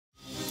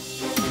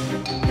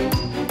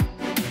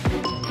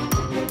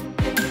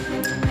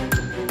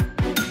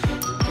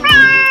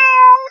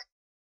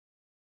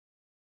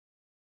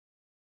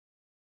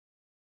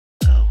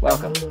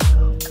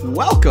Welcome.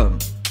 Welcome.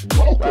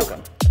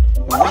 Welcome.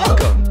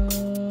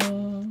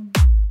 Welcome.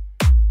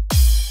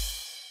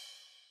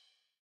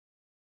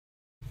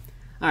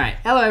 Alright,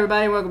 hello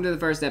everybody, welcome to the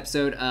first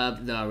episode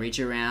of The Reach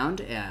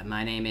Around.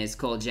 My name is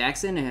Cole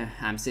Jackson.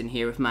 I'm sitting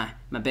here with my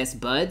best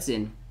buds,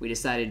 and we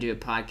decided to do a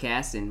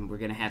podcast, and we're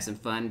going to have some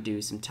fun,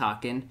 do some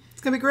talking. It's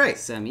going to be great.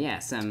 Some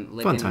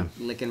Fun time.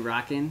 licking,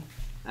 rocking.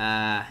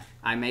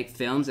 I make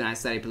films, and I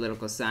study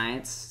political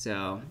science,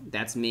 so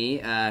that's me.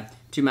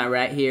 To my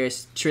right here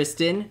is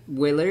Tristan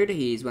Willard.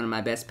 He's one of my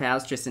best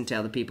pals. Tristan,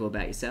 tell the people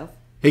about yourself.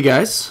 Hey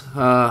guys,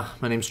 my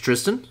name's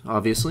Tristan,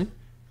 obviously.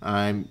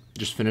 I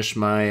just finished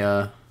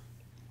my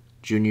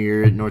junior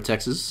year at North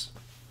Texas.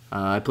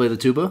 I play the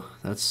tuba.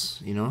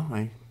 That's,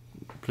 I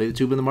play the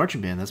tuba in the marching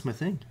band. That's my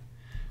thing.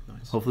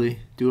 Nice. Hopefully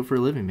do it for a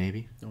living,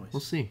 maybe. Nice. We'll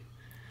see.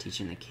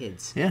 Teaching the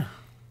kids. Yeah.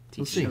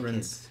 We'll see. Teaching the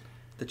kids.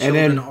 The And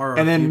children then, are our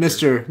and then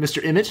future.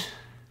 Mr. Emmitt.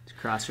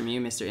 Across from you,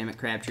 Mr. Emmitt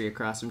Crabtree,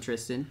 across from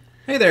Tristan.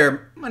 Hey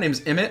there, my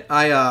name's Emmitt.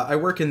 I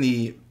work in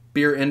the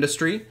beer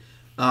industry.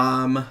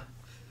 I'm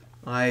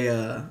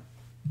not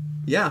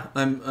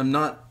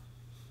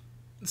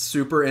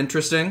super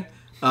interesting.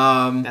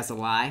 That's a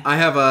lie. I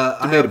have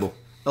Debatable.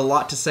 a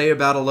lot to say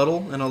about a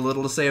little and a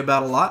little to say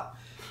about a lot.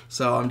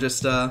 So I'm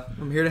just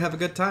I'm here to have a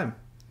good time.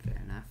 Fair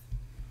enough.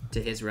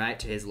 To his right,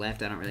 to his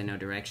left, I don't really know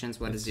directions.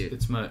 What is it?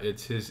 It's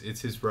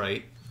his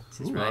right.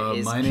 To his right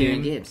is my Kieran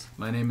name, Gibbs.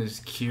 My name is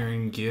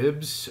Kieran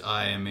Gibbs.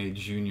 I am a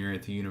junior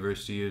at the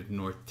University of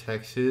North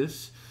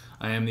Texas.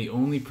 I am the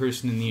only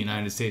person in the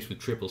United States with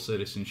triple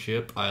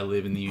citizenship. I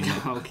live in the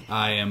Okay.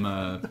 I am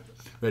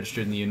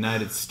registered in the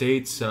United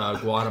States,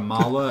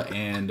 Guatemala,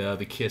 and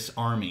the KISS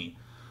Army.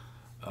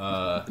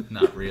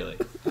 Not really.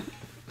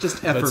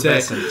 Just But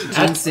effervescent.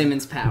 Gene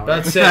Simmons power.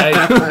 That's it.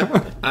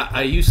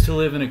 I used to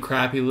live in a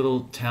crappy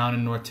little town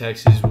in North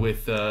Texas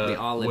with. We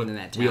all lived in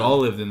that town. We all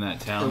lived in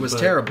that town. It was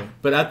terrible.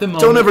 But at the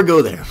moment, Don't ever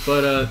go there.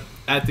 But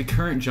at the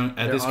current They're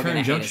this all gonna current hate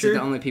us. They're juncture,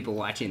 the only people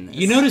watching this.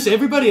 you notice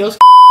everybody else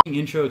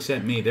intro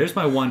except me. There's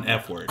my one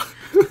F word.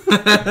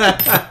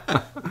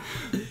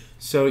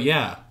 So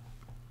yeah,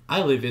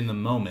 I live in the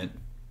moment,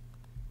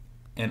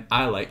 and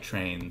I like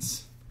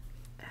trains.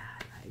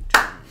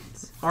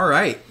 All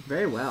right.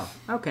 Very well.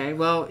 Okay,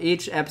 well,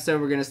 each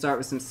episode we're going to start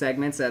with some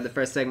segments. The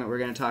first segment we're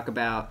going to talk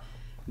about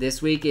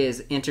this week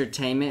is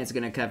entertainment. It's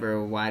going to cover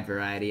a wide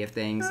variety of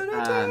things.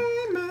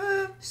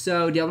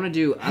 So, do y'all want to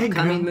do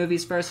upcoming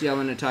movies first, or y'all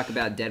want to talk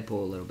about Deadpool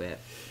a little bit?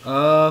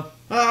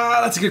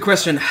 That's a good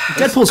question.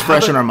 Deadpool's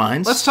fresh in our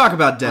minds. Let's talk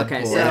about Deadpool.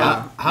 Okay, so-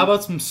 Yeah. How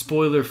about some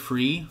spoiler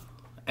free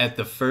at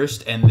the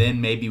first, and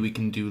then maybe we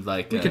can do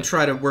like We could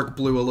try to work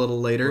blue a little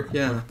later.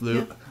 Yeah.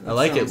 blue. I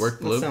like it. Work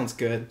blue. That sounds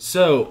good.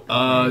 So,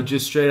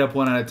 just straight up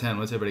 1 out of 10.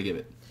 What's everybody give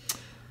it?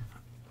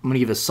 I'm going to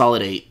give it a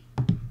solid 8.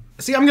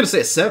 See, I'm going to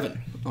say a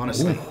 7,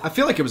 honestly. I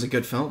feel like it was a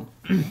good film.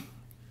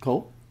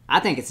 Cole? I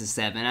think it's a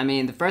 7. I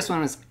mean, the first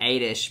one was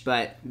 8-ish,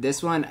 but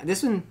this one,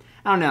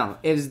 I don't know.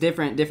 It was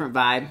different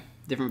vibe.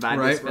 Different vibe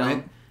Right, this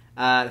film.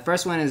 The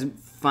first one is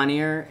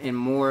funnier and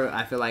more,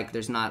 I feel like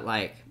there's not,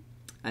 like,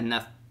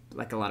 enough,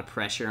 like, a lot of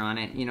pressure on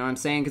it. You know what I'm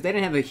saying? Because they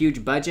didn't have a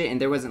huge budget,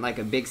 and there wasn't, like,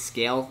 a big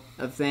scale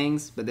of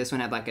things, but this one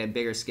had, like, a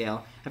bigger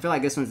scale. I feel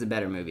like this one's the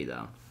better movie,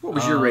 though. What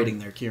was your rating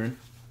there, Kieran?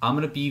 I'm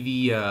gonna be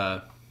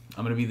the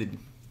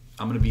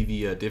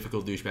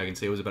difficult douchebag and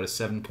say it was about a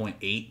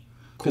 7.8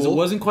 because Cool. it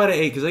wasn't quite an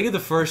 8 because I give the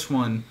first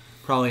one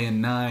probably a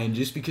 9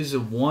 just because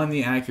of one,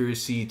 the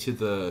accuracy to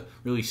the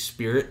really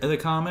spirit of the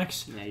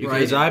comics. Yeah, you're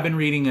because right. I've been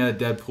reading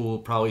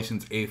Deadpool probably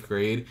since 8th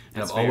grade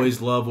and That's I've fair. always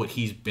loved what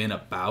he's been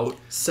about.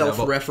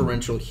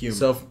 Self-referential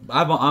humor.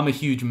 I'm a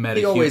huge meta.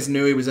 He always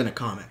knew he was in a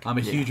comic. I'm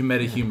a huge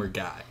meta humor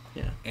guy.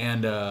 Yeah.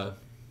 And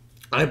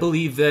I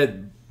believe that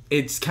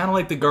it's kind of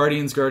like the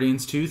Guardians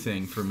 2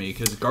 thing for me,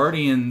 because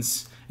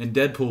Guardians and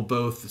Deadpool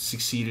both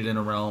succeeded in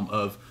a realm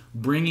of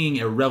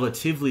bringing a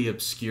relatively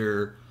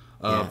obscure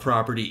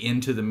property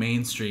into the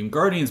mainstream.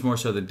 Guardians more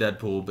so than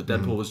Deadpool, but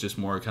Deadpool was just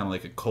more kind of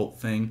like a cult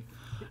thing.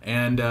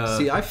 And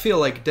See, I feel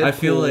like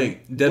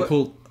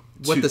Deadpool...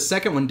 What the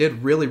second one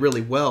did really,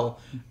 really well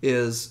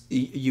is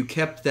you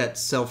kept that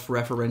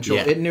self-referential.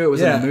 Yeah. It knew it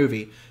was in a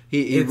movie.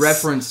 He It's-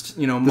 referenced,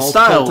 multiple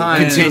style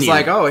times. It was continued.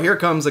 like, oh, here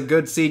comes a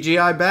good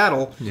CGI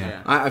battle.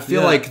 Yeah. I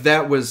feel Yeah. like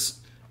that was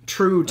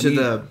true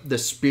to the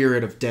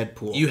spirit of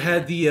Deadpool. you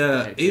had the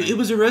it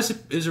was a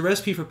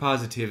recipe for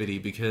positivity,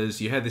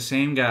 because you had the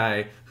same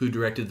guy who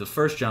directed the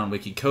first John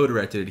Wick. He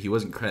co-directed it. He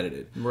wasn't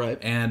credited. Right.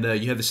 And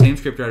you had the same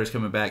scriptwriters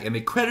coming back, and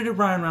they credited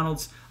Ryan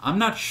Reynolds. I'm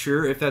not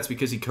sure if that's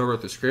because he co-wrote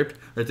the script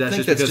or if that's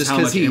I think just that's because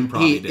how much he improv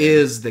he did.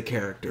 is the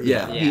character.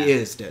 Yeah. He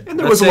is Deadpool. And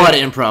there was a lot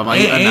of improv, I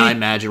And-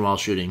 imagine, while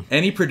shooting.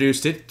 And he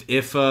produced it.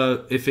 If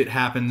it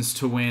happens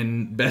to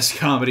win Best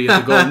Comedy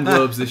at the Golden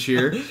Globes this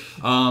year,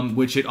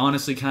 which it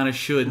honestly kind of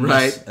should,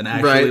 unless Right, an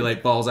actually right.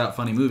 like balls out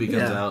funny movie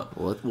comes Yeah. out.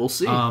 We'll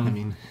see.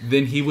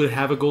 Then he would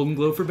have a Golden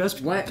Globe for Best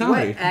What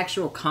Comedy.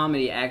 actual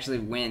comedy actually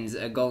wins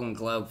a Golden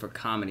Globe for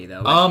comedy,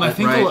 though? I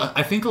think Right.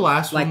 I think the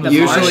last Like one the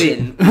was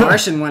Usually-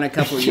 Martian won a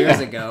couple years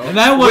ago. and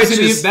that wasn't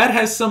Which is- that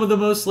has some of the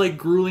most like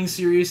grueling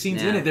serious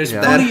scenes in Yeah. it. There's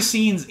Yeah. funny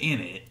scenes in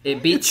it.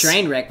 It beat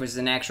Trainwreck, which is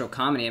an actual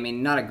comedy. I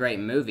mean, not a great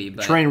movie,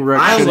 but Trainwreck.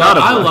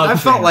 I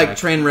felt like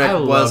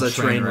Trainwreck was a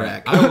train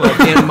wreck.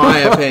 In my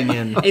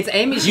opinion. It's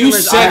Amy Schumer's You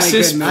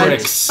sexist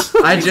pricks.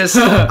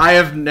 I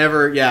have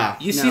never. Yeah.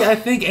 You see, I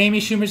think Amy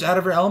Schumer's out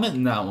of her element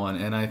in that one,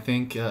 and I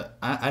think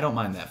I don't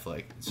mind that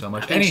flick so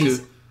much.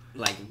 Anywho,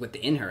 like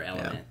within her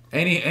element.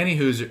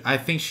 Anywho's, I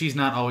think she's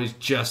not always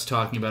just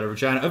talking about a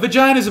vagina. A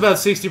vagina is about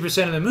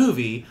 60% of the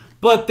movie,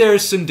 but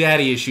there's some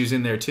daddy issues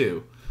in there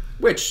too,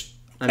 which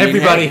I mean,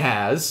 everybody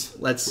has.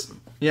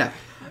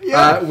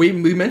 We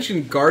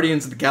mentioned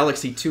Guardians of the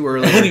Galaxy 2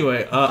 earlier.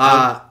 Anyway,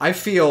 I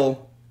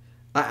feel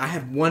I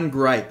had one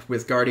gripe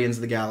with Guardians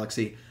of the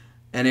Galaxy,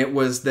 and it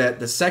was that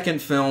the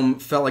second film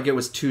felt like it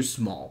was too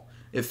small.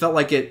 It felt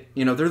like it,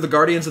 they're the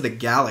Guardians of the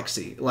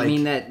Galaxy. Like, I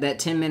mean, that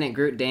 10-minute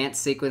Groot dance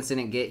sequence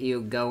didn't get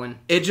you going.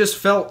 It just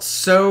felt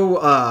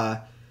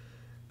so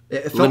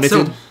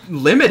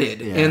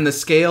limited in the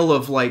scale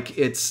of like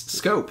its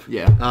scope.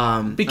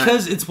 Yeah.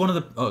 Because it's one of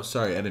the. Oh,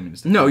 sorry, I didn't mean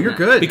to. No, you're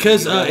good.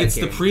 Because it's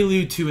the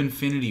prelude to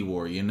Infinity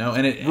War, and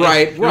it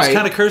was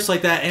kind of cursed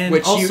like that, and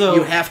which also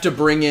you have to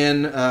bring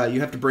in. You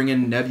have to bring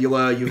in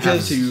Nebula. You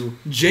have to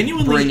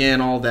genuinely bring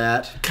in all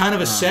that. Kind of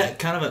a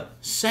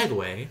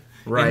segue.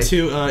 Right.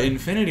 Into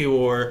Infinity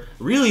War.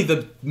 Really,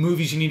 the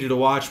movies you needed to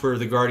watch were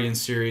the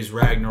Guardians series,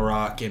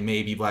 Ragnarok, and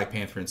maybe Black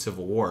Panther and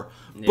Civil War.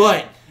 Yeah.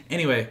 But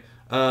anyway,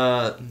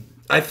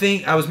 I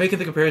think I was making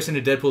the comparison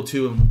to Deadpool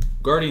 2 and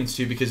Guardians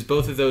 2 because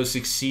both of those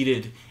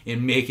succeeded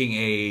in making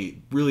a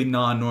really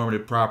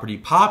non-normative property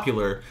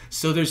popular.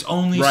 So there's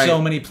only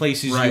so many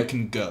places you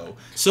can go.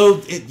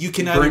 So you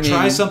can either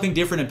try something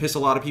different and piss a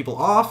lot of people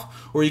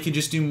off, or you can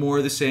just do more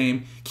of the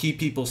same, keep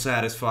people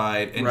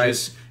satisfied, and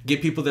just give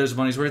people their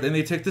money's worth. And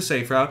they took the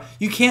safe route.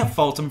 You can't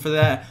fault them for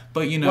that,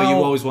 but you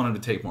always want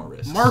them to take more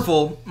risks.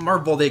 Marvel,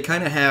 they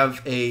kind of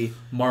have a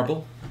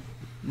Marvel,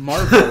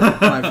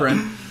 my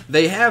friend.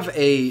 They have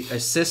a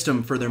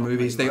system for their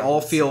movies. They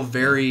all feel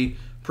very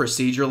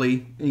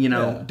procedurally,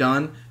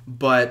 done,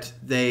 but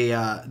they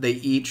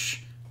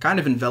each kind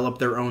of envelop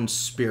their own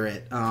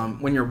spirit.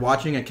 When you're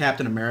watching a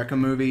Captain America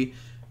movie,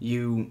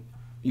 you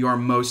are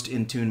most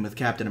in tune with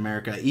Captain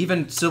America.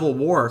 Even Civil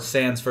War.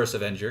 Sans First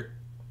Avenger.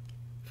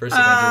 First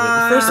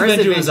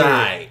Avenger was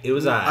I. It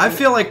was I. I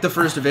feel like the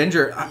First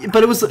Avenger,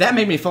 but it was that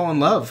made me fall in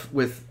love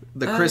with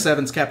the Chris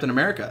Evans Captain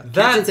America.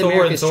 Captain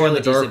America's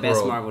trilogy is the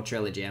best Marvel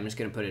trilogy. I'm just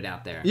going to put it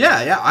out there.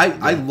 Yeah.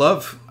 I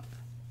love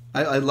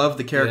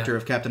the character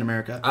of Captain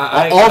America.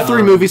 All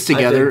three movies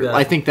together,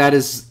 I think that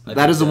is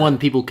the one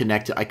people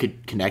I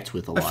could connect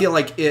with a lot. I feel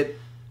like it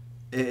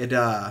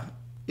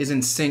is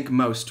in sync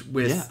most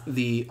with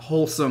the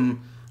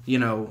wholesome,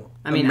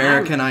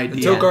 American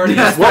idea.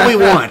 That's what we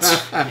want.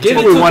 Give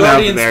it to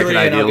Guardians 3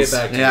 and I'll get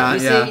back to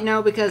you.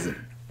 See, because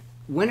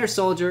Winter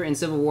Soldier and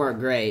Civil War are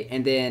great,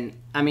 and then,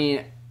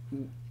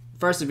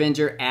 First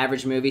Avenger,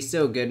 average movie,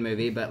 still a good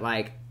movie, but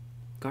like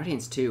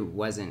Guardians 2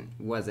 wasn't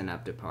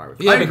up to par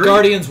with. Yeah, but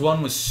Guardians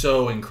 1 was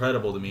so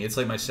incredible to me. It's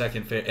like my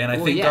second favorite, and I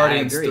think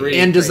Guardians 3.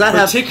 And does that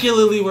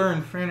particularly where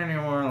Infinity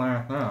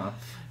War,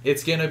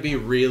 it's gonna be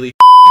really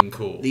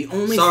cool. The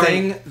only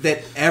thing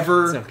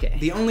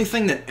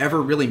that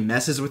ever really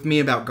messes with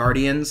me about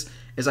Guardians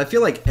is I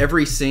feel like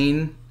every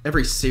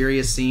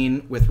serious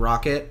scene with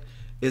Rocket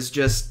is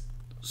just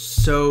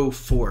so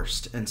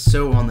forced and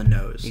so on the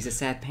nose. He's a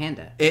sad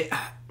panda.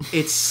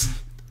 It's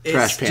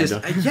trash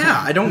panda.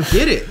 I don't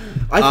get it.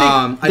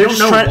 I don't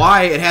know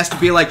why it has to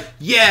be like,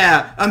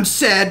 I'm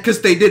sad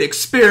because they did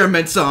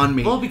experiments on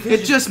me. Well, because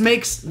it just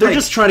makes they're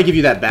just trying to give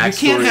you that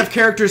backstory. You can't have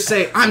characters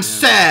say I'm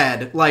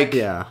sad. Like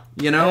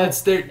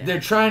they're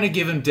trying to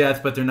give him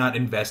depth, but they're not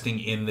investing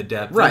in the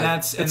depth. Right.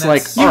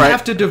 You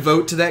have to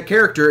devote to that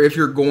character if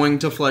you're going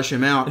to flesh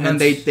him out, and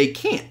they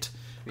can't.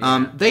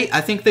 Yeah.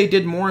 I think they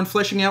did more in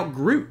fleshing out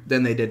Groot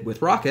than they did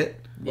with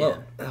Rocket. Yeah.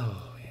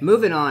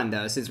 Moving on,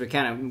 though, since we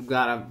kind of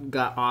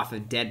got off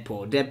of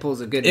Deadpool. Deadpool's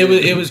a good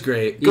movie. It was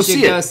great. You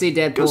should go see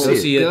Deadpool.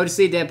 Go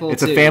see Deadpool.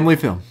 It's a family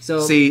film. So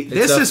see,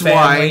 this is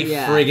why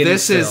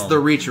this is the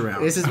reach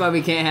around. This is why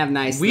we can't have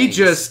nice we things.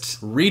 Just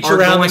reach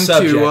around the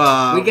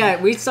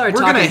subject. We started we're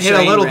talking. We're gonna hit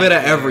a little bit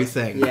of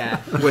everything.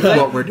 With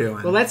what we're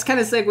doing. Well, let's kind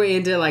of segue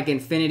into like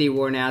Infinity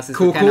War now, since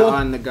we're kind of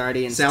on the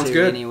Guardians. Sounds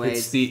good.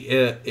 Anyways,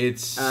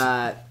 it's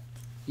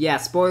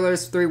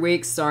spoilers. 3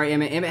 weeks. Sorry,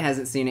 Emmitt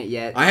hasn't seen it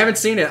yet. I haven't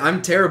seen it.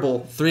 I'm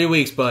terrible. 3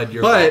 weeks, bud.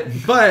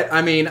 But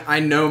I mean,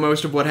 I know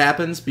most of what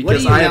happens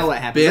because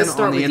I've been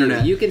on the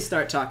internet. You can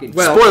start talking.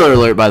 Well, spoiler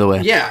alert, by the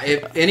way. Yeah,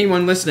 if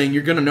anyone listening,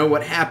 you're gonna know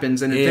what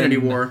happens in Infinity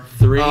War.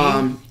 3.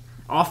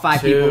 All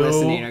 5 people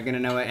listening are gonna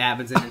know what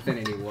happens in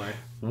Infinity War.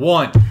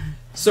 1.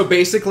 So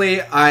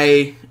basically,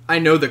 I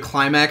know the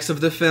climax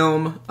of the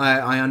film.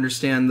 I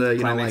understand the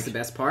climax, the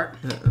best part.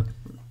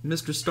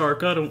 Mr.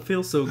 Stark, I don't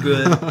feel so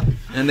good.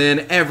 And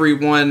then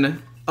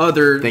everyone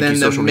other than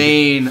the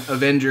main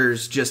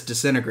Avengers just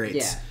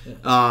disintegrates.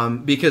 Yeah.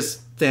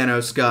 Because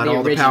Thanos got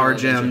all the power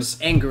gems.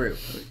 And Groot.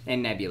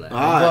 and Nebula.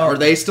 Are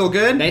they still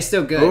good? They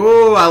still good.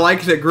 Oh, I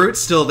like that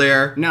Groot's still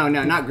there. No,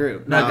 not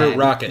Groot. Not Groot,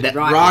 Rocket.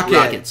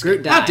 Rocket.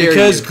 Groot How died. dare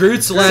Because you.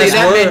 Groot's See, last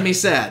that word... made me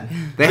sad.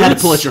 They had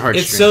to pull at your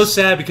heartstrings. It's so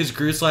sad because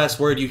Groot's last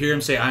word, you hear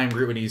him say, "I am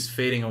Groot," when he's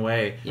fading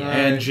away. Yeah.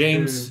 And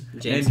James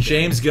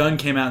James Gunn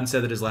came out and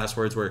said that his last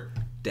words were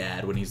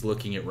 "Dad" when he's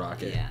looking at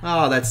Rocket. Yeah.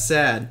 Oh, that's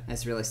sad.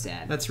 That's really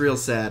sad. That's real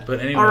sad. But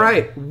anyway. All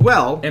right,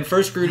 well, And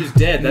first Groot is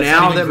dead. That's not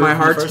now even that Groot my from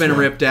the heart's first been one.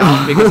 ripped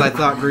out because I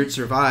thought Groot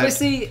survived. But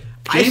see,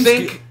 I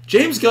think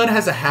James Gunn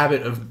has a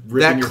habit of ripping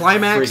that your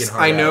climax, friggin'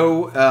 heart I out.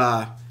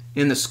 know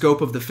in the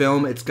scope of the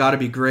film, it's got to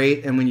be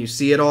great. And when you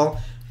see it all,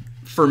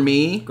 for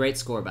me, great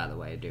score, by the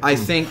way, dude. I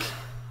think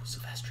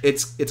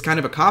it's kind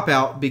of a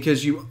cop-out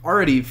because you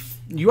already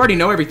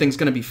know everything's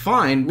going to be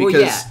fine. Because,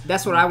 well, yeah,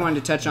 that's what I wanted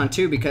to touch on,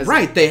 too, because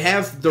right, they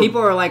have the... people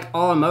are, like,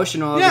 all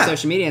emotional over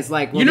social media. It's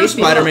like, well, you know these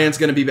people- Spider-Man's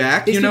going to be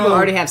back. These You people know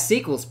already have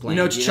sequels planned.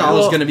 You know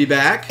T'Challa's going to be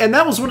back. And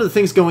that was one of the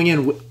things going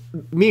in.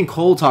 Me and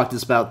Cole talked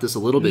about this a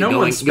little bit. No one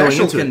going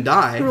special into can it.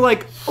 die. We were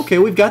like, okay,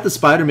 we've got the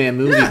Spider-Man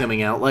movie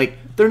coming out. Like,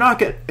 they're not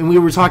gonna. And we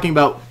were talking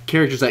about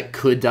characters that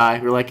could die.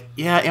 We are like,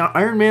 yeah,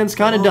 Iron Man's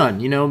kind of done.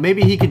 You know,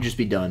 maybe he could just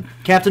be done.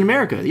 Captain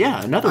America,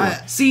 yeah, another one.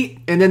 See,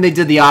 And then they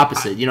did the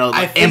opposite. You know,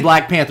 I and think-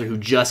 Black Panther, who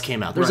just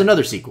came out. There's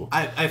another sequel.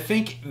 I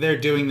think they're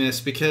doing this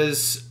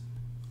because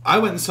I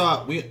went and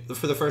saw it.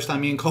 For the first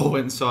time, me and Cole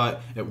went and saw it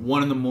at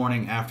 1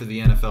 a.m. after the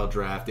NFL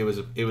draft.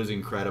 It was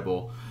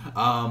incredible.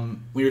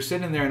 We were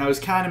sitting there, and I was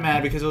kind of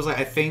mad because it was like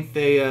I think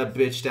they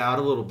bitched out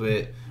a little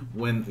bit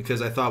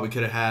because I thought we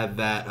could have had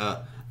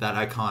that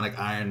iconic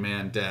Iron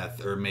Man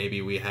death, or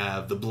maybe we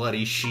have the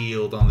bloody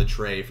shield on the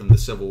tray from the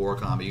Civil War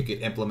comic. You could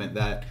implement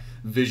that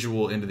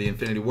visual into the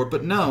Infinity War,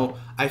 but no,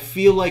 I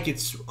feel like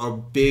it's a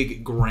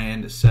big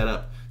grand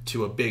setup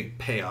to a big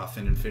payoff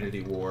in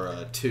Infinity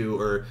War 2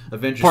 or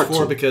Avengers Part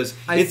 4 two. because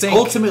I it's think-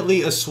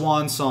 ultimately a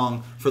swan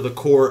song for the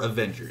core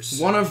Avengers.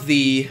 one of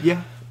the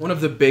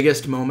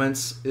biggest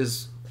moments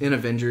is in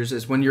Avengers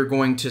is when you're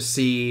going to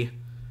see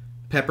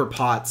Pepper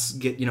Potts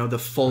get the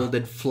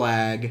folded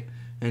flag,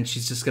 and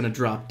she's just going to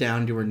drop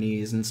down to her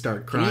knees and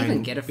start Can crying. you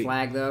even get a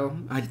flag, though?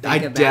 I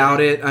Think about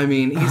doubt it. I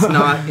mean, he's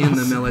not in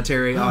the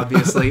military,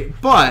 obviously,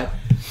 but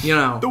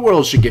The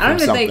world should give I him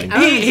don't even something. think- I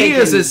don't even he think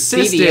is in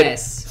assisted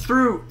BBS.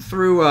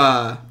 through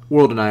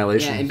World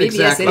Annihilation. Yeah, in BBS,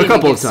 Exactly. they A didn't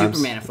couple even of give times.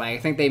 Superman a flag.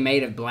 I think they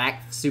made a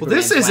black Superman Well,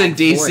 this is flag in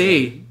for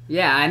DC. him.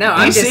 Yeah, I know.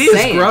 I'm DC just is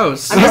saying.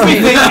 gross. I'm just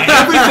saying,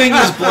 Everything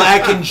is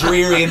black and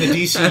dreary in the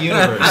DC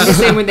universe. I'm just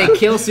saying when they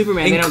kill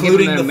Superman, they don't give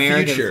him Including an the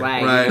American future.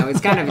 flag. Right. You know?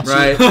 It's kind of cheap.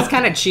 Right. It's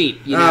kind of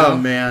cheap. You know? Oh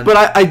man!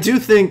 But I do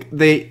think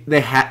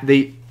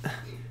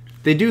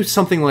they do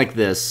something like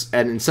this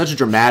and in such a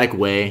dramatic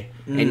way,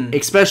 and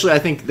especially I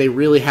think they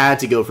really had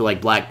to go for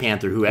like Black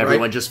Panther, who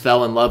everyone just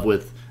fell in love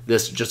with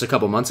this just a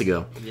couple months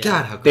ago.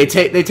 God, how They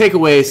great. take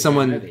away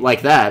someone movie.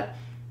 like that,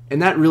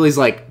 and that really is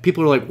like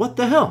people are like, what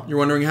the hell? You're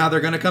wondering how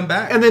they're going to come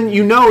back, And then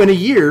in a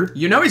year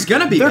he's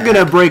going to be. they're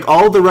gonna break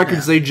all the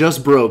records they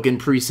just broke in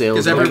pre-sales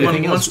because and everyone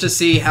everything wants else. to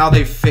see how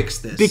they fix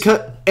this.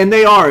 And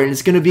they are, and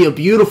it's going to be a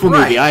beautiful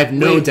movie. I have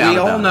no doubt We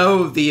all about it.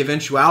 know the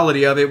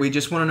eventuality of it. We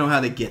just want to know how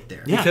they get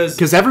there. Yeah, Because-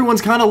 because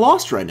everyone's kind of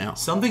lost right now.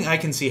 Something I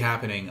can see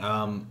happening.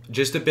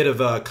 Just a bit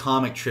of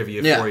comic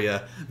trivia Yeah. for you.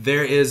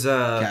 There is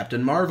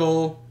Captain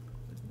Marvel.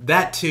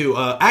 that too.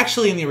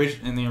 Actually, in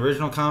the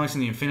original comics in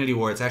the Infinity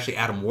War, it's actually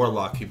Adam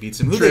Warlock who beats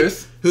him.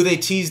 Truth. Who they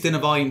teased in a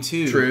volume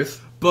 2.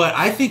 Truth. But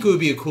I think it would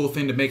be a cool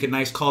thing to make a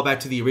nice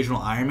callback to the original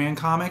Iron Man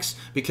comics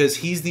because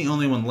he's the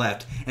only one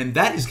left, and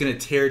that is going to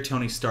tear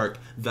Tony Stark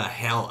the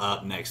hell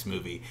up next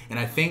movie. And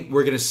I think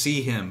we're going to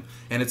see him,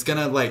 and it's going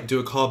to do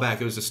a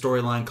callback. It was a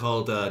storyline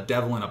called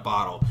 "Devil in a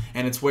Bottle,"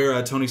 and it's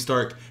where Tony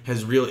Stark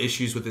has real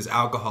issues with his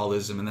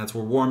alcoholism, and that's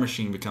where War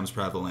Machine becomes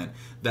prevalent.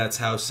 That's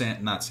how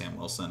not Sam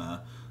Wilson.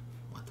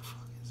 What the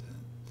fuck is it?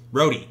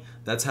 Rhodey.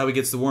 That's how he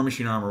gets the War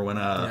Machine armor when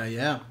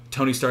Yeah.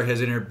 Tony Stark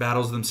has inner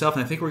battles with himself,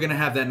 and I think we're going to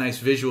have that nice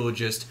visual of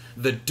just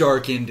the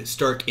darkened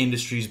Stark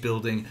Industries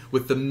building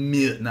with the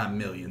not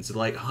millions,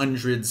 like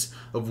hundreds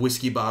of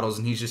whiskey bottles,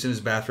 and he's just in his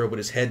bathrobe with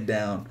his head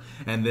down,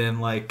 and then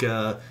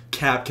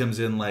Cap comes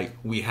in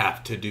we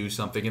have to do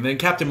something, and then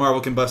Captain Marvel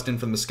can bust in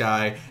from the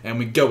sky, and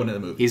we go into the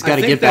movie. He's got to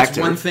I get think back that's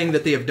to one Earth. thing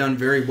that they have done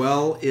very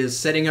well is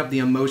setting up the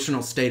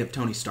emotional state of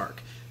Tony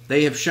Stark.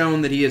 They have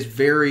shown that he is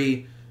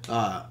very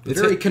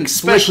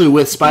especially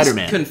with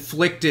Spider-Man. He's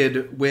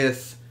conflicted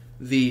with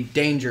the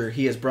danger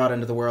he has brought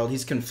into the world.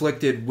 He's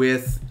conflicted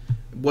with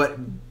what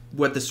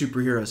the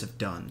superheroes have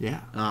done. Yeah.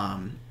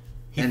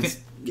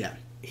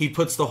 He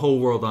puts the whole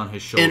world on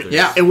his shoulders.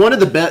 And one of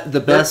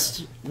the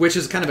best which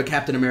is kind of a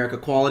Captain America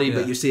quality, Yeah.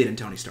 but you see it in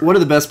Tony Stark. one of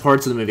the best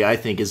parts of the movie, I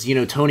think, is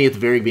Tony at the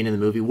very beginning of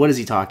the movie. What is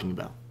he talking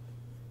about?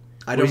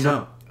 I don't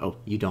know. Oh,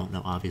 you don't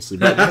know, obviously,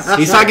 but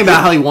he's talking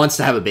about how he wants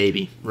to have a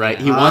baby, right?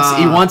 He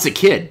wants a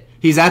kid.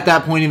 He's at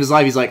that point in his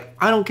life. He's like,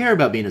 I don't care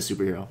about being a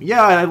superhero.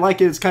 Yeah, I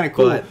like it. It's kind of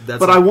cool,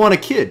 but I want a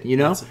kid.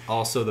 That's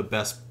also the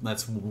best.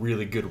 That's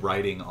really good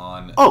writing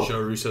on Oh. Joe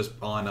Russo's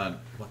on.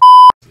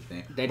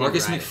 name? They didn't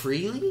Marcus write it.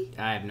 McFreely?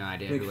 I have no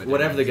idea. Who would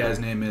Whatever the that guy's is.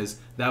 name is,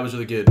 that was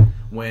really good.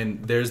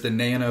 When there's the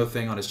nano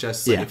thing on his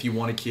chest, it's like Yeah. if you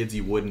wanted kids,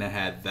 you wouldn't have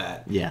had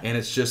that. Yeah. And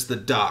it's just the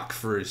dock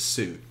for his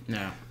suit.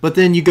 No. But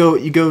then you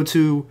go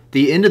to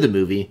the end of the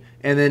movie,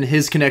 and then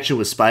his connection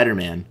with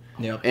Spider-Man.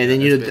 Yep. And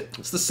then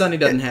It's the son he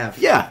doesn't have.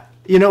 yeah,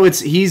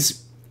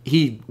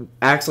 he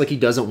acts like he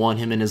doesn't want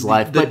him in his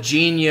life, The but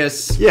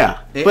genius. yeah,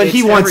 but It's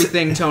he wants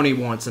everything Tony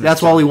wants. In That's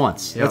his all he son.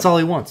 wants. Yep. That's all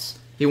he wants.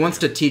 He wants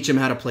to teach him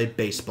how to play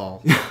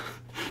baseball.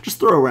 Just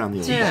throw around the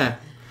old ball. Yeah.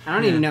 I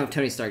don't even know if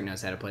Tony Stark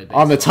knows how to play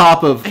baseball. On the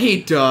top of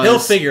He does. He'll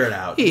figure it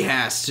out. He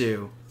has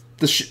to.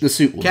 the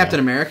suit. Will Captain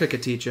know. America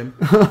could teach him.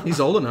 He's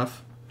old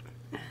enough.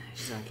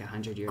 He's like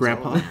 100 years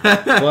Grandpa, old.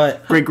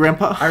 But great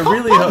grandpa. I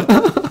really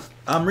hope.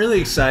 I'm really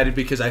excited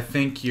because I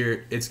think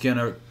it's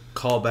gonna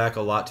call back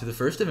a lot to the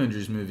first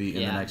Avengers movie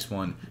in Yeah. the next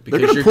one. They're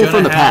Because gonna you're pull gonna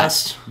from the have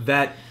past.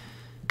 that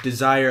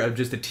desire of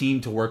just a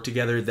team to work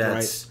together.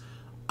 That's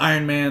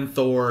Iron Man,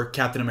 Thor,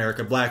 Captain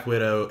America, Black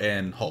Widow,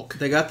 and Hulk.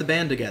 They got the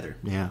band together.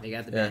 Yeah. They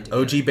got the Yeah, band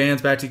together. OG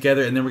bands back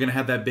together, and then we're gonna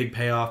have that big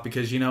payoff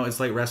because it's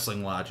like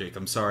wrestling logic.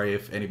 I'm sorry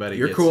if anybody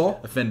You're gets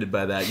cool. offended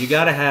by that. You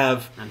gotta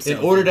have I'm so in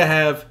order to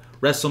offended. have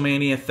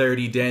WrestleMania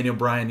 30, Daniel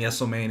Bryan,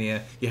 WrestleMania,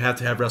 you have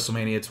to have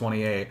WrestleMania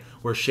 28,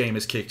 where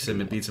Sheamus kicks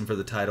him and beats him for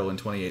the title in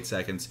 28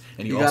 seconds.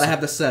 And You also gotta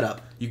have the setup.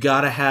 you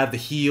gotta have the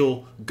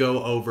heel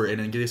go over, and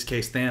in this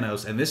case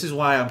Thanos. And this is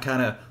why I'm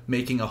kind of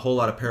making a whole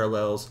lot of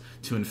parallels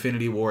to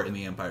Infinity War and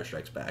The Empire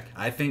Strikes Back.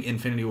 I think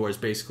Infinity War is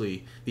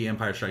basically The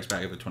Empire Strikes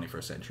Back of the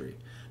 21st century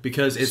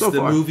because it's So the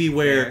far. movie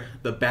where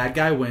the bad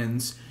guy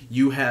wins.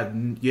 You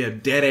have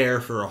dead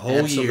air for a whole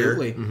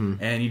Absolutely. year,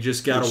 and you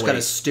just You gotta just wait.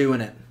 gotta stew in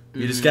it.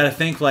 You just gotta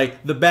think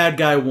like the bad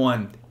guy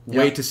won.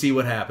 Wait Yep. to see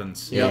what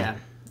happens. Yeah.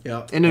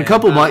 Yep. And in a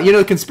couple months,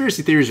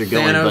 conspiracy theories are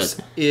going, Thanos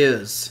but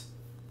is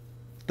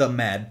The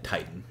Mad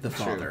Titan. the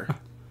father.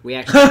 We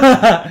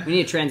actually we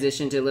need to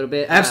transition to a little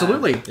bit.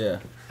 Absolutely.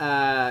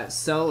 Yeah.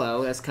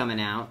 Solo that's coming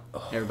out.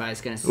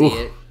 Everybody's gonna see Oof.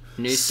 it.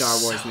 New Star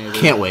Wars movie.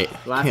 can't wait.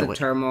 Lots Can't of wait.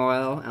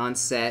 turmoil on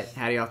set.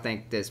 How do y'all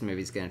think this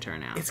movie's gonna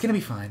turn out? It's gonna be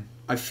fine.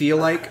 I feel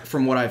like,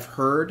 from what I've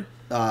heard,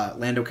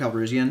 Lando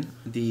Calrissian,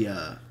 the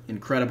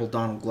incredible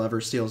Donald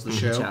Glover, steals the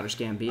show. Childish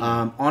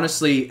Gambino.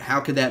 Honestly, how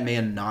could that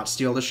man not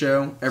steal the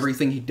show?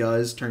 Everything he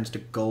does turns to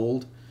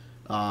gold.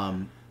 I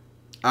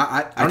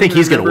I think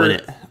he's going to win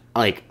it.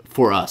 Like,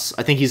 for us.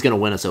 I think he's going to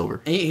win us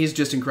over. He's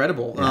just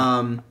incredible.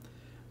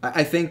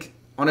 I think,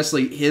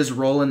 honestly, his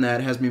role in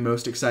that has me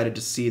most excited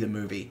to see the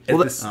movie. Well,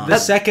 Well, the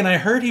second I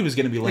heard he was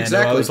gonna be Lando, I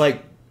Exactly. was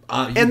like,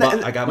 I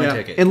got my yeah.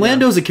 ticket. And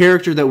Lando's a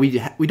character that we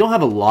don't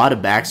have a lot of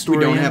backstory.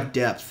 We don't in. have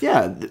depth.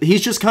 Yeah,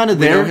 he's just kind of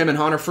We there. know him and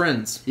Han are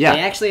friends. Yeah.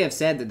 They actually have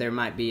said that there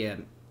might be a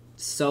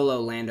solo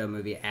Lando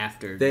movie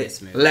after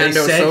this movie.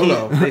 Lando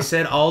Solo. They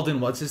said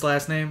Alden. What's his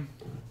last name?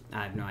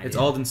 I have no idea. It's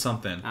Alden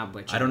something. I'll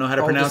butcher I don't know how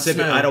to Alden pronounce it,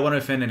 but Snow. I don't want to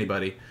offend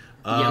anybody.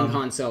 Young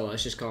Han Solo.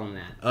 Let's just call him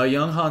that.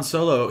 Young Han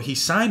Solo. He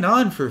signed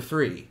on for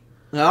 3.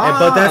 Ah.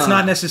 But that's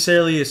not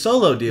necessarily a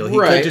solo deal. He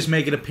Right. could just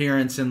make an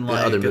appearance in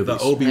like other the movies.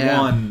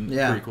 Obi-Wan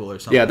Yeah. prequel or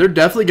something. Yeah, they're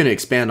definitely going to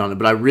expand on it,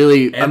 but I'm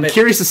they-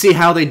 curious to see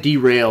how they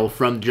derail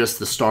from just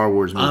the Star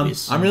Wars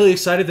movies. I'm really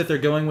excited that they're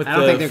going with I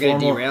don't the think they're going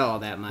to formal- derail all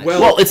that much.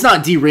 Well, it's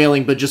not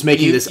derailing, but just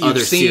making this You've other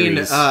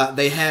seen, series.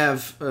 they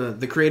have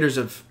the creators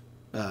of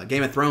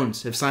Game of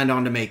Thrones have signed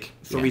on to make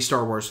 3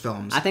 Star Wars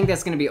films. I think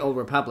that's going to be Old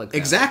Republic. Though.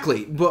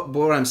 Exactly, but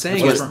what I'm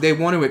saying That's is what- they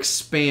want to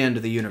expand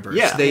the universe.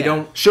 Yeah. They Yeah.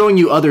 don't. Showing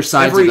you other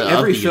sides Every of the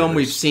every of the film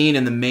we've universe. seen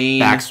in the main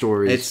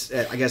Backstories. It's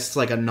I guess it's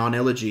like a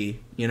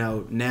non-elegy.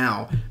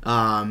 Now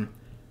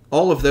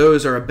all of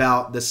those are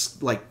about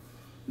this like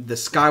the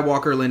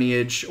Skywalker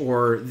lineage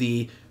or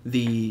the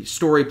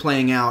story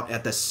playing out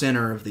at the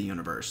center of the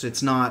universe.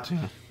 It's not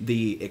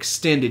the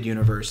extended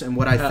universe. And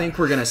what I think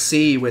we're going to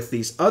see with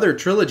these other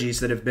trilogies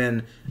that have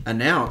been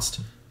announced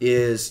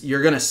is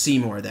you're going to see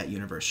more of that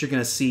universe. You're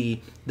going to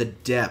see the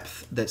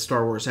depth that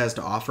Star Wars has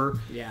to offer.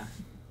 Yeah.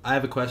 I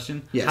have a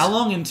question. Yes. How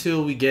long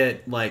until we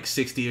get like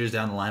 60 years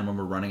down the line when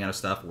we're running out of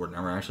stuff? We're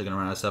never actually going to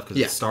run out of stuff because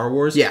Yeah. it's Star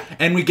Wars. Yeah.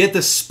 And we get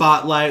the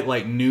spotlight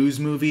like news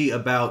movie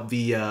about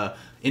the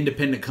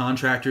independent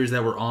contractors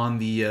that were on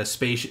the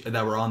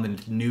that were on the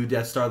new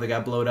Death Star that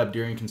got blown up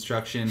during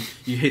construction.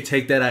 You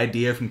take that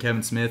idea from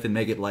Kevin Smith and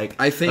make it like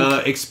I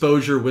think-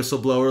 exposure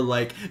whistleblower,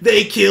 like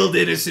they killed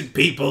innocent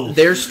people.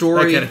 Their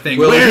story that kind of thing.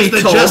 will Where's be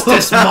the told.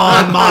 Justice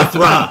Mon Mothra?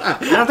 I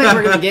don't think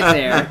we're going to get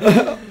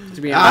there. To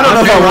be I honest. don't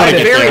know if I want to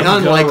get very I'm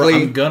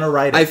unlikely. gonna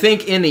write it. I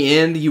think in the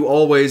end, you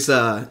always,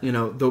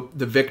 the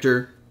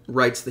victor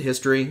writes the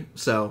history.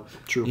 So,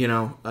 True.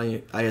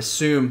 I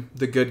assume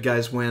the good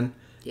guys win.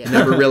 Yeah. You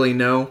never really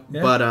know,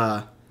 Yeah. but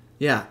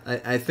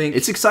I think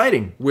It's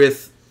exciting.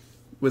 with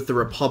the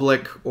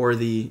Republic or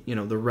the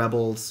the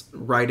rebels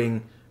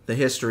writing the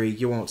history,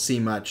 you won't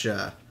see much.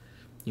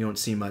 You won't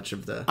see much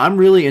of the. I'm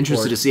really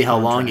interested Or to see how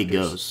long it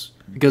contractors. goes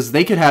because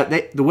they could have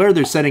the where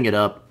they're setting it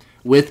up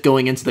with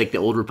going into like the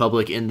Old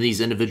Republic in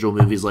these individual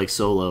movies like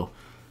Solo.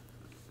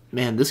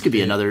 Man, this could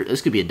be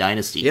this could be a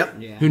dynasty. Yep.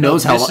 Yeah. Who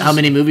knows this how is-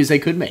 many movies they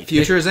could make?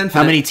 Future is infinite.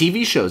 How many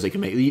TV shows they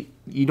can make?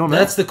 You don't know.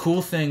 That's the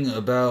cool thing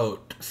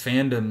about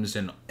fandoms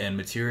and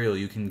material,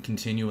 you can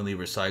continually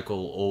recycle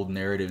old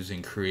narratives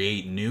and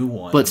create new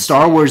ones. But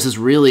Star Wars is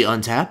really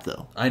untapped,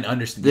 though. I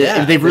understand.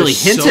 They've really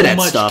there's hinted so at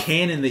much stuff,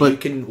 canon that but you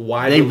can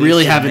widely they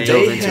really haven't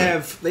submit. dove into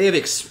it. They have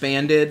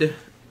expanded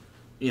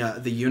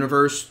the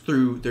universe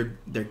through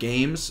their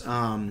games.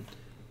 The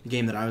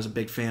game that I was a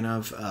big fan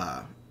of,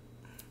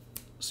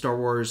 Star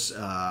Wars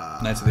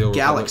Knights of the Old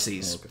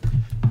Galaxies. Republic. Oh,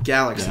 okay.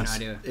 Galaxies. No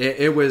idea.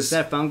 It was Is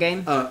that a phone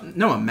game?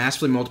 no, a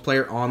massively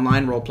multiplayer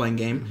online role playing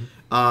game.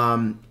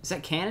 Is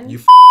that canon? You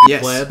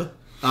Yes. pleb.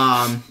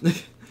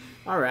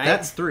 All right.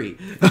 That's 3.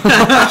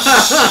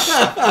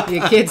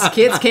 Your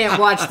kids can't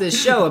watch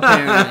this show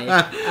apparently.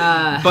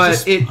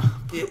 But it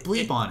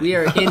Bleep on it. We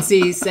are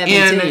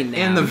NC-17 now.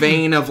 in the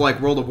vein of like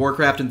World of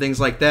Warcraft and things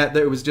like that,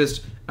 there was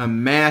just a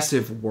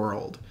massive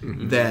world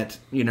that,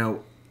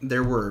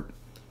 there were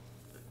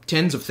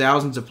tens of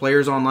thousands of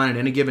players online at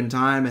any given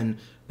time, and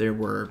there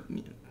were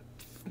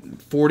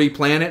 40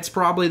 planets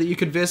probably that you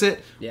could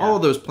visit. Yeah. All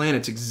of those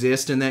planets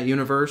exist in that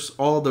universe.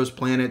 All of those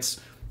planets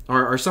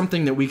are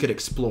something that we could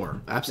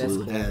explore.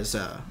 Absolutely. That's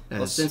As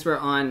Well, since we're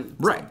on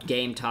Right.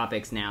 game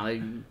topics now,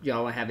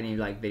 y'all have any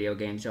like video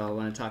games y'all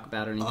want to talk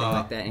about or anything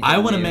like that? Anything I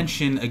want to new?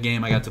 mention a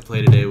game I got to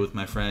play today with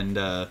my friend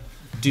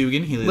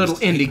Dugan. He lives, little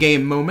indie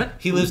game moment.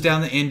 He lives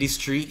down the Indy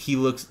Street. He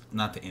looks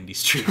not the Indy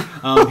Street.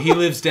 He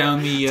lives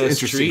down the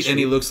interesting street, and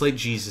he street. looks like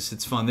Jesus.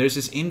 It's fun. There's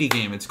this indie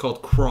game. It's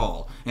called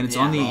Crawl, and it's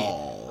on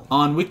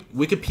the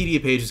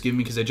Wikipedia page is given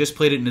me because I just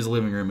played it in his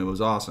living room. It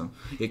was awesome.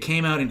 It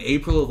came out in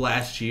April of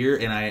last year,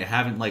 and I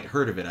haven't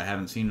heard of it. I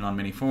haven't seen it on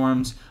many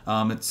forums.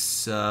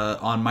 It's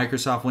on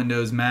Microsoft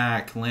Windows,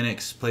 Mac,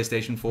 Linux,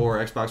 PlayStation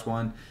 4, Xbox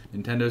One,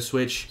 Nintendo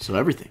Switch. So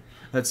everything.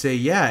 Let's say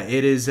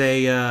it is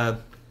a.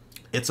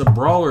 It's a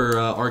brawler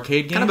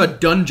arcade game. Kind of a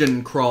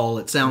dungeon crawl,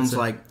 it sounds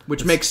like,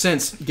 which makes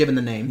sense given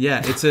the name.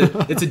 Yeah, it's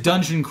a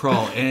dungeon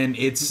crawl, and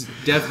it's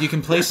you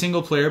can play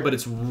single player, but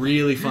it's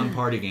really fun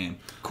party game.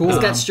 Cool. It's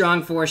got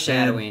strong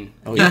foreshadowing.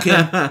 You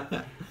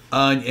can,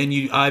 and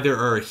you either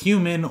are a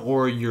human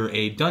or you're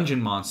a dungeon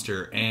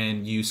monster,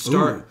 and you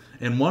start. Ooh.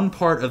 And one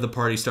part of the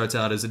party starts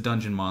out as a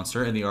dungeon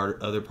monster, and the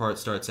other part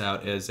starts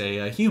out as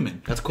a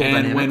human. That's cool And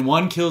dynamic. when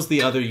one kills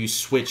the other, you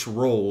switch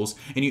roles,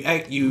 and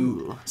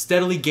you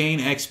steadily gain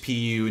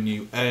XP, and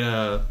you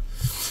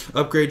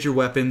upgrade your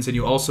weapons, and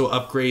you also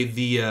upgrade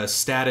the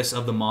status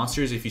of the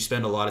monsters if you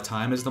spend a lot of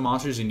time as the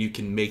monsters, and you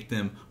can make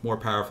them more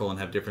powerful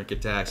and have different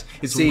attacks.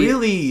 It's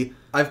really...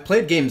 I've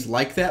played games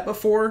like that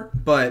before,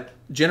 but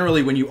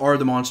generally when you are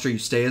the monster, you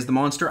stay as the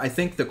monster. I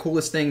think the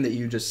coolest thing that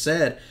you just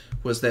said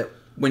was that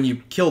when you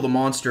kill the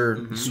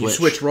monster, you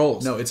switch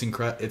roles. No, it's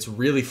incredible. It's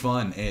really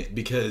fun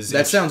because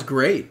That sounds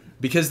great.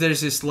 Because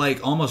there's this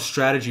almost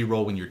strategy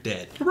role when you're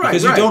dead. Right,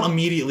 Because right. you don't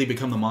immediately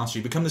become the monster.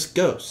 You become this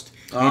ghost.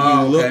 And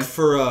Oh, you look okay.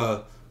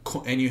 for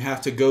and you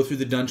have to go through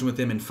the dungeon with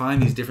them and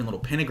find these different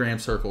little pentagram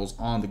circles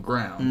on the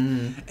ground.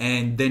 Mm-hmm.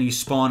 And then you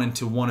spawn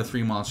into one of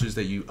 3 monsters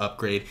that you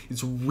upgrade.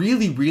 It's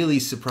really, really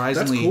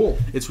surprisingly... That's cool.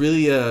 It's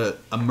really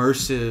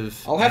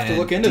immersive. I'll have to and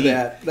look into deep.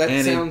 that.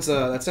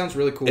 That sounds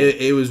really cool.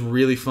 It was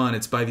really fun.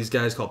 It's by these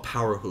guys called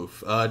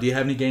Powerhoof. Do you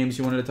have any games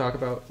you wanted to talk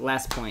about?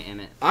 Last point,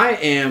 Emmett. I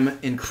am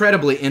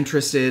incredibly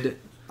interested.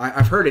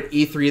 I've heard at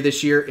E3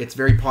 this year, it's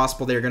very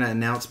possible they're going to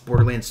announce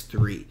Borderlands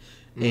 3.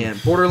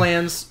 And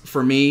Borderlands,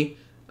 for me,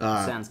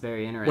 Sounds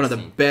very interesting. one of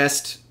the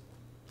best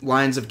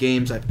lines of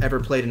games I've ever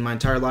played in my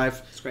entire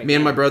life. It's a great Me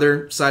and my game.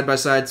 brother, side by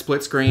side,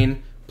 split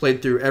screen,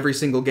 played through every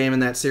single game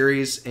in that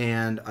series,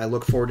 and I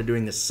look forward to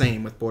doing the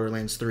same with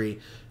Borderlands 3.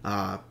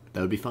 That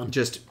would be fun.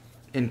 Just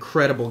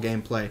incredible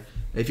gameplay.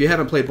 If you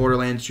haven't played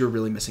Borderlands, you're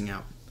really missing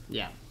out.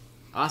 Yeah.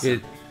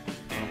 Awesome.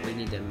 Well, we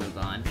need to move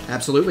on.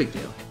 Absolutely.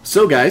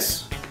 So,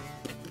 guys,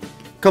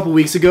 a couple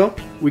weeks ago,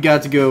 we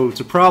got to go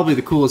to probably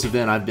the coolest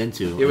event I've been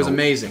to. It was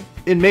amazing.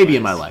 And maybe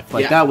in my life.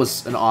 Yeah. That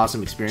was an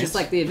awesome experience. Just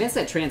like the events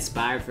that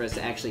transpired for us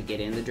to actually get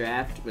in the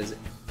draft was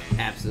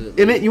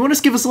absolutely... Emmett, you want to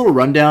just give us a little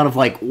rundown of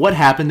what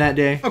happened that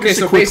day? Okay, Just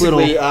a so quick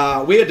basically,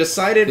 we had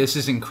decided This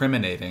is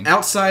incriminating.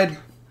 outside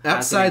the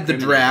incriminating.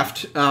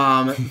 draft,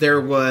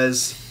 there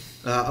was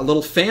a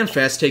little fan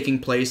fest taking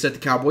place at the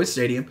Cowboys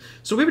Stadium.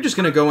 So we were just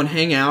going to go and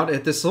hang out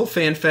at this little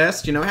fan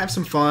fest, have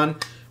some fun,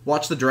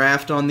 watch the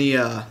draft on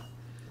the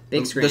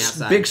big screen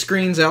outside. big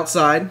screens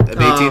outside At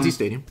AT&T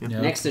Stadium. Yeah.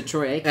 Yeah. Next to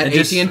Troy Aikman. at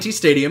just- AT&T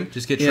Stadium.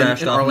 Just get in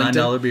trashed off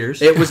Arlington. $9 beers.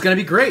 It was going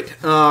to be great.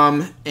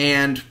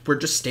 And we're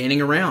just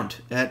standing around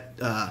at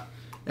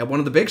one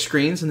of the big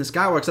screens, and this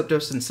guy walks up to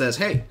us and says,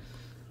 "Hey,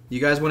 you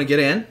guys want to get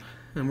in?"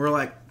 And we're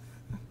like,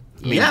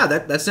 "Yeah,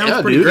 that sounds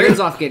Yeah, pretty dude. great." Kieran's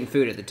off getting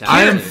food at the time.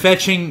 I am too.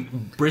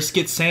 fetching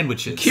brisket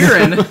sandwiches.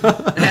 Kieran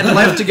had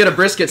left to get a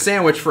brisket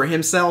sandwich for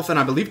himself and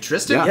I believe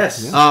Tristan. Yeah.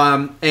 Yes.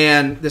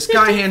 And this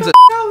guy hands us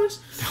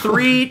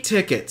 3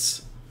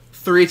 tickets.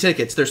 3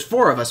 tickets. There's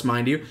 4 of us,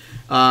 mind you.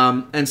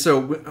 And so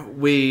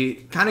we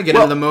kind of get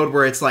into the mode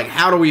where it's like,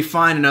 how do we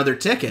find another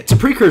ticket? To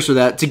precursor to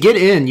that, to get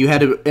in, you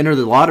had to enter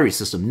the lottery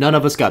system. None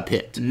of us got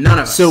picked. None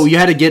of us. So you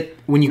had to get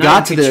when you Not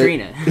got to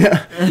Katrina.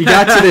 you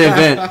got to the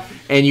event,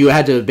 and you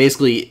had to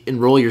basically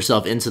enroll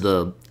yourself into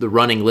the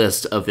running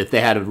list of if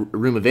they had a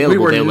room available.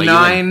 We they were would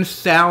let you in.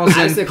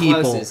 9,000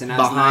 people closest, and I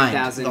was behind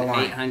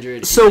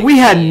 9,800. So we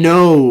had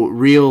no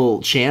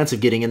real chance of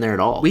getting in there at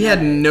all. We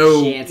had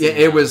no. Chance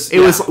It was.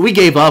 We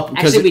gave up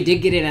because Actually, we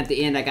did get in at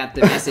the end. I got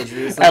the message.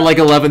 It was at like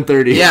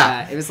 11:30.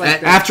 Yeah. it was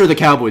like After the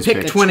Cowboys Pick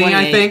pick. 20,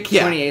 I think.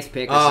 Yeah. 28th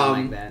pick or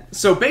something like that.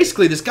 So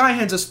basically, this guy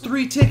hands us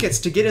 3 tickets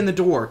to get in the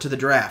door to the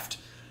draft,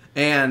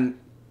 and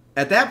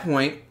at that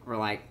point, We're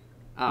like,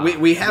 oh,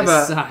 we have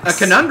this a sucks.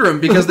 conundrum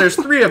because there's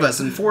 3 of us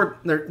and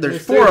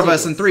there's 4 of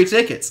us and 3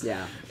 tickets.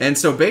 Yeah. And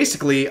so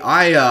basically,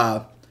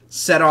 I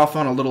set off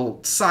on a little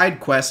side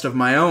quest of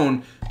my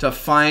own to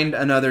find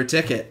another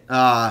ticket.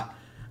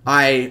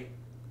 I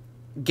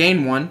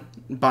gained one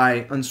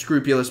by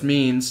unscrupulous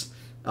means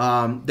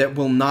that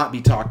will not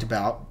be talked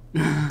about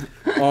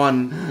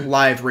on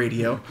live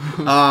radio.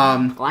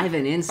 Live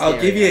and in stereo.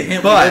 I'll give you a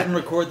hint. But- We didn't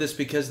record this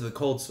because of the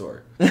cold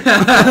sore.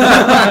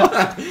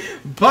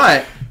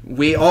 But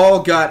we all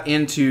got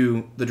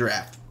into the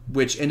draft,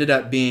 which ended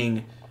up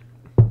being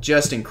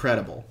just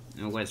incredible.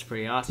 It was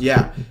pretty awesome.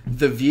 Yeah,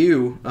 the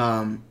view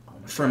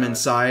from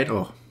inside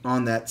Oh.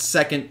 on that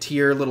second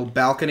tier little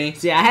balcony.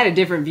 See, I had a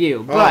different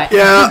view, but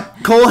Yeah,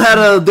 Cole had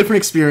a different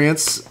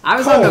experience. I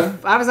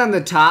was on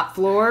the top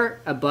floor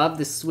above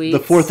the suite. The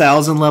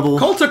 4,000 level.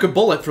 Cole took a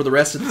bullet for the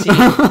rest of the team.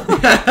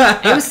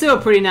 It was still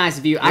a pretty nice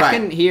view. I Right.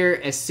 couldn't hear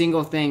a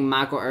single thing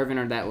Michael Irvin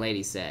or that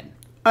lady said.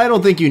 I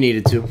don't think you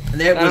needed to. It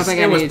don't was, think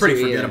I it was needed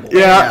pretty to either. forgettable.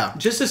 Yeah.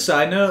 Just a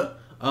side note,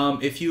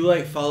 if you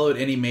followed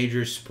any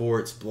major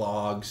sports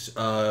blogs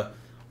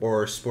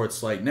or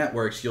sports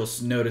networks, you'll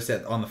notice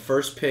that on the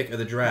first pick of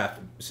the draft,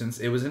 since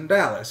it was in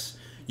Dallas,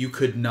 you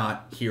could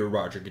not hear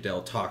Roger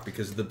Goodell talk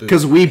because of the boo.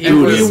 Because we He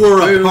booed was him. You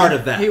were a booed- part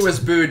of that. He was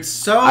booed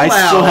so I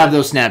loud still have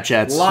those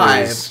Snapchats.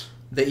 live It was-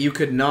 that you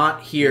could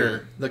not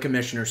hear the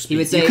commissioner speak. He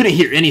would say, couldn't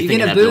hear anything You're in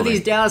gonna that boo building."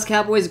 these Dallas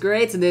Cowboys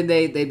greats, and then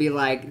they'd be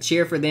like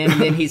cheer for them, and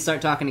then he'd start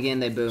talking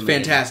again. They boo him. again.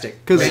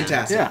 Fantastic. 'Cause-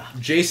 Fantastic. Yeah.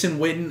 Jason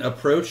Witten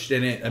approached,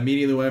 and it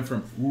immediately went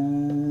from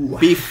ooh.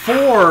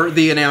 Before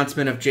the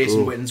announcement of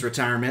Jason Witten's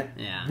retirement,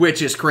 Yeah.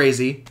 which is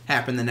crazy,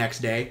 happened the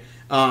next day.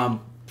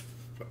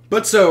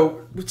 But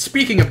so,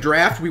 speaking of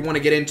draft, we want to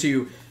get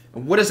into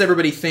what does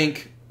everybody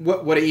think,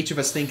 what do each of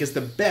us think is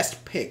the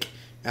best pick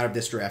out of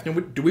this draft?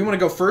 And do we want to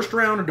go first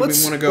round, or do we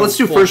want to go Let's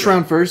do full first draft?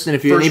 round first, and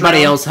if First anybody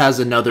round? else has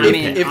another I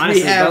mean, pick. If we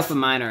honestly, have- both of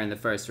mine are in the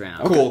first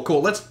round.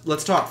 Cool.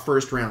 Let's talk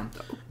first round.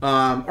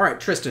 All right,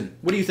 Tristan,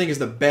 what do you think is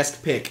the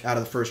best pick out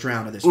of the first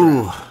round of this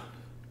draft?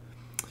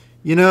 Ooh.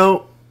 You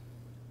know,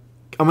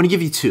 I'm going to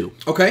give you 2.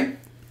 Okay.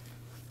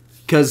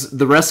 Because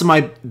the rest of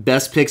my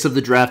best picks of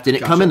the draft didn't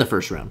come Gotcha. in the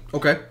first round.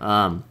 Okay.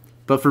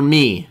 But for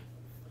me,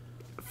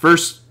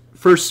 first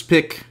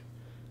pick,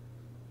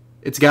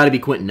 it's got to be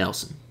Quentin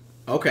Nelson.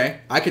 Okay.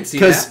 I could see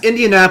Because that.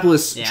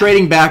 Indianapolis Yeah.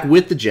 trading back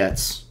with the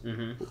Jets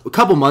a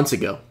couple months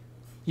ago,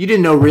 you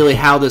didn't know really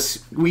how this.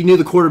 We knew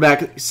the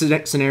quarterback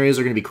scenarios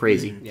are going to be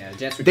crazy. Yeah,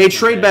 Jets were They definitely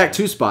trade back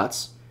better. 2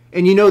 spots,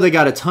 and you know they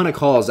got a ton of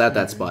calls at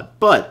that spot.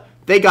 But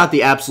they got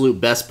the absolute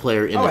best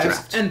player in the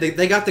draft. And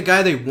they got the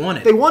guy they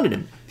wanted. They wanted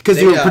him because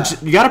They,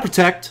 you got to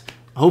protect.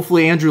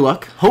 Hopefully, Andrew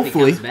Luck.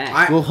 Hopefully, comes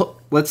back.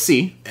 let's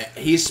see.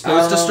 He's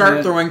supposed to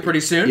start throwing pretty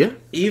soon. Yeah,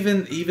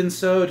 Even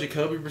so,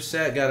 Jacoby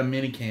Brissett got a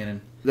mini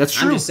cannon. that's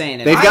I'm true. just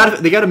saying, they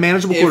got a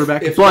manageable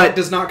quarterback, If but Luck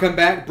does not come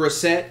back,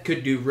 Brissett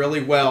could do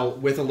really well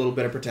with a little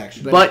bit of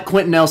protection. but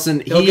Quentin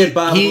Nelson, He'll get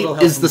by with a little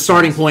help is from the the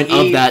starting fans. point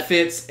he of that.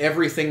 fits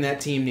everything that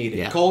team needed.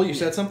 Yeah. Cole, you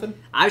said something?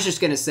 I was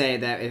just gonna say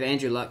that if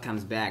Andrew Luck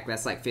comes back,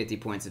 that's like 50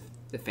 points of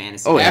the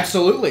fantasy. Oh, yeah.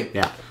 Absolutely.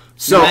 Yeah.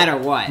 So matter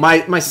what. my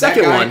That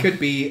second guy one, could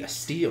be a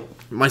steal.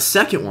 my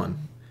second one,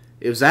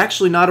 it was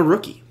actually not a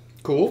rookie.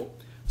 Cool.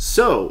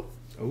 So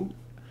Ooh.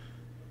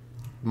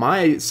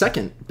 my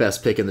second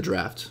best pick in the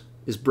draft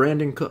is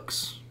Brandon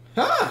Cooks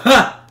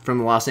from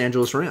the Los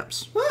Angeles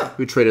Rams,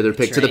 who traded their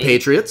pick to the Trade.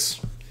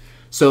 Patriots.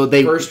 So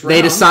they First they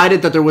round.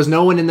 decided that there was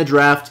no one in the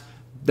draft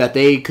that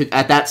they could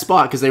at that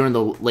spot because they were in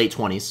the late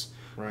 20s.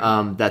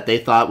 That they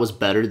thought was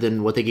better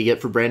than what they could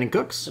get for Brandon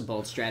Cooks. It's a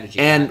bold strategy.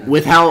 And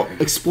with how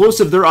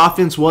explosive their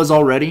offense was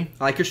already,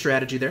 I like your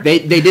strategy there. they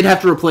did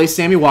have to replace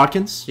Sammy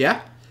Watkins.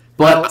 yeah.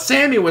 But Well,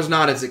 Sammy was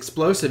not as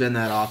explosive in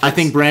that offense. I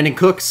think Brandon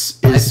Cooks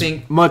is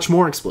think- much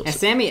more has explosive.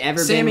 Sammy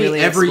ever Sammy been really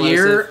every explosive?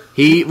 year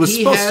He was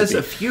he supposed has to be.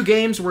 a few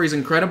games where he's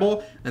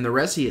incredible, and the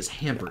rest he is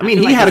hampered. I mean,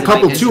 feel he like had a he's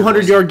couple like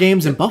 200-yard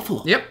games in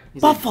Buffalo. Yep.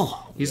 Buffalo.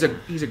 He's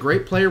a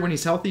great player when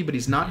he's healthy, but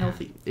he's not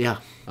healthy. Yeah.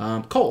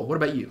 Cole, what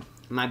about you?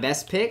 My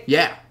best pick?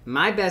 Yeah.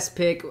 My best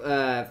pick,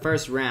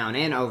 first round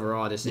and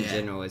overall, just in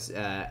general, is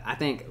I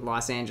think the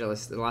Los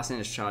Angeles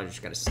Chargers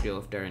got a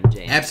steal during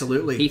James.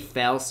 Absolutely. He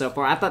fell so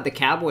far. I thought the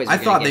Cowboys. Were I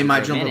gonna thought get they him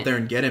might for a jump up minute. there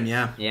and get him,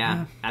 yeah.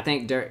 Yeah, I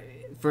think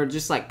for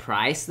just like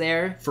price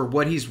there, For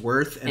what he's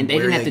worth and and they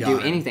where didn't have to do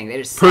got him. anything. They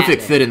just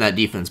Perfect sat fit there. in that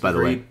defense, by the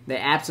way. Agreed. They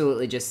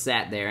absolutely just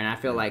sat there, and I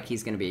feel like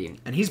he's going to be.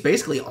 And he's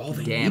basically all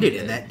they Damn needed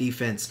good. in that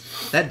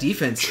defense. That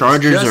defense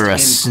Chargers is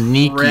just are a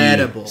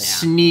incredible.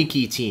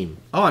 sneaky team.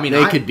 Oh, I mean,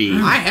 they I could be.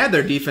 I had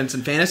their defense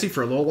in fantasy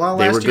for a little while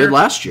They last were year. good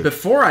last year.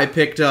 Before I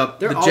picked up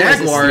They're the always a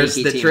Jaguars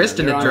sneaky that team,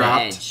 Tristan though. had They're on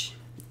the dropped. edge.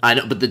 I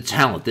know, but the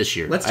talent this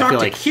year. Let's I talk feel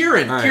to like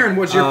Kieran. All right. Kieran,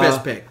 what's your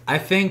best pick? I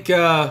think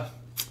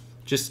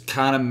just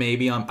kind of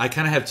maybe on. I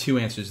kind of have two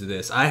answers to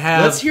this. I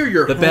have. Let's hear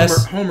your the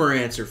best. Homer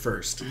answer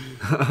first.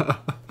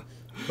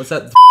 What's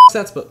that?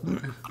 That's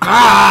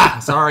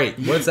sorry.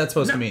 What's that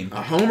supposed to mean?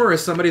 A homer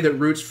is somebody that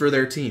roots for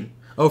their team.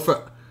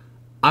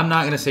 I'm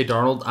not gonna say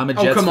Darnold. I'm a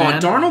Jets come on.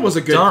 fan. Darnold was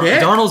a good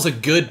pick. Darnold's a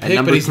good pick,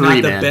 number but he's 3, not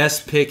the man.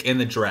 best pick in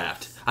the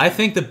draft. I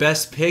think the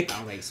best pick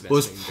think it's the best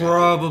was pick.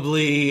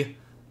 probably.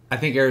 I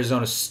think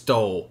Arizona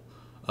stole.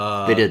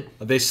 they did.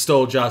 They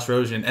stole Josh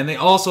Rosen, and they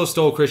also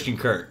stole Christian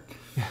Kirk.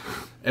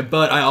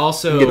 But I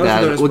also. We'll get, Both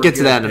of those we'll were get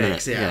to good that in a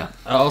picks, minute. yeah. Yeah.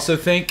 I also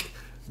think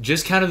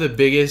just kind of the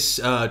biggest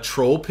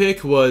troll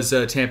pick was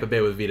Tampa Bay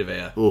with Vita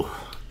Vea. Ooh.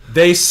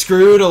 They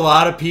screwed a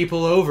lot lot of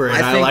people over, and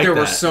I think like there that.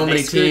 were so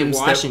many screwed teams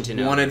Washington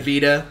that over. wanted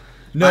Vita.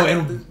 No,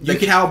 and the you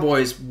can-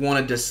 Cowboys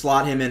wanted to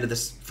slot him into the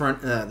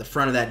front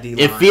of that D line.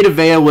 If Vita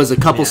Vea was a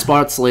couple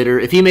spots later,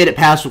 if he made it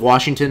past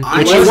Washington, I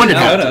which he wasn't wouldn't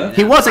have gonna. to.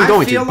 He wasn't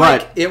going I feel to,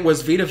 like but it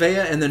was Vita Vea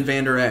and then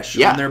Van Der Esch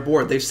Yeah. on their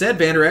board. They've said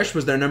Van Der Esch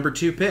was their number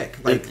 2 pick,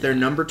 like their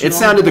number 2. it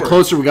sounded the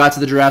closer we got to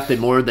the draft, the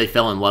more they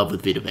fell in love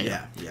with Vita Vea.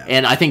 Yeah, yeah.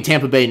 And I think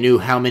Tampa Bay knew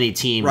how many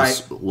teams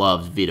Right.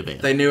 loved Vita Vea.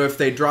 They knew if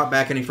they dropped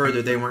back any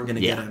further, they weren't going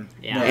to get Yeah. him.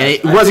 Yeah. And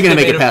it I wasn't think going to they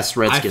make it made past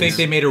I Redskins. think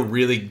they made a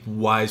really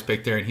wise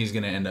pick there, and he's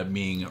going to end up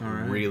being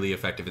really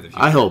effective in the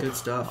future. I hope. Good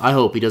stuff. I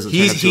hope he doesn't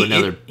turn up to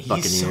another Buccaneer.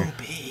 He's so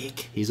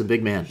big. He's a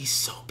big man. He's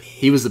so big.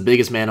 He was the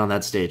biggest man on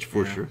that stage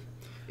for sure.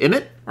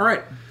 Emmitt? All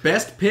right,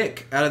 best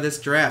pick out of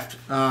this draft.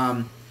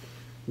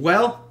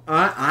 Well,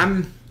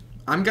 I'm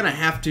gonna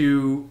have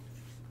to.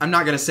 I'm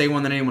not gonna say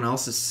one that anyone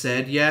else has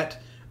said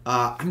yet.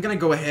 I'm gonna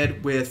go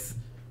ahead with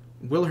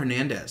Will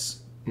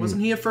Hernandez.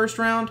 Wasn't he a first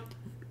round?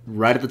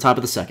 Right at the top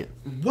of the second.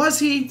 Was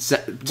he? To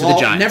the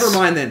Giants. Never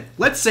mind then.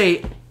 Let's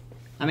say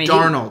I mean,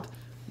 Darnold.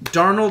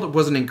 Darnold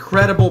was an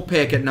incredible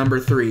pick at number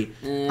 3.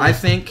 I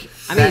think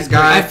I mean, that he's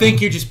guy. I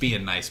think you're just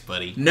being nice,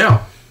 buddy.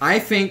 No, I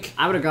think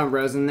I would have gone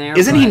Rosen there.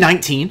 Isn't he but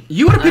 19?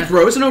 you would have picked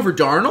Rosen over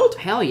Darnold.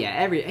 Hell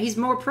yeah, he's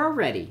more pro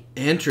ready.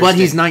 Interesting, But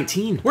he's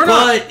 19. We're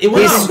not. But it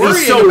We're was- not he's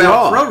worrying so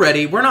about raw. pro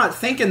ready. We're not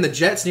thinking the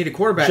Jets need a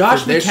quarterback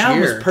Josh for this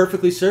McCown year. was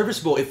perfectly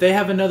serviceable. If they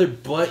have another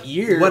butt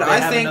year, What they I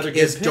have think another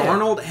good is pick.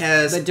 Darnold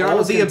has But all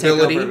Darnold's the going to take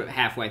ability. over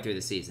halfway through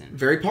the season.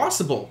 Very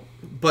possible,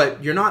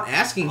 but you're not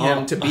asking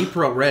him to be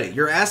pro ready.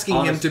 You're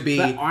asking him to be.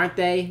 But aren't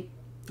they?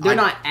 They're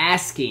not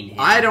asking him.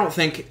 I don't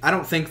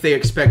think they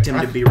expect him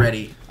to be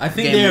ready. I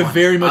think game they are one.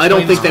 very much. I don't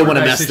playing think this they wanna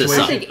quarterback mess this I up.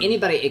 don't situation. think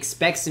anybody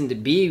expects him to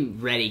be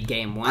ready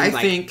game one. I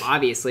like, think-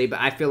 obviously, but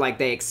I feel like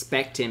they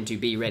expect him to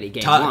be ready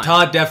game one.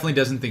 Todd definitely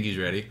doesn't think he's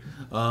ready.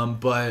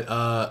 But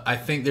I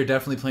think they're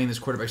definitely playing this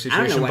quarterback don't know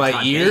situation what by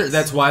Todd ear. thinks.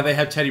 That's why they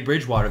have Teddy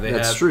Bridgewater.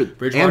 That's true.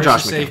 Bridgewater's And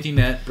Josh a McCown. safety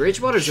net.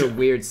 Bridgewater's a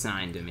weird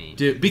sign to me.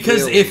 Dude,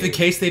 because Real if the weird.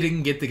 case they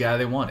didn't get the guy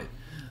they wanted.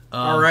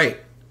 All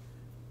right,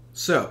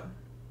 so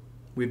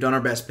we've done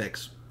our best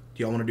picks.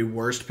 Do y'all want to do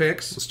worst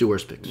picks? Let's do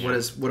worst picks.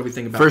 What do we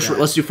think about First, that?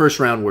 let's do first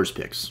round worst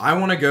picks. I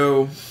want to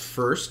go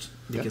first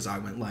because I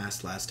went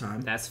last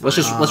time. That's fine.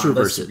 Let's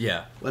reverse it.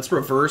 Yeah. Let's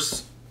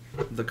reverse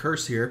the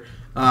curse here.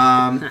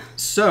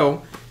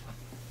 So,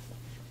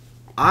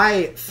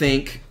 I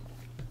think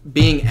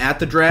being at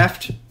the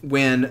draft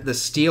when the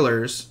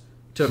Steelers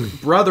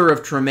took brother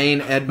of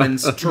Tremaine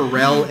Edmonds,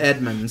 Terrell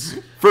Edmonds,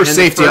 First in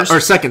the safety or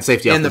second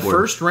safety off in the the board.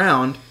 first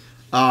round.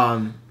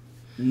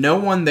 No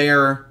one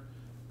there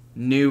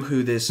knew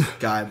who this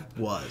guy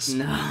was.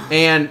 No.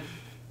 And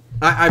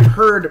I've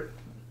heard,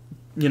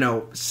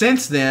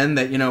 since then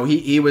that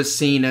he was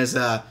seen as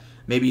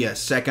maybe a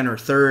second or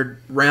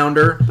third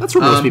rounder. That's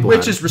where most people which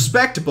had him. is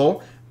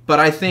respectable. But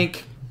I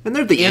think And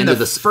they're at the in end the of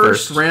the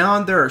first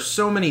round, there are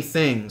so many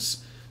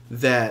things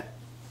that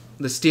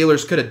the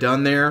Steelers could have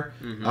done there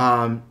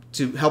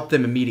to help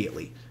them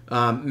immediately. They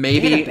had a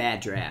Maybe bad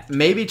draft.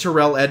 maybe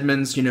Terrell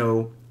Edmonds,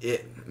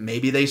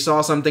 maybe they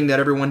saw something that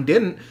everyone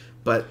didn't,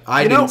 but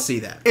I didn't see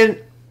that. And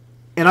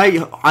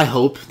I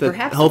hope that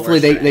Perhaps the hopefully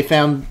worst they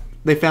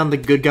draft. found the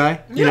good guy.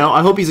 Yeah.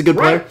 I hope he's a good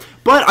Right. player.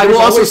 But I There's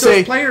will also always those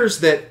say players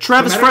that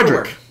Travis no matter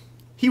Frederick. where.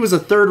 He was a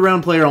third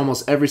round player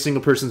almost every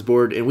single person's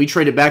board, and we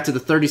traded back to the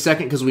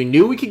 32nd because we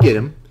knew we could get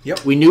him.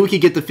 Yep. We knew we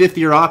could get the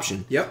 5th-year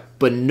option. Yep.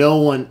 But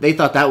they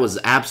thought that was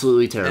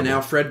absolutely terrible. And now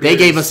Fred they Beers-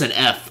 gave us an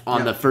F on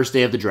Yep. the first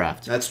day of the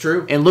draft. That's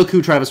true. And look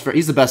who Travis Frederick.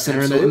 He's the best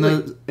center in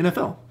the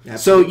NFL. So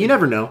Absolutely. you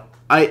never know.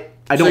 I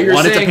So don't you're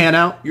want it to saying- pan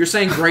out. You're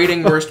saying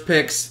grading worst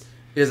picks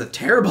is a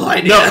terrible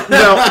idea.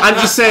 No, I'm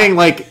just saying,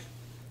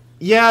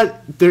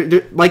 they're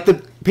like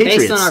the Patriots.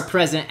 Based on our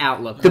present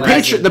outlook. the what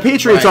is it?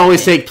 Patriots Right.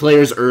 always take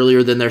players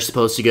earlier than they're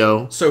supposed to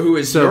go. So who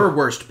is your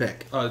worst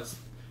pick? Well,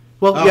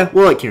 Oh. yeah,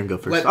 we'll let Kieran go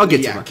first. I'll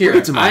get to mine. Kieran. We'll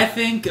get to mine. I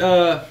think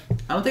I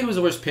don't think it was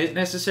the worst pick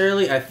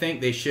necessarily. I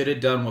think they should have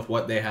done with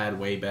what they had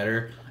way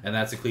better, and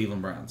that's the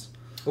Cleveland Browns.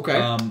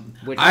 Okay.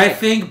 Which I pick?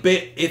 think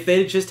if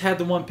they just had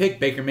the one pick,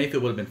 Baker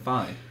Mayfield would have been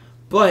fine.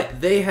 But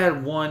they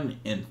had 1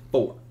 and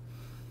 4.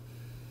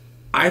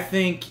 I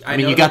think. I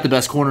mean, you got the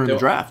best corner in the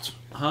draft.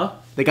 Huh?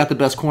 They got the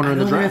best corner in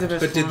the draft.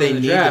 But did they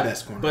need the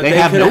best corner? But They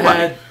have could have nobody.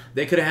 had.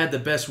 They could have had the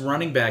best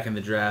running back in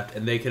the draft,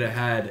 and they could have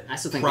had I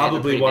still think they have a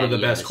probably pretty one of bad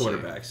the year best this year.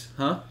 quarterbacks.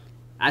 Huh?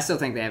 I still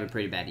think they have a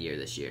pretty bad year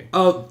this year.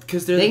 Oh,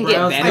 because they're They the can get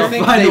Browns. better. They'll I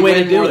think find they a way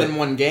win to do more it. than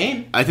one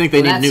game. I think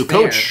they need a That's new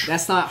fair. coach.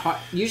 That's not hard.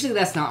 Usually,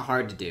 that's not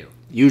hard to do.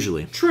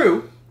 Usually.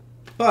 True,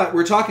 but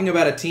we're talking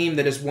about a team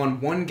that has won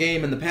one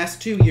game in the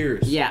past 2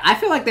 years. Yeah, I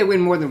feel like they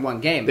win more than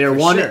one game. They're for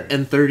 1 sure.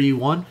 and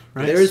 31,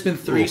 right? There's been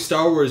 3 Ooh.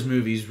 Star Wars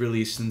movies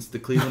released since the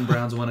Cleveland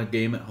Browns won a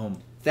game at home.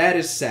 That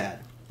is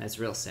sad. That's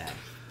real sad.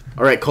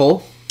 All right,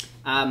 Cole.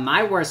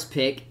 My worst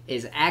pick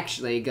is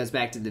actually goes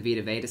back to the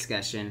Vita Vea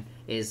discussion.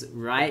 Is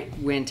right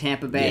when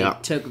Tampa Bay Yeah.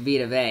 took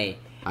Vita Vea.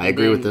 I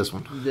agree with this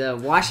one. The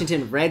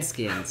Washington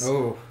Redskins,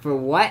 Oh. for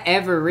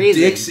whatever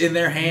reason, Dicks in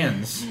their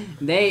hands.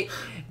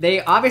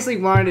 they obviously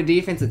wanted a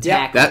defensive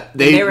tackle. That And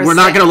they were we're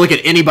not saying- going to look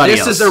at anybody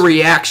This else. is a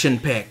reaction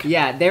pick.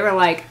 Yeah, they were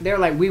like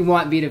we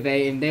want Vita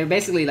Vea, and they were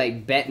basically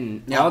like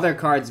betting all their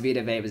cards.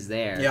 Vita Vea was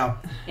there. Yeah.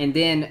 And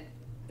then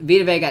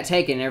Vita Vea got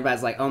taken, and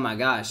everybody's like, "Oh my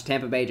gosh,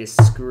 Tampa Bay just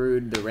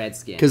screwed the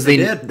Redskins." because They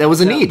did. that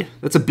was a So- need.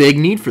 That's a big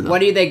need for them.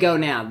 What do they go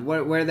now?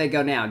 Where do they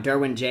go now?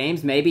 Derwin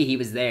James, maybe he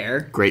was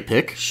there. Great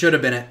pick. Should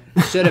have been it.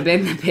 Should have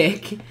been the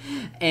pick.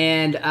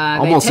 And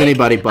Almost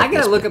anybody but I gotta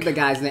this look pick. up the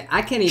guy's name.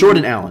 I can't even.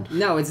 Jordan Allen.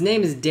 No, his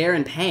name is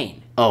Darren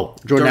Payne. Oh,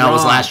 Jordan Allen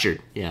was Duron. last year.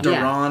 Yeah.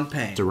 Deron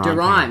Payne.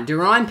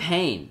 Duron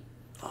Payne.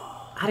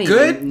 I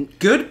didn't even-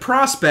 Good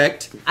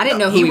prospect. I didn't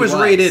know who he he was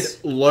was. rated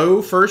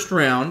low first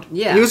round.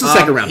 Yeah. He was a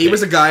second round He pick.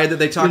 was a guy that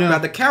they talked You know-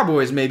 about the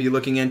Cowboys maybe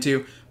looking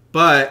into,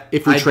 but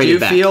If we I traded do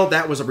back. feel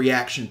that was a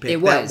reaction pick.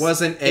 It was. That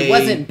wasn't a. It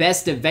wasn't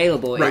best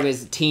available. Right. It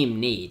was team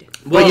need.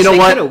 Well, you know they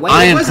what? coulda waited.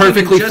 I It am wasn't even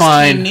perfectly just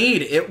fine. team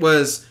need. It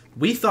was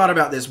we thought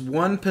about this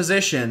one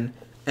position,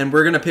 and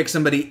we're gonna pick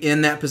somebody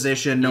in that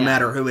position, no Yeah.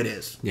 matter who it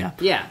is. Yeah.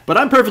 Yeah. But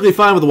I'm perfectly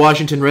fine with the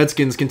Washington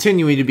Redskins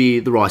continuing to be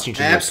the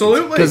Washington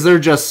Absolutely. Because they're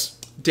just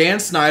Dan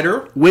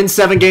Snyder win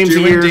 7 games a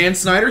doing year. Dan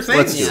Snyder Let's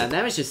things. do Yeah,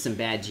 that was just some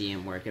bad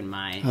GM work in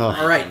my.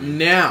 All right,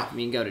 now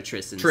We can go to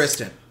Tristan.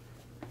 Tristan.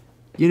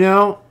 You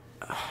know,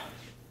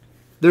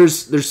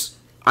 there's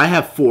I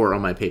have 4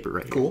 on my paper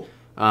right here. Cool.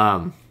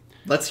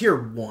 Let's hear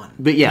one.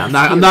 But yeah, I'm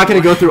not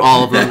going to go through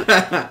all of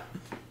them.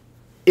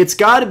 It's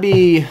got to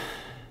be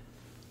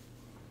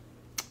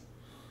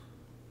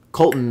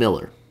Colton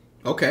Miller.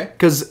 Okay.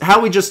 Because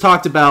how we just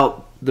talked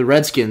about the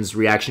Redskins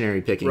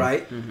reactionary picking,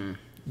 Right.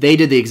 they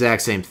did the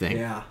exact same thing.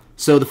 Yeah.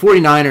 So the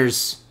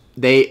 49ers,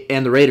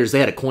 and the Raiders, they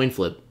had a coin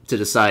flip to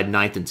decide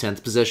 9th and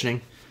 10th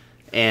positioning.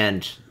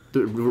 And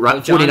the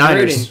John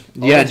 49ers,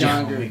 Gruden. yeah,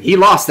 John Gruden. he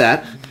lost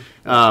that.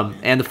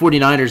 And the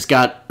 49ers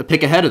got a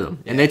pick ahead of them.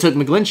 And they took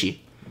McGlinchey,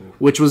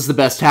 which was the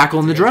best tackle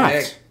in the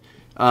draft.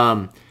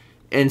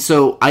 And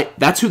so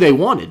that's who they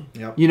wanted.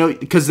 Yep. You know,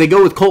 because they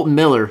go with Colton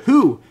Miller,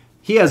 who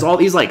he's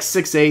like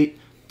 6'8",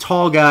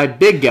 tall guy,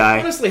 big guy.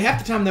 Honestly,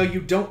 half the time though,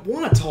 you don't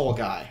want a tall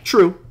guy.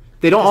 True.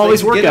 They don't 'Cause always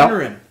they can work get out.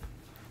 under him.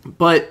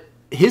 But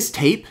his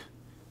tape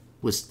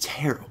was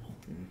terrible.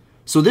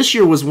 So this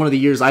year was one of the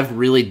years I've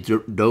really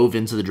dove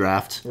into the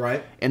draft.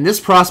 Right. And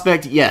this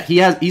prospect, yeah,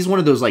 he's one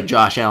of those like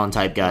Josh Allen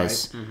type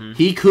guys.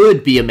 He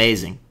could be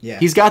amazing. Yeah.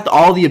 He's got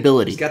all the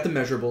ability. He's got the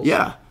measurables.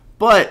 Yeah.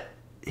 But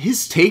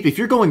his tape, if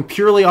you're going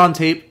purely on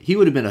tape, he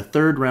would have been a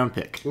 3rd round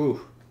pick.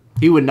 Ooh,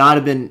 He would not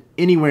have been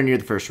anywhere near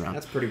the 1st round.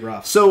 that's pretty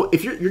rough. So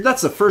if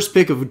that's the first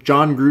pick of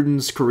John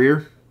Gruden's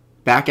career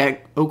back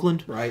at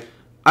Oakland. Right.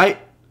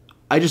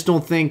 I just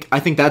don't think. I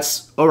think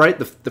that's all right.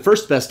 The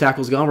first best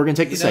tackle's gone. We're gonna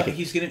take the second.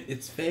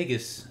 It's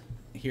Vegas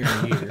here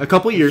in a year. A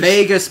couple years.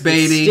 Vegas,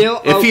 baby.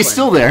 Still If he's Oakland.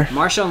 still there.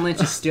 Marshawn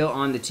Lynch is still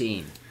on the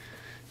team.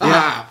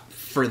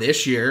 For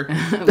this year.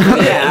 Who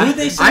Yeah. did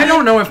they say? I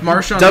don't know if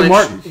Marshawn Doug Lynch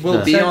Martin. will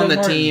Yeah. be Doug on the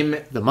Martin. team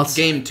The must-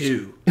 game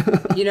 2.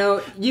 You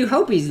know, you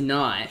hope he's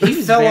not. He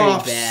was Fell very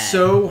off bad.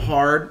 so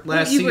hard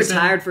last you season.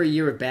 retired for a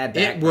year with bad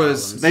back It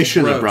was- problems. They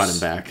shouldn't have Gross.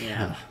 brought him back.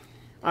 Yeah.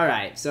 All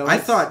right, so I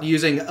let's- thought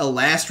using a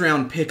last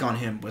round pick on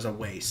him was a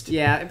waste.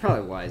 Yeah, it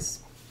probably was.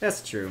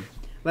 That's true.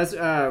 Let's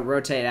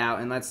rotate out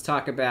and let's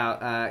talk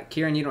about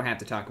Kieran. You don't have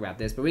to talk about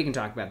this, but we can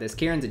talk about this.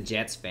 Kieran's a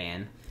Jets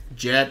fan.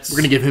 Jets. We're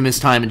gonna give him his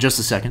time in just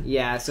a second.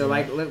 Yeah, so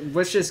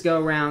let's just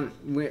go around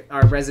with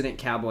our resident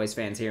Cowboys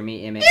fans here.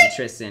 Me, Emmitt, and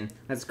Tristan.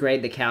 Let's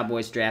grade the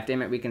Cowboys draft.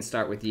 Emmitt, we can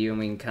start with you, and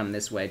we can come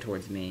this way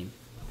towards me.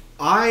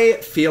 I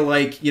feel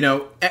like,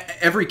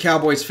 every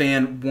Cowboys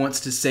fan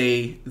wants to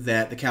say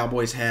that the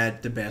Cowboys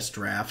had the best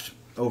draft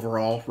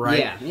overall,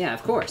 right? Yeah,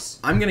 of course.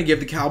 I'm going to give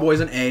the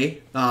Cowboys an A.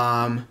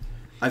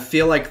 I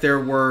feel like there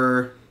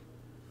were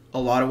a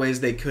lot of ways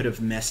they could have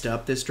messed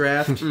up this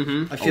draft.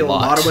 I feel a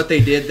lot of what they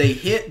did, they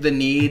hit the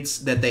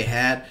needs that they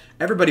had.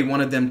 Everybody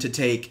wanted them to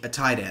take a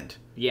tight end.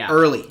 Yeah.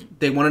 Early.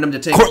 They wanted them to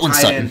take Cortland a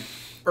tight Sutton. end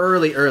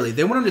early.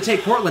 They wanted them to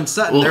take Cortland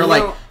Sutton. Well, They're you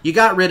like, know, you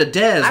got rid of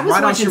Dez. I was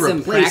Why don't watching you some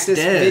replace practice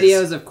Dez?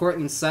 videos of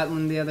Cortland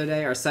Sutton the other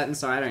day, or Sutton,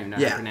 sorry, I don't even know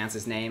how Yeah. to pronounce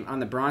his name, on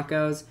the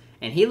Broncos,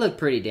 and he looked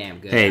pretty damn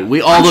good. Hey, out we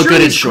there. all I'm look sure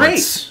good in he's great.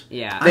 shorts.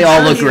 Yeah. They I'm all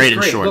sure look he great is in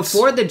great. shorts.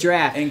 Before the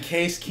draft, In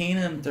case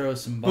Keenum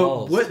throws some But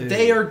balls. what too.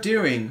 they are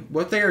doing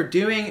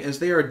is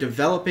they are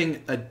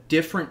developing a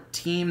different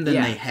team than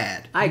Yeah, they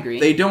had. I agree.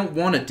 They don't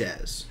want a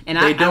Dez. and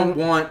they don't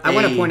want. I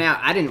want to a- point out,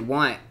 I didn't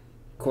want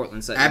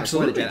Cortland Sutton.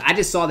 Absolutely. Before the draft. I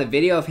just saw the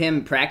video of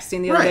him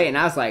practicing the other day, and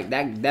I was like,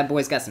 that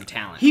boy's got some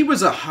talent. He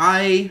was a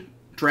high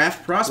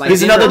draft prospect.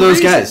 He's another of those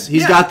guys.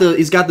 He's Yeah. got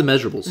the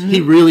measurables. He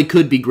really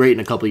could be great in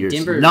a couple years.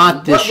 Denver-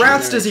 Not this What year.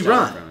 routes does he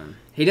run?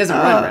 He doesn't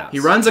run routes. He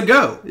runs a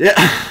go. Yeah.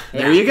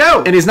 There you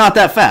go. And he's not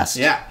that fast.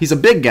 Yeah. He's a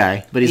big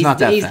guy, but he's not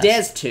that He's fast.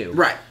 Dez too.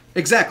 Right.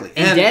 Exactly.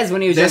 And Dez,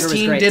 when he was this younger, was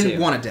team great, didn't too.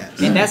 want a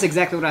Dez. And that's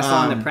exactly what I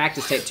saw in the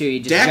practice tape too. He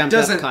just Dak jumped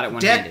up, caught it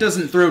one-handed. Dak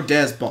doesn't throw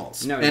Dez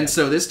balls. No, he and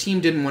doesn't. so this team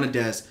didn't want a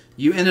Dez.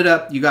 You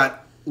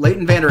got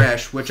Leighton Vander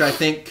Esch, which I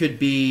think could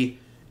be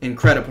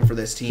incredible for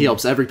this team. He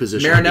helps every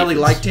position. on Marinelli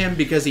defense. liked him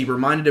because he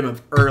reminded him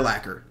of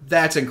Urlacher.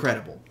 That's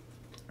incredible.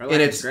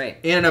 And it's great.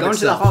 in and of Going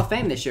itself. to the Hall of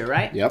Fame this year,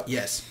 right? Yep.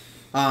 Yes.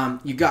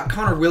 You got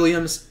Connor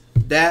Williams.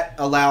 That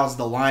allows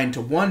the line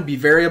to, one, be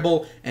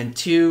variable, and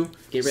two,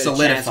 Get rid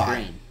solidify. of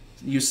Chaz Green.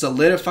 You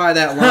solidify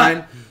that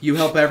line, you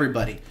help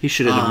everybody. He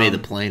shouldn't have made the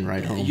plane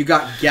right home. You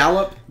got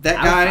Gallup. That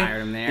I guy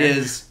fired him there.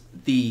 is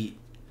the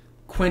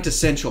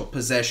quintessential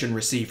possession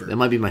receiver. That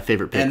might be my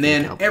favorite pick. And for the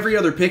then Cowboys. every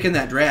other pick in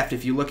that draft,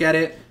 if you look at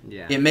it,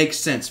 Yeah. it makes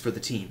sense for the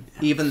team.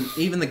 Even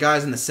the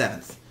guys in the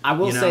 7th. I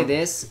will you know? say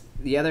this.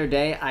 The other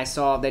day, I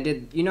saw they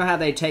did. You know how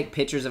they take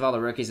pictures of all the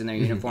rookies in their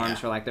uniforms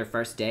for like their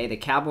first day. The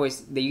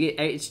Cowboys,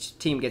 each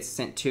team gets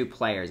sent 2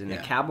 players, and the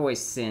Cowboys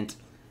sent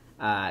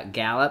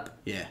Gallup,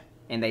 Yeah.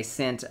 and they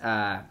sent.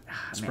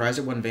 Surprised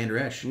it wasn't Vander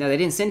Esch. No, they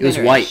didn't send. It was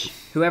Vander White. Esch.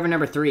 Whoever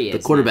number 3 is. the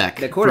quarterback,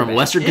 The quarterback from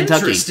Western Kentucky.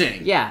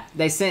 Interesting. Yeah,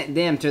 they sent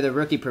them to the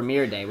rookie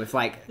premiere day with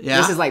Yeah.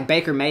 this is like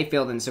Baker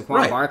Mayfield and Saquon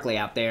Right. Barkley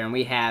out there, and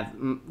we have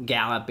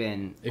Gallup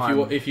and If our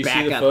you see the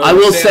backup. photo, I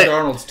will Sam say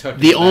Darnold's tucked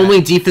in the back. only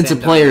defensive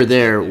Sam player Darnold.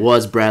 there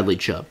was Bradley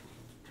Chubb.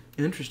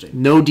 Interesting.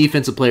 No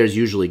defensive players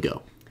usually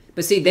go.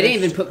 But see, they didn't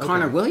even put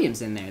Connor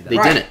Williams in there though. They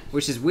Right. didn't.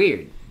 Which is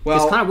weird. Well,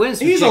 Because Connor Williams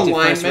was he's a projected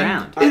first lineman.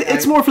 round.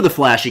 It's more for the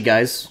flashy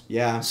guys.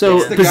 Yeah. So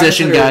It's the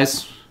position that are-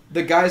 guys.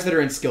 The guys that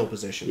are in skill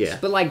positions. Yeah.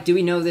 But like, do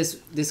we know this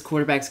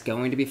quarterback's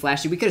going to be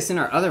flashy? We could have sent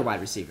our other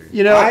wide receiver.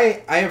 You know,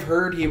 I have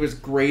heard he was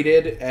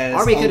graded as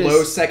Or we a could've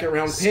low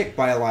second-round pick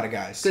by a lot of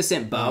guys. Could have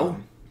sent Bo.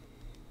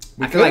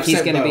 We I feel like could've he's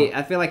sent gonna Bo. be.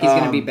 I feel like he's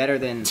gonna be better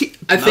than.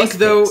 I think most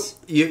though picks.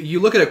 you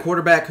look at a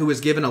quarterback who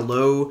was given a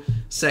low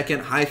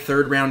second, high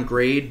third round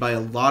grade by a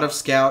lot of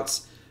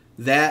scouts.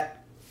 That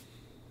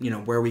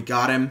where we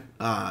got him,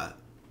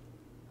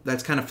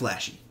 that's kind of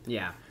flashy.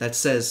 Yeah, That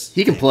says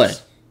he can play.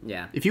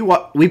 yeah. If you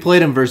we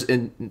played him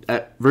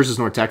versus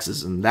North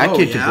Texas, and that Oh,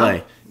 kid yeah? can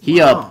play. He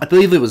Wow. I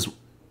believe it was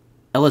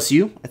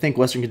LSU. I think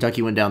Western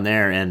Kentucky went down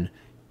there, and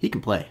he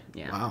can play.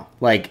 Yeah. Wow.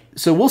 Like,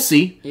 so we'll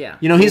see. Yeah.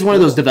 He's one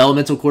of those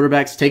developmental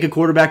quarterbacks. Take a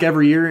quarterback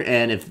every year,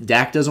 and if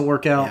Dak doesn't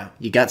work out, Yeah.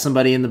 you got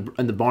somebody in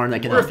the barn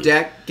that can Or help if you.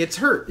 Dak gets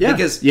hurt, Yeah,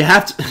 because you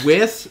have to.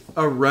 with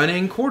a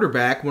running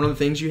quarterback, one of the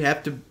things you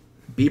have to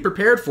be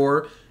prepared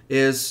for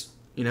is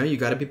you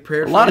got to be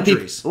prepared A for lot of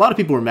injuries.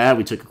 people were mad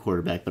we took a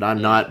quarterback, but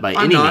I'm not by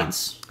I'm any not.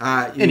 means. You-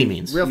 Any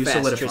means. Real you fast,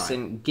 solidify.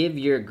 Tristan. Give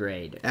your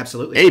grade.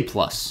 Absolutely. A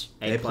plus.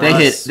 A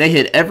plus. They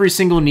hit every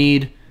single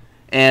need,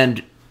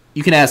 and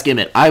you can ask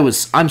Emmitt.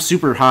 I'm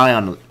super high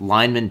on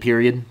linemen.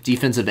 Period,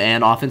 defensive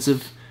and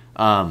offensive.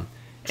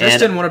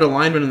 Tristan And wanted a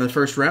lineman in the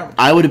first round.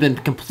 I would have been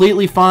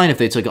completely fine if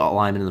they took a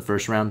lineman in the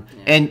first round.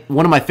 And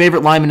one of my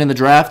favorite linemen in the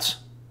draft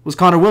was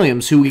Connor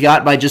Williams, who we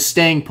got by just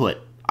staying put.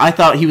 I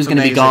thought he was going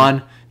to be Amazing.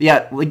 gone.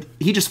 Yeah, like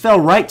he just fell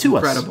right to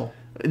us. Incredible.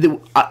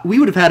 We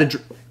would have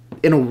had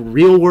in a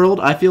real world.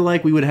 I feel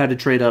like we would have had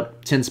to trade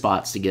up 10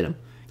 spots to get him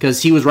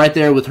because he was right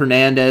there with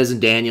Hernandez and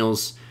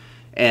Daniels,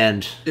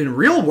 and In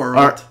real world,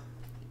 Our-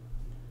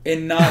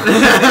 And not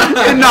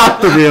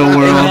not the real and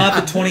world. not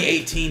the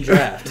 2018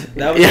 draft.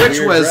 That was Yeah. a Which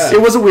weird was- draft.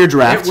 It was a weird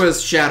draft. it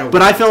was shadow.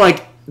 But I feel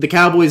like the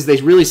Cowboys, they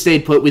really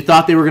stayed put. We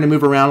thought they were going to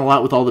move around a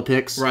lot with all the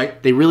picks.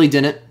 Right. They really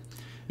didn't.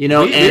 we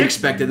And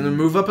expected them to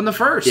move up in the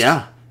first.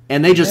 yeah.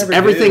 And they just, Never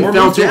everything did. Or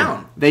fell moved to them.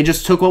 down. They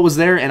just took what was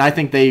there, and I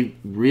think they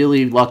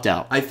really lucked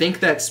out. I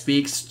think that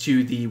speaks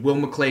to the Will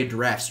McClay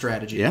draft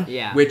strategy. Yeah.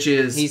 Yeah. Which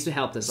is He's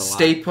helped us a lot.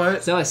 stay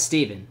put, So has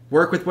Steven.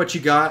 work with what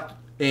you got,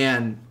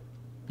 and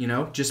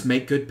just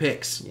make good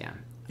picks. Yeah.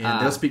 And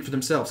they'll speak for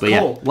themselves. but yeah,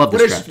 Cole, love this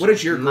what is draft. what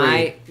is your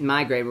grade?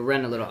 My grade, we're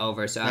running a little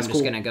over, so That's I'm just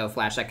cool. going to go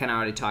flash. I kind of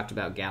already talked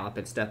about Gallup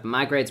and stuff, but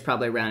my grade's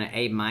probably around an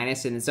A-,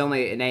 and it's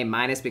only an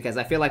A- because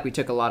I feel like we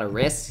took a lot of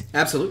risks,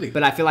 Absolutely.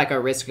 but I feel like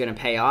our risks are going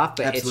to pay off,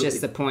 but Absolutely. it's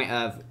just the point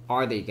of,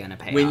 are they going to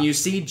pay When off? you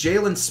see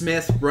Jalen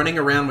Smith running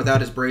around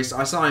without his brace,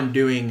 I saw him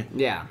doing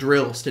Yeah.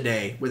 drills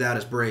today without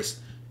his brace.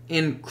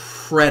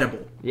 Incredible.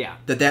 Yeah.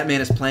 That man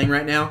is playing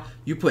right now.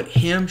 You put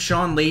him,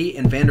 Sean Lee,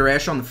 and Vander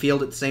Esch on the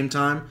field at the same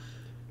time.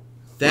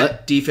 That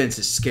What? defense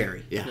is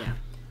scary. Yeah. Yeah.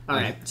 All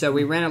right, so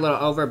we ran a little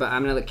over, but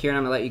Kieran,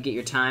 I'm gonna let you get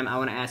your time. I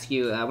want to ask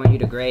you, I want you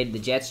to grade the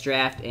Jets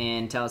draft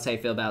and tell us how you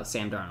feel about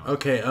Sam Darnold.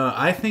 Okay,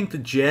 I think the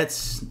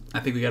Jets. I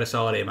think we got a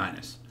solid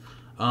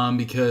A-,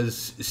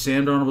 because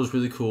Sam Darnold was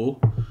really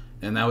cool,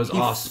 and that was He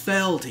awesome.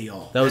 fell to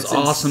y'all. That was That's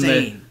awesome.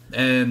 insane.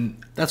 And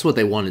That's what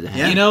they wanted to have.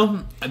 Yeah. the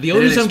only didn't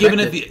reason I'm giving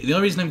expect it the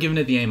only reason I'm giving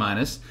it the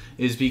A-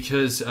 is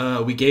because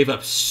we gave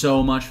up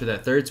so much for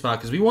that third spot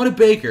because we wanted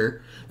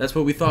Baker, That's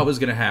what we thought was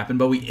going to happen,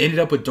 but we ended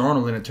up with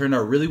Darnold, and it turned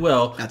out really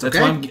well. That's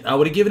why I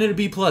would have given it a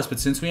B+, but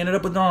since we ended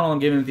up with Darnold, I'm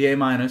giving it the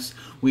A-.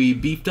 We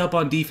beefed up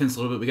on defense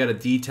a little bit. We got a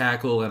D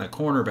tackle and a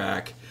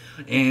cornerback,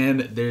 and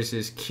there's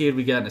this kid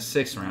we got in the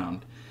 6th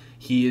round.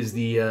 He is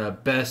the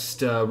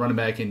best running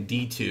back in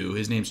D2.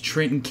 His name's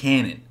Trenton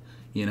Cannon,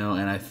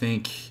 and I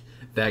think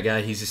that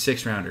guy, he's a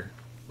 6th rounder.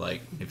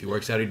 Like, if he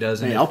works out, he does.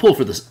 Hey, I'll pull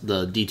for the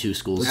D2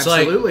 schools.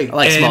 Absolutely. I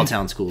like small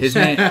town schools. His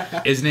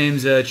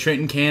name's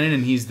Trenton Cannon,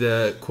 and he's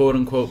the quote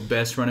unquote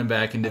best running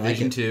back in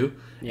Division 2.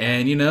 Yeah.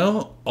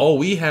 And all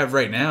we have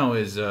right now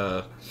is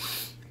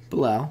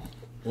Bilal.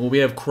 Well, we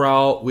have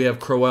Crowell,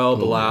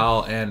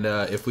 Bilal, and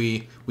if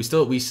we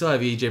still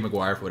have EJ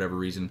McGuire for whatever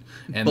reason.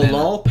 And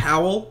Bilal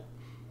Powell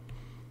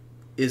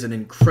is an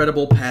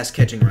incredible pass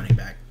catching running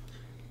back,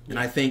 and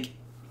I think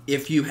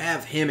if you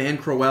have him and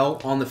Crowell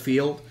on the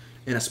field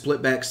in a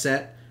split back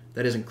set,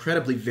 that is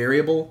incredibly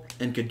variable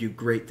and could do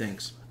great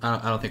things.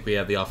 I don't think we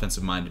have the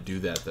offensive mind to do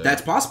that, though.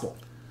 That's possible.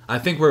 I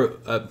think we're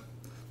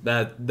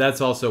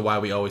that's also why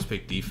we always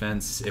pick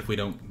defense. If we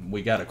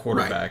got a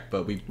quarterback,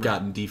 but we've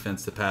gotten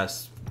defense the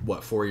past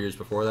 4 years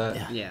before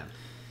that. Yeah.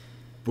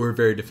 We're a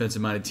very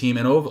defensive minded team,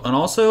 and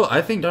also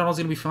I think Darnold's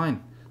gonna be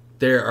fine.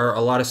 There are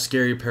a lot of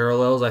scary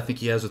parallels I think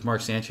he has with Mark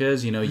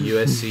Sanchez.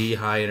 USC,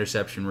 high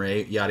interception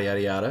rate, yada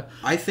yada yada.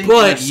 I think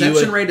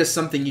interception rate is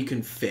something you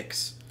can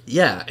fix.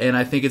 Yeah, and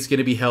I think it's going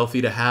to be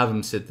healthy to have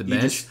him sit the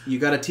bench. You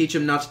got to teach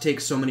him not to take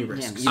so many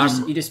risks.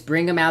 Yeah, you just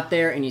bring him out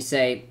there and you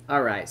say,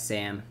 "All right,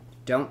 Sam,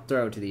 don't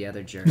throw to the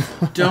other jerk.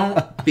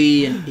 Don't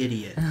be an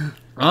idiot."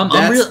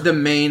 That's the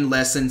main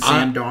lesson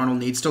Sam Darnold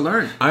needs to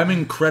learn. I'm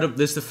incredible.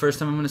 This is the first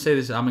time I'm going to say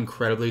this. I'm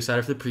incredibly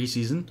excited for the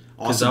preseason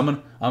because I'm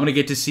going to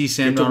get to see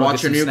Sam Darnold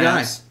watch your new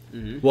guy.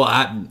 Mm-hmm. Well,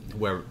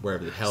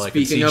 wherever the hell I can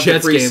see Speaking of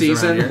Jets the games around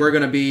preseason, here. we're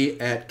going to be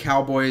at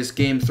Cowboys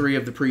Game 3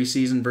 of the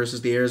preseason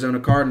versus the Arizona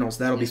Cardinals.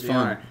 That'll be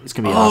fun. It's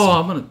going to be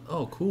awesome.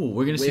 Cool.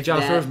 We're going to see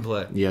Josh Rosen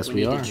play. Yes, we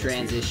need are. to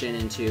transition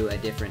into a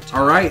different topic.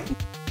 All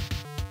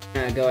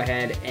right. Go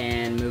ahead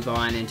and move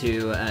on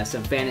into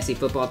some fantasy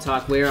football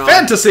talk. We're all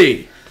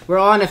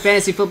in a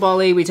fantasy football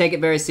league. We take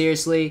it very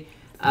seriously.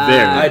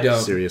 I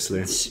don't.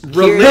 Seriously.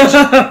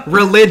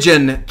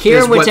 Religion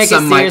Kieran is would what take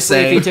some it might seriously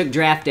say. if he took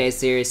draft day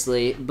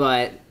seriously,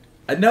 but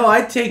No,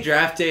 I take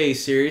draft day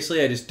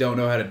seriously. I just don't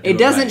know how to do it. it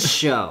doesn't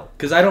show.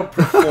 Because I don't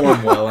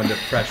perform well under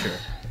pressure.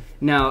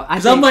 No,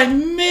 Because I'm like,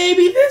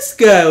 maybe this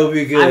guy will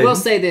be good. I will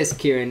say this,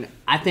 Kieran.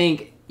 I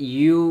think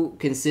you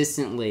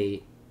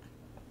consistently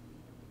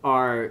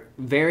are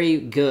very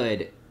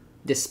good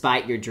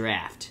despite your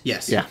draft.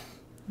 Yes. Yeah.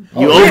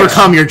 You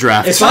overcome your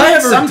draft. If I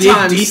ever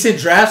did decent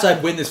drafts,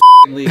 I'd win this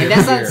league. And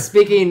that's not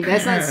speaking.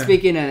 That's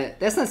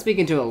not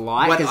speaking to a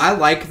lot. What I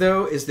like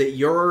though is that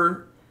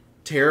your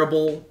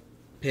terrible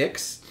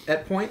picks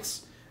at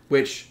points,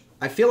 which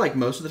I feel like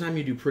most of the time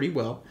you do pretty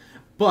well,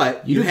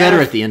 but you do better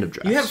at the end of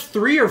drafts. You have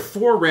 3 or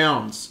 4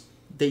 rounds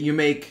that you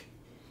make.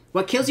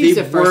 What kills you is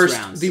the first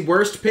rounds. The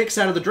worst picks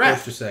out of the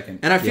draft. First or second.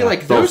 And I feel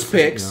like those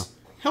picks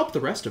help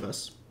the rest of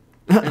us.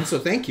 And so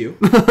thank you.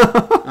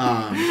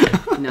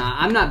 Nah,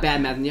 I'm not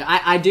bad mouthing you.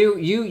 I do.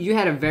 You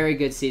had a very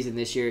good season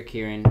this year,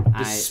 Kieran.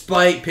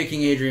 Despite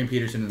picking Adrian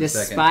Peterson in the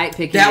second. Despite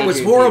picking that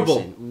was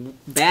horrible. Peterson.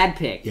 Bad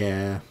pick.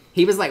 Yeah.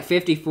 He was like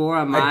 54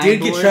 on my I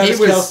did get board. Travis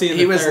Kelce in the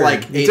He was third.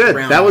 like 8th did.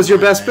 round. That was your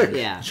best pick.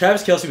 Yeah.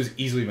 Travis Kelce was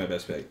easily my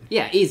best pick.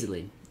 Yeah,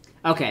 easily.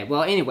 Okay,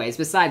 well, anyways,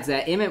 besides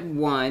that, Emmitt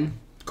won.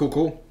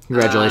 Cool.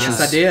 Congratulations.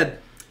 Yes, I did.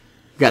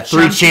 Got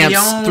 3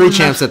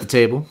 champs at the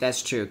table.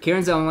 That's true.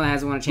 Kieran's the only one that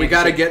hasn't won a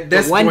championship. We got to get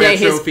this one boy day a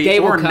his trophy day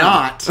will or come.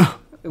 not.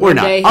 Or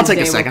not. I'll take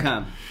a His day will second.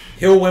 come.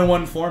 He'll win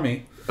one for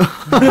me.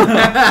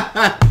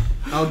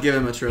 I'll give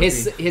him a trophy.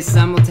 His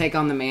son will take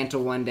on the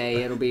mantle one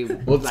day. It'll be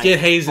Let's get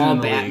Hazen all in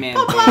the Batman.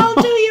 league. I'll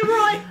do you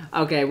right.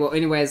 Okay, well,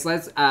 anyways,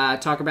 let's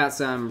talk about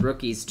some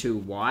rookies to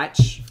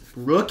watch.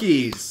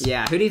 Rookies.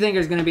 Yeah, who do you think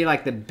is going to be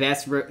like the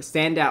best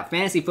standout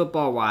fantasy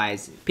football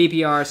wise?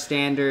 PPR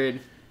standard.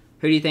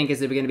 Who do you think is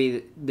going to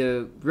be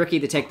the rookie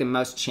to take the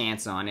most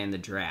chance on in the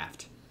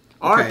draft?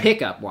 Or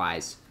pickup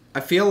wise? I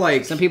feel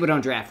like some people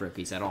don't draft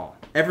rookies at all.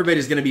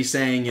 Everybody's going to be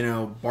saying,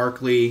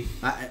 Barkley.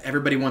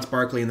 Everybody wants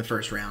Barkley in the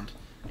first round.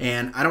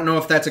 And I don't know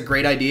if that's a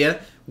great idea.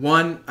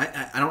 One,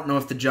 I don't know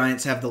if the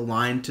Giants have the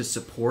line to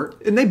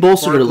support. And they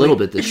bolstered Barkley. it a little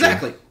bit this year.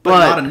 Exactly. But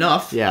not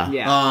enough.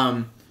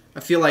 Yeah. I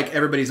feel like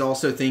everybody's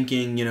also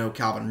thinking,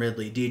 Calvin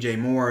Ridley, DJ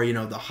Moore,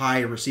 the high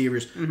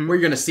receivers. Mm-hmm. What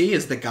you're going to see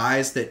is the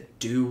guys that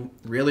do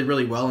really,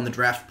 really well in the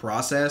draft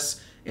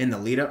process, in the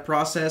lead-up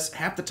process,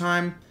 half the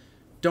time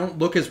don't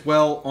look as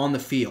well on the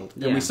field.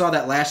 And we saw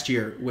that last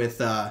year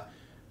with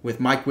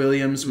Mike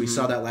Williams. We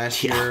saw that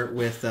last year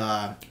with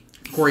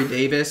Corey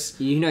Davis.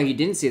 You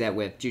didn't see that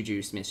with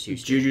Juju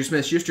Smith-Schuster. Juju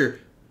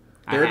Smith-Schuster.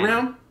 Third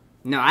round?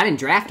 No, I didn't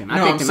draft him. I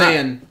picked him I'm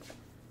saying...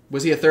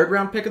 Was he a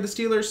third-round pick of the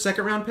Steelers?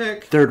 Second-round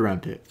pick?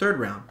 Third-round pick. Third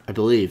round. I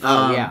believe.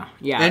 Yeah.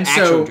 And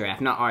actual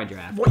draft, not our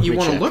draft. What you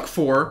want to look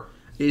for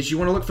is you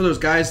want to look for those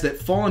guys that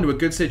fall into a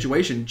good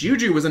situation.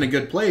 Juju was in a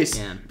good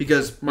place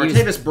because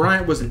Martavis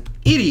Bryant was an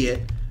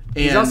idiot.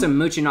 And he's also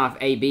mooching off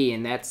AB,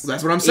 and that's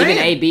what I'm saying.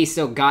 Even AB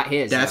still got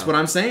his. That's what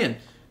I'm saying.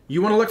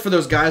 You want to look for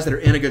those guys that are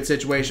in a good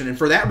situation, and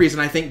for that reason,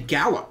 I think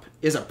Gallup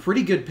is a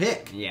pretty good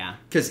pick. Yeah.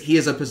 Because he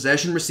is a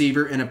possession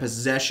receiver and a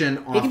possession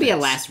offense. He could be a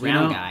last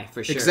round guy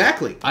for sure.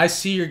 Exactly. I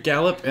see your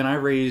Gallup, and I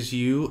raise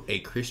you a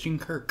Christian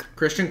Kirk.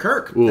 Christian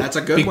Kirk. Ooh. That's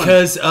a good one.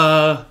 Because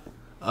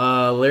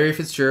Larry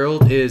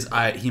Fitzgerald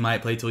he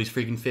might play till he's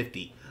freaking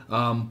 50.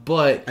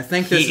 But I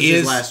think this is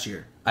his last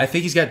year. I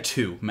think he's got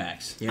 2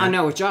 max. Yeah. I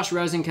know, with Josh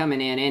Rosen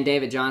coming in and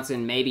David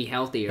Johnson maybe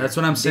healthier. That's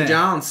what I'm saying.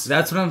 Jones.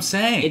 That's what I'm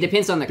saying. It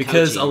depends on the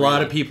because coaching, a lot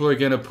really. of people are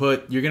gonna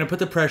put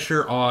the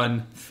pressure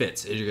on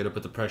Fitz. You're gonna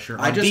put the pressure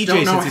on I just DJ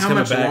don't know since he's how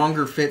coming much back.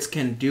 longer Fitz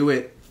can do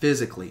it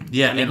physically.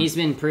 Yeah, I mean, he's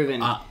been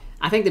proven.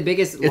 I think the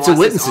biggest It's loss a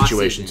Witten this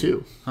situation, offseason-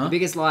 too. The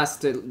biggest loss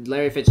to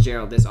Larry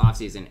Fitzgerald this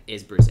offseason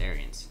is Bruce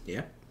Arians.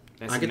 Yeah.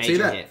 That's I a could major see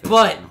that. hit for the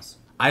But Cardinals.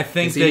 I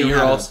think Because he that knew you're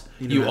how to- also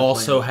he knew you how to play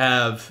also him.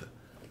 have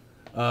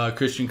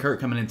Christian Kirk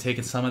coming and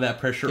taking some of that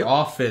pressure Yep.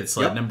 off Fitz,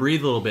 letting Yep. him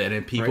breathe a little bit,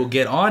 and people Right.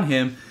 get on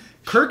him.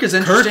 Kirk is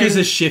interesting. Kirk is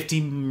a shifty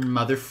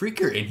mother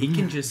freaker, and he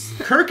can just.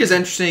 Kirk is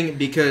interesting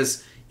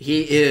because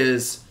he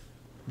is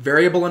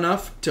variable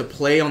enough to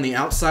play on the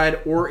outside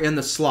or in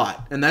the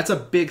slot. And that's a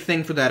big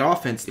thing for that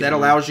offense. That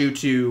allows you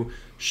to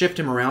shift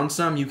him around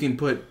some. You can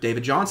put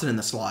David Johnson in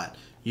the slot.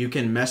 You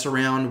can mess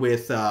around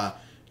with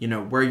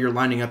where you're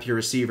lining up your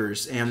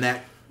receivers. And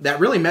that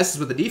really messes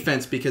with the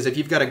defense because if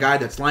you've got a guy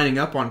that's lining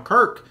up on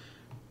Kirk,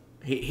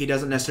 he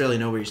doesn't necessarily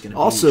know where he's going to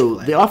be. Also,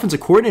 the offensive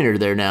coordinator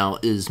there now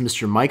is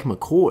Mr. Mike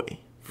McCoy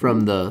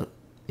from the.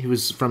 He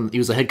was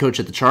a head coach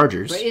at the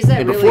Chargers. But is that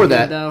and really before good,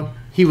 that, though?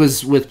 he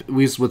was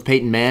with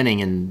Peyton Manning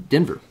in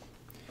Denver.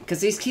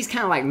 Because he's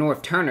kind of like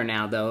North Turner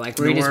now, though. Like,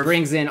 where he just Norv.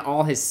 brings in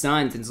all his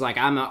sons and is like,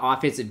 I'm an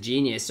offensive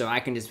genius, so I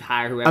can just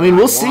hire whoever I mean,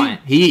 we'll want.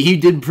 see. He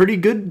did pretty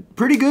good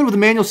with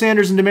Emmanuel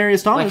Sanders and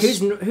Demarius Like, Thomas.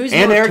 who's and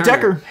North Eric Turner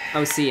Decker.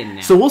 OCing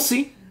now? So we'll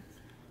see.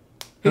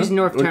 Who's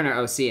North Turner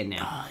OCing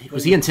now?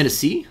 Was he in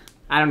Tennessee?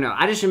 I don't know.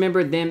 I just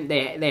remember them.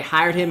 They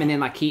hired him, and then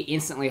like he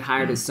instantly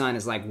hired his son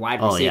as like wide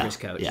Oh, yeah, receivers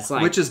coach. yeah. It's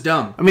like, which is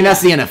dumb. I mean,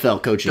 that's the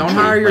NFL coaching. Don't tree.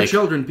 hire your Like,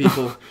 children,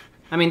 people.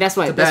 I mean, that's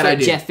what a bad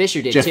idea. Jeff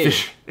Fisher did Jeff too.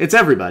 Fisher. It's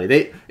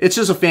everybody. It's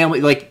just a family.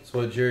 Like That's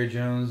what Jerry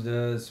Jones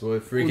does.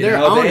 What freaking they're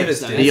Al owners, Davis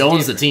though. did. he That's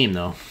owns the different. team,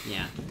 though.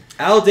 Yeah,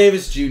 Al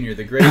Davis Jr.,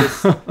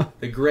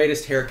 the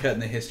greatest haircut in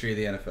the history of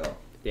the NFL.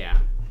 yeah.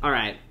 All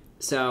right.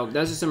 So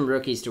those are some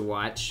rookies to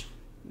watch.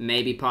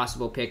 Maybe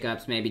possible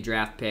pickups. Maybe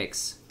draft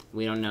picks.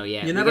 We don't know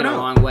yet. You never we got know.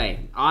 a long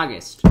way.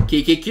 August,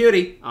 Kiki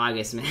cutie. man.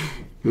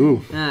 Ooh.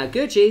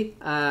 Gucci.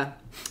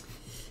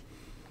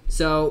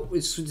 So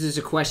this is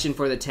a question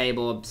for the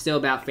table, still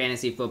about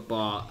fantasy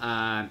football.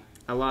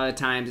 A lot of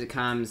times it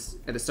comes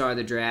at the start of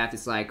the draft.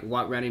 It's like,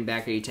 what running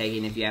back are you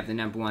taking if you have the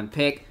number 1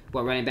 pick?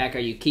 What running back are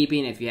you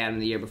keeping if you had him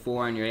the year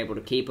before and you're able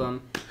to keep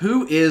him?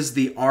 Who is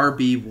the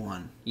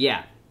RB1?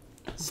 Yeah,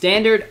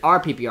 standard or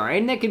PPR,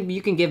 and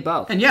you can give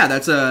both. And yeah,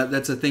 that's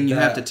a thing you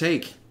have to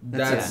take.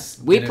 That's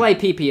We play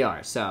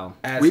PPR, so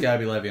That's gotta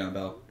be Le'Veon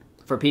Bell.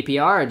 for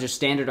PPR or just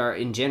standard or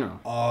in general.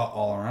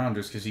 All around,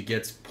 just because he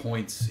gets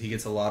points. He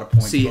gets a lot of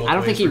points. See, both I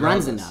don't think he ways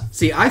runs regardless. enough.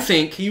 See, I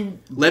think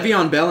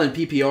Le'Veon Bell in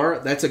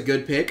PPR, that's a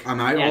good pick. I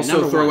might Yeah, also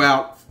number throw one.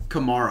 out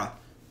Kamara.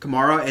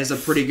 Kamara is a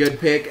pretty good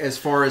pick as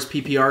far as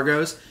PPR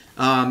goes.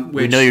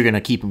 We Which know you're going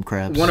to keep him,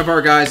 Krabs. one of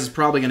our guys is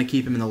probably going to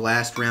keep him in the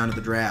last round of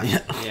the draft.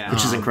 Yeah.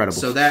 which is incredible.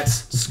 So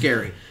that's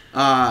scary.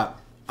 I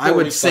Four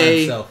would weeks by say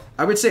himself.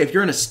 if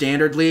you're in a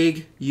standard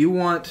league, you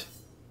want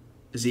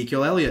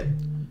Ezekiel Elliott.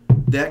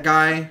 That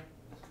guy,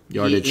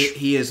 Yardage.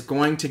 he is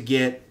going to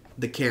get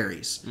the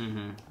carries.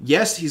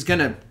 Yes, he's going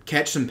to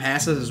catch some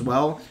passes as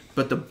well,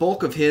 but the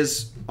bulk of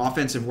his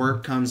offensive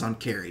work comes on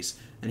carries,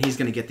 and he's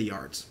going to get the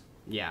yards.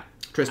 Yeah,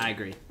 Tristan. I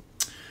agree.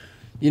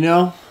 You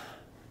know,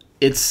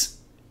 it's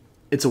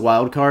a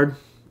wild card,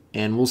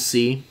 and we'll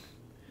see.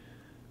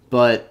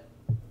 But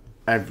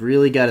I've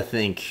really got to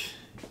think,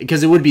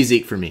 because it would be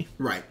Zeke for me.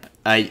 Right.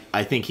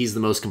 I think he's the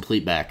most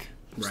complete back.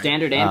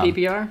 Standard and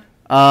PPR?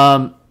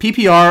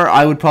 PPR,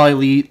 I would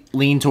probably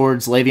lean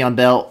towards Le'Veon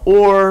Bell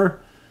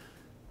or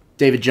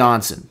David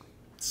Johnson.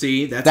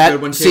 See, that's a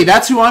good one too. See,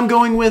 that's who I'm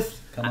going with.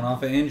 Coming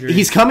off an injury.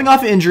 He's coming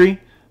off injury,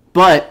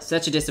 but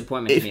Such a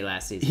disappointment to me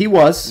last season. he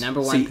was. Number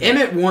 1 See, pick.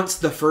 Emmett wants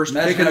the first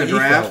Imagine pick in the how he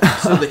draft felt.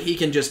 so that he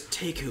can just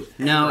take who.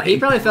 No, he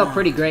probably felt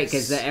pretty great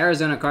because the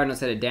Arizona Cardinals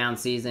had a down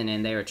season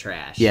and they were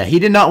trash. Yeah, he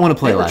did not want to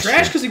play They were last trash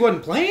year. because he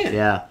wasn't playing.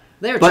 Yeah.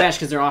 They were But- trash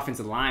because their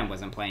offensive line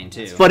wasn't playing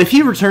too. But if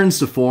he returns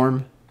to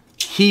form,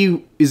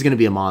 he is going to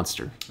be a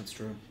monster. That's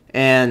true.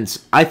 And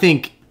I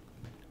think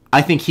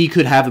he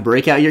could have a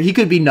breakout year. He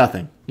could be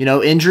nothing. You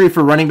know, injury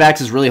for running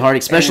backs is really hard,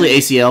 especially And-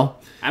 ACL.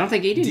 I don't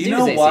think he didn't Do do, you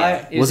know his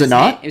why? ACL. Was it his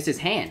not? hand- It was his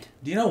hand.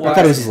 Do you know why? I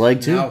thought it was his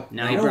leg too. No,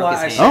 he You know broke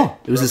why his I hand. Oh,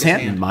 it was his Broke his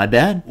hand. hand. My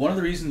bad. One of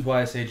the reasons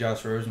why I say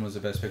Josh Rosen was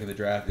the best pick of the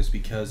draft is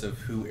because of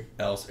who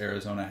else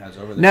Arizona has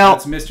over there. Now-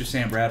 That's Mr.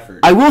 Sam Bradford.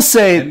 I will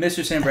say, and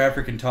Mr. Sam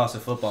Bradford can toss a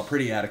football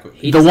pretty adequately.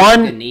 He The just had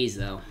one- good knees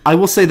though. I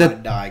will say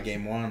that Die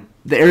game 1.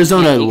 the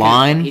Arizona He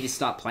line, just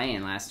stopped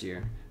playing last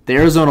year. the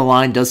Arizona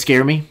line does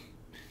scare me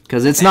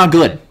because it's not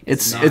good.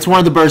 It's one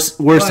of the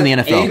worst in the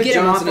NFL. David Get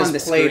him Johnson off on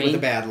has the played screen. with a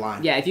bad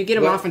line. Yeah, if you get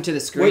him off into the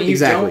What screen, you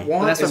Exactly. don't want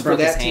Well, that's what is for broke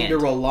his that team hand. to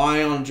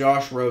rely on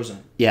Josh Rosen.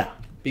 Yeah,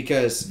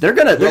 Because they're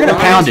gonna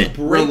pound it.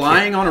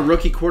 Relying on a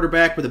rookie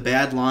quarterback with a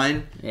bad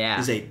line Yeah.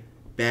 is a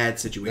bad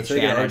situation.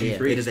 That's like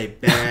RG3. It is a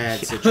bad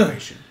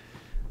situation.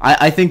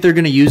 I think they're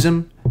gonna use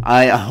him.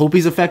 I hope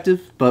he's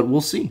effective, but we'll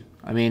see.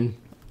 I mean,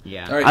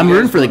 yeah, All right, I'm you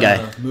rooting guys for the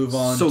wanna guy. Move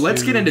on. So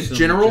let's get into some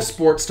general just-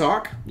 sports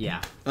talk.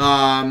 yeah.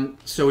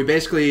 So we're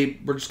just going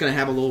to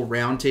have a little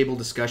roundtable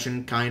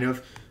discussion, kind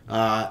of.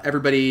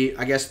 Everybody,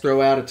 I guess,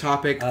 throw out a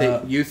topic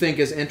that you think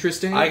is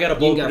interesting. I got a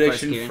bold You can go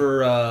prediction first,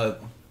 for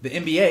the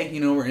NBA. You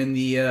know, we're in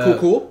the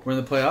Cool. We're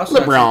in the playoffs.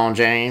 LeBron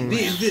James.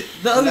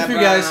 The other three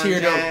guys LeBron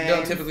here don't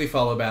James. typically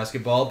follow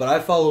basketball, but I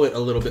follow it a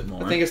little bit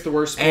more. I think it's the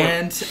worst sport.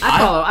 and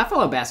I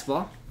follow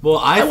basketball.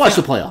 I watch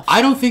the playoffs.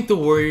 I don't think the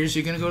Warriors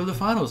are going to go to the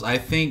finals. I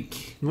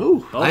think,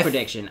 Ooh. Bold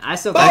prediction. I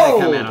still think they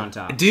come out on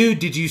top. dude,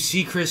 did you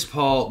see Chris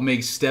Paul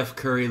make Steph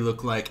Curry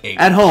look like a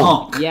At home.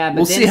 punk? Yeah, but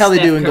We'll then see how they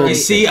Steph do in Curry- Golden You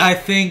see, I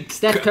think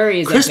Steph Curry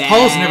is a Chris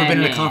Paul's never bad been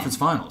in a man. conference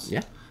finals.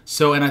 Yeah.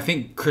 So, and I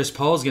think Chris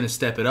Paul's going to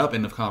step it up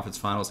in the conference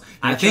finals.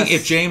 And I I think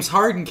trust- if James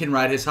Harden can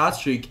ride his hot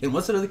streak, and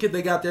what's the other kid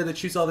they got there that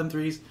shoots all them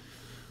threes?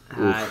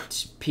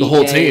 PJ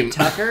whole team.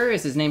 Tucker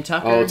is his name.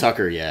 Tucker. Oh,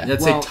 Tucker, yeah.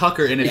 Let's Well, say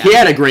Tucker. And if He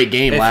had a great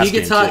game if last he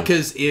gets game, hot, too.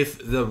 because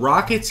if the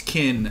Rockets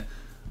can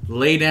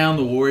lay down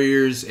the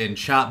Warriors and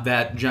chop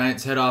that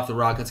Giants head off, the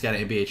Rockets got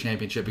an NBA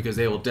championship because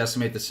they will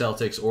decimate the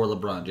Celtics or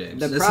LeBron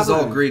James. The this is all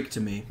problem- Greek to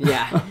me.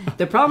 Yeah.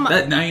 The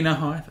problem. Now you know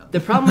how I felt. The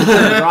problem with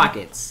the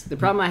Rockets, the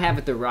problem I have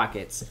with the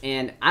Rockets,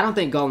 and I don't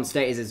think Golden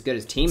State is as good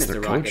a team as the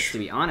their Rockets, coach. to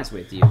be honest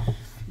with you,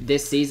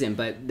 this season,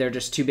 but they're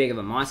just too big of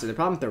a monster. The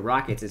problem with the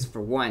Rockets is,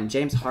 for one,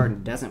 James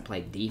Harden doesn't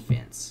play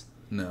defense.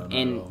 No, not at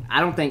And all. I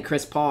don't think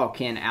Chris Paul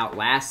can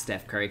outlast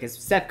Steph Curry, because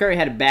Steph Curry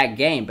had a bad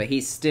game, but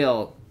he's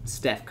still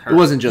Steph Curry. It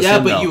wasn't just Yeah,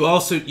 him, but though. you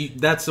also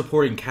that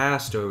supporting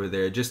cast over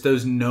there, just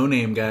those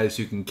no-name guys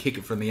who can kick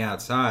it from the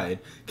outside,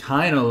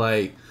 kind of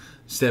like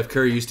Steph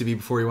Curry used to be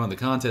before he won the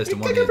contest and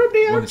won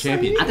the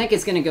championship. I think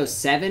it's going to go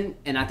 7,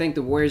 and I think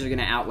the Warriors are going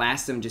to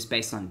outlast them just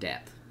based on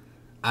depth.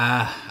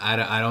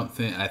 I don't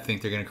think. I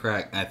think they're gonna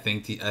crack. I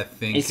think.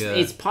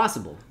 It's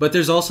possible. But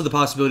there's also the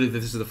possibility that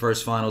this is the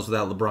first finals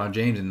without LeBron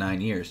James in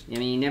 9 years. I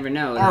mean, you never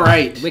know. All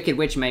right. Wicked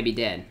Witch may be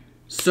dead.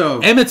 So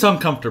Emmitt's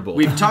uncomfortable.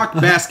 we've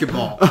talked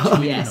basketball.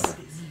 Yes.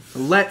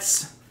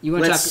 Let's You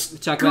wanna let's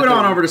talk scoot about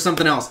on the- over to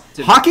something else.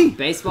 Hockey?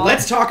 Baseball?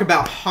 Let's talk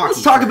about hockey.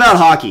 Let's talk about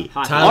hockey.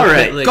 Hockey. Tyler All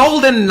right. Pitlick.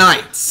 Golden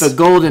Knights. The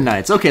Golden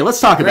Knights. Okay, let's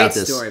talk Great about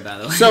this. story, by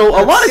the way. So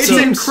a lot of It's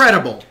teams.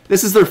 incredible.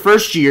 This is their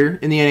first year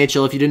in the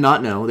NHL. If you did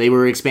not know, they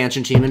were an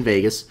expansion team in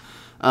Vegas.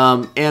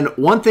 And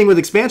one thing with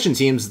expansion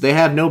teams, they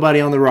have nobody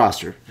on the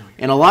roster,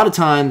 and a lot of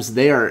times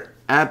they are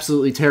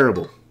absolutely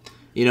terrible.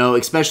 You know,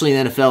 especially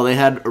in the NFL, they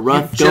had a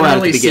rough go at the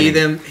Generally see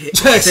beginning.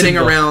 them sitting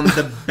around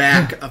the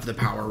back of the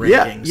power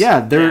rankings.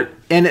 Yeah,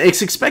 and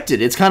it's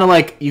expected. It's kind of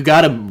like you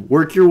got to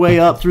work your way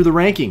up through the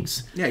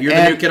rankings. Yeah, you're the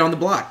And new kid on the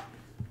block.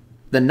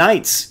 The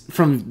Knights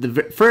from the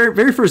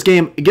very first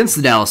game against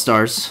the Dallas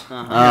Stars.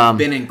 Have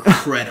been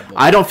incredible.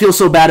 I don't feel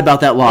so bad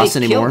about that loss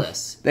They anymore. killed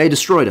us. They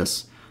destroyed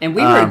us. And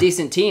we were a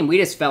decent team. We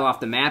just fell off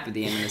the map at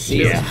the end of the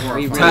season. Yeah.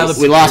 We Tyler-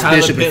 We lost Tyler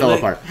Bishop and fell Pitlick.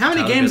 apart. How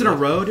many Tyler games in a Pitlick.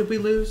 row did we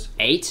lose?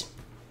 8.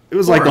 It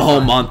was like the whole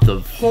Horrifying. month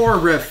of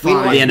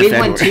Horrifying. The end We of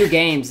won February. 2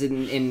 games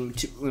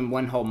in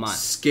one whole month.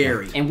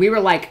 Scary. And we were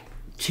like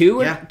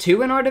two Yeah.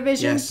 in our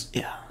division Yes.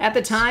 at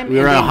the time. we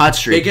were and on a then- hot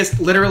streak.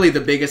 Literally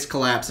the biggest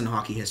collapse in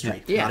hockey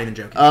history. Yeah. Not even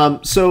joking.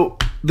 So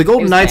the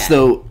Golden It was Knights, bad.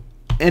 though,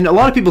 and a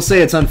lot of people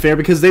say it's unfair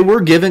because they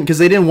were given because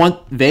they didn't want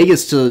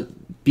Vegas to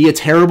be a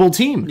terrible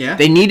team. Yeah.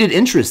 They needed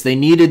interest. They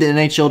needed the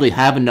NHL to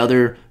have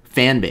another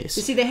fan You base.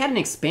 see, they had an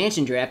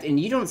expansion draft, and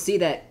you don't see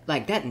that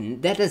like that.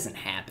 That doesn't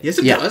happen. Yes,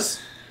 it Yeah. does.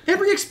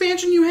 Every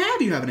expansion you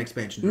have an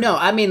expansion. No,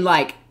 I mean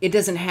like it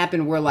doesn't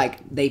happen where like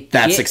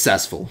That's get,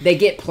 successful. They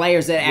get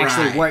players that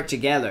actually Right. work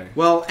together.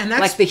 Well, and that's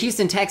like the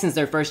Houston Texans,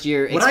 their first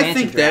year what expansion I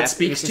think draft. that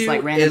speaks it's just to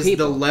like random is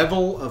people. the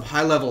level of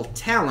high-level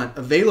talent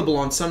available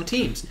on some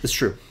teams. It's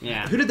true.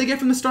 Yeah. Who did they get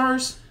from the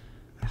Stars?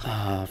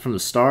 From the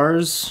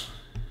Stars,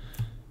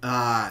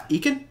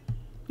 Eakin?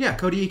 Yeah,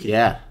 Cody Eakin.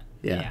 yeah.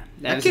 Yeah,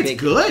 That was kid's a big,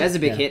 good. That was a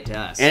big hit to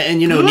us.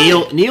 And you know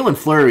Good. Neil and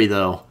Fleury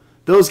though,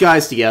 those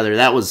guys together,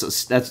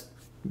 that's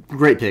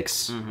great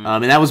picks. Mm-hmm.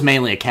 And that was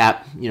mainly a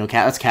cap,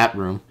 that's cap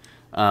room.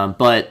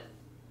 But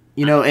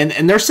you know,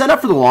 and they're set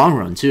up for the long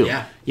run too.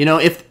 Yeah. You know,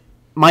 if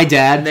my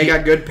dad, they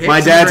got good picks My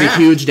in the dad's a draft.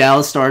 huge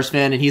Dallas Stars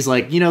fan, and he's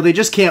like, they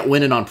just can't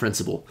win it on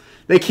principle.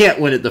 They can't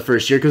win it the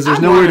first year because there's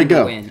I nowhere want to them to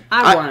go. win.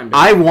 I want them to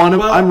I win. want them.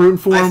 Well, I'm rooting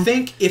for I them.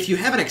 think if you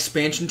have an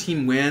expansion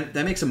team win,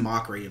 that makes a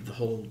mockery of the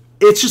whole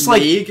It's just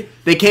like league.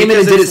 they came in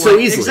and Because did it it's so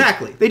like- easily.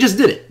 Exactly. They just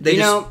did it. They you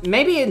just know,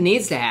 maybe it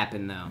needs to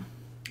happen though.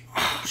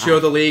 show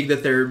the league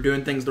that they're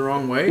doing things the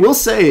wrong way. We'll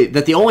say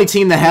that the only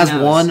team that has Who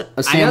knows? won a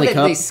I Stanley know that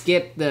Cup, they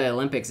skipped the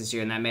Olympics this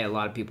year, and that made a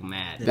lot of people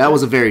mad. that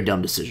was a very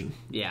dumb decision.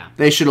 Yeah.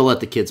 They should have let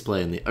the kids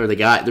play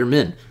they're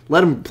men.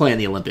 Let them play in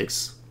the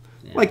Olympics.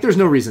 Like, there's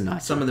no reason not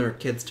to. Some of them are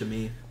kids to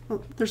me.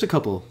 Well, there's a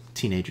couple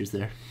teenagers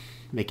there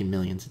making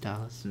millions of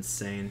dollars.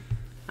 Insane.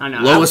 I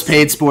don't know. Lowest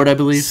paid sport, I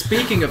believe.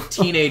 Speaking of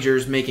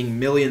teenagers making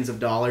millions of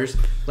dollars,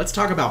 let's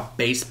talk about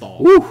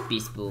baseball. Woo.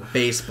 Baseball.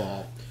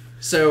 Baseball.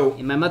 So,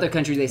 In my mother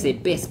country, they say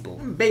baseball.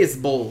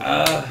 baseball.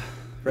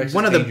 Rex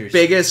One is of the dangerous.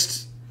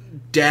 biggest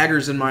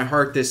daggers in my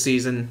heart this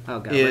season Oh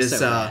god, is we're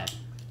so bad.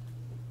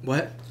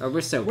 what? Oh,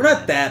 we're so We're bad.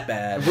 not that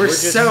bad. We're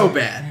just- so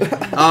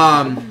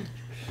bad.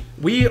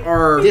 We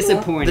are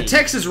Disappointing. The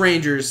Texas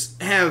Rangers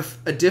have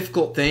a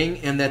difficult thing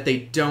in that they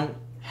don't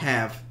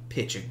have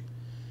pitching.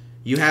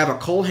 You have a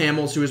Cole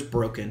Hamels who is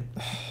broken.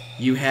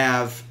 You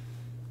have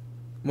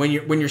when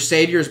your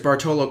savior is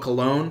Bartolo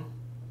Colon,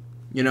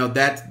 you know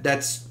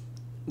that's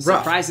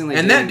rough. Surprisingly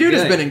and that doing dude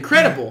has good. been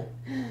incredible.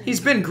 He's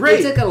been He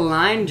great. took a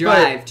line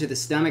drive to the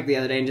stomach the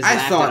other day and just I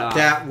laughed it thought off.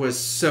 that was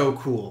so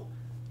cool.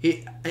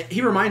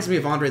 He reminds me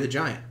of Andre the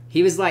Giant.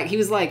 He was like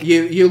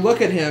You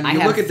look at him, I you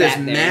have look at this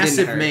fat there, it didn't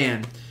massive hurt.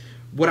 man.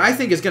 What I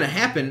think is going to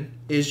happen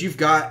is you've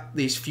got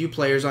these few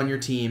players on your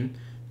team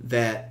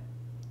that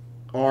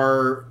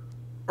are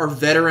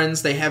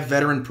veterans. They have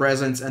veteran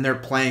presence, and they're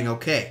playing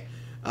okay.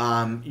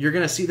 You're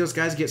going to see those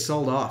guys get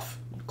sold off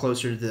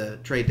closer to the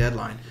trade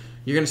deadline.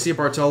 You're going to see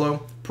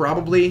Bartolo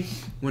probably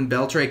when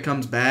Beltre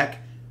comes back.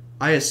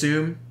 I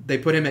assume they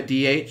put him at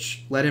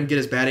DH, let him get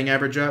his batting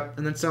average up,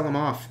 and then sell him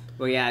off.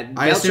 well, yeah.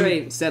 I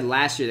Beltre said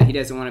last year that he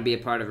doesn't want to be a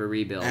part of a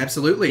rebuild.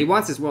 Absolutely. He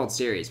wants his World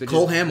Series. Which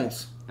Cole is,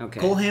 Hamels. Okay.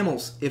 Cole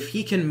Hamels, if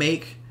he can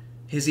make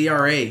his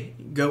ERA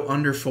go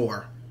under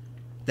 4,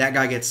 that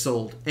guy gets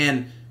sold.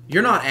 And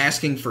you're not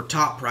asking for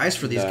top price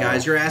for these No.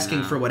 guys. You're asking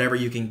No. for whatever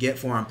you can get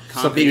for them.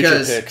 Some future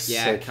Because picks.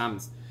 Yeah, like, it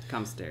comes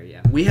there.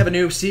 Yeah. we have a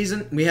new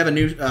season. We have a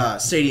new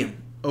stadium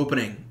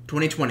opening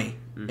 2020.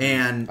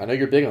 And I know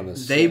you're big on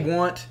this. they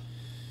want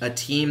a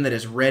team that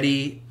is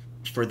ready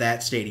for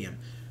that stadium.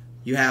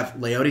 You have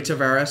Leody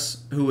Taveras,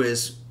 who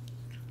is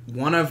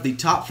one of the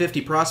top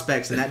 50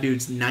 prospects, and that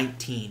dude's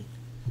 19.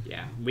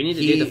 Yeah. We need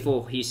to He- do the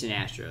full Houston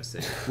Astros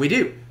thing. We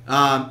do.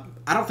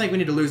 I don't think we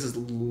need to lose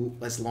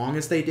as long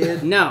as they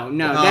did. No,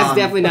 that's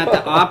definitely not the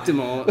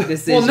optimal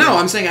decision. Well, no,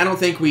 I'm saying I don't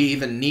think we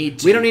even need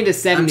to. We don't need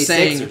to I'm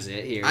saying 76ers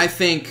it here. I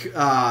think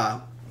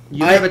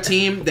you have a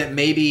team that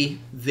maybe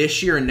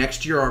this year and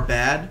next year are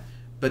bad,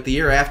 but the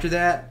year after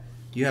that,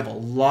 you have a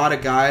lot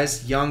of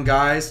guys, young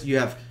guys. You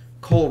have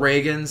Cole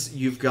Reagans.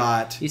 You've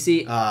got. You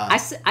see,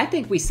 I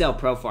think we sell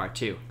Profar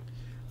too.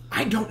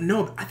 I don't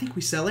know. I think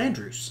we sell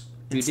Andrews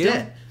You do?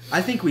 instead.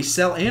 I think we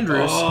sell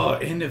Andrews. Oh,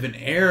 end of an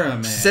era,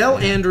 man. Sell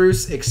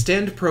Andrews,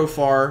 extend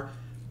Profar.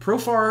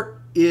 Profar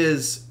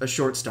is a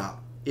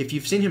shortstop. If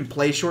you've seen him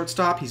play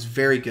shortstop, he's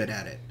very good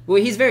at it.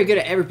 Well, he's very good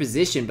at every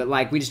position, but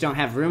like we just don't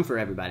have room for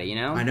everybody, you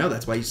know? I know,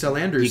 that's why you sell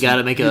Andrews. You got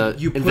to make a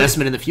You put-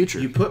 investment in the future.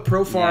 You put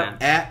Profar Yeah.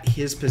 at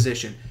his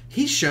position.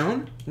 He's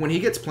shown when he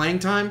gets playing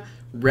time,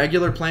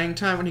 regular playing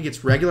time, when he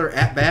gets regular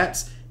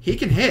at-bats, he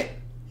can hit.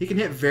 He can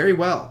hit very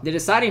well. The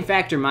deciding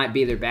factor might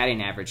be their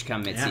batting average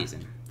come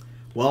midseason.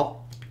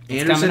 Well,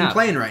 It's Anderson coming up.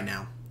 playing right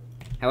now.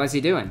 How is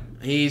he doing?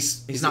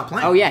 He's not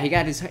playing. Oh yeah, he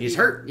got his. He's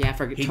hurt. Yeah,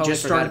 He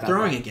just started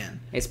throwing again. again.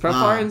 Is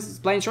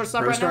Profar playing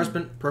shortstop right now?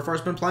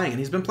 Profar's been playing, and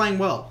he's been playing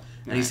well,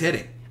 and he's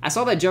hitting. I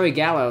saw that Joey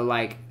Gallo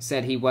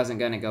said he wasn't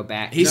going to go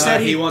back. He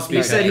said he wants to be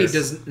He a said he catcher.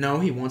 does. No,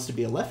 he wants to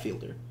be a left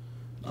fielder.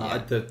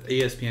 The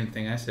ESPN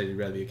thing I said he'd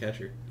rather be a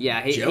catcher.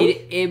 Yeah, Joe?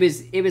 it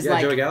was Yeah,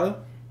 like Joey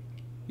Gallo?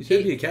 You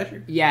said he'd be a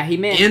catcher? yeah, he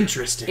meant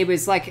Interesting. It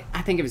was like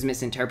I think it was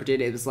misinterpreted.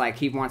 It was like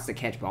he wants to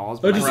catch balls,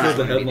 Oh, but just like, read he's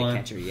the gonna be headline.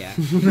 catcher. Yeah,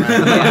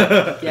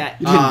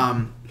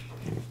 yeah.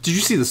 Did you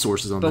see the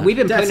sources on But that? we've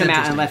been That's putting him out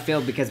in interesting. left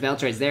field because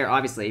Beltre's there,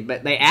 obviously.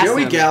 But they asked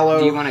Joey him, Gallo-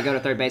 "Do you want to go to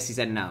third base?" He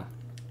said no.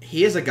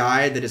 He is a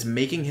guy that is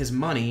making his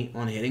money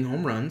on hitting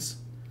home runs.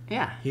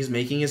 Yeah, He's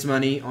making his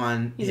money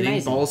on He's hitting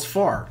amazing. balls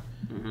far.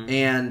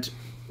 And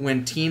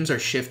when teams are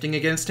shifting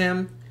against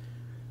him,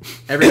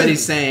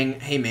 everybody's saying,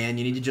 "Hey man,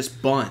 you need to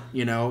just bunt,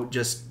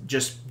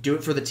 just do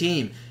it for the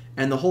team."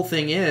 And the whole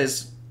thing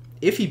is,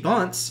 if he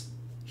bunts,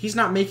 he's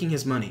not making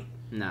his money.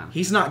 no.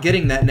 He's not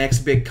getting that next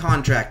big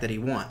contract that he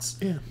wants.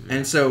 Yeah.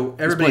 And so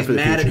everybody's for the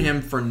mad at future.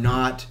 him for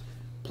not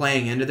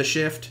playing into the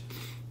shift.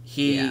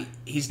 Yeah.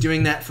 He's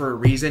doing that for a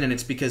reason, and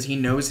it's because he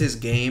knows his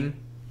game,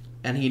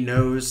 and he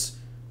knows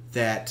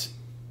that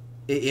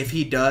if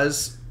he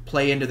does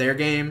play into their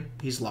game,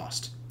 he's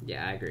lost.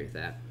 Yeah, I agree with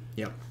that.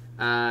 Yep.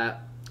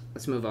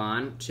 Let's move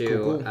on to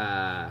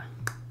Cool.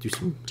 Do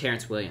some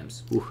Terrence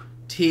Williams.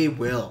 T.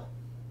 Will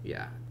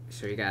Yeah.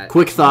 So you got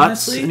quick thoughts.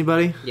 Honestly?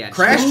 Anybody? yeah.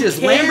 crashed his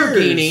cares?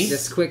 Lamborghini.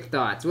 Just quick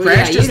thoughts. Well,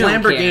 Crashed yeah, his you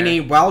don't Lamborghini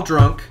care. while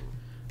drunk.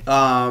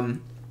 Well,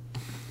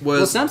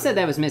 Was some said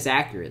that was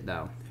misaccurate,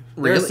 though.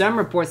 There Really? are some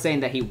reports saying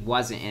that he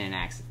wasn't in an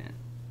accident.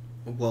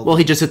 Well,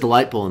 he just hit the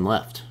light pole and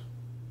left.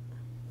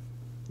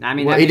 I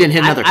mean, Well, he didn't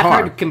hit another I've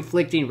car. heard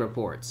conflicting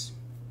reports.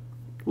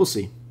 We'll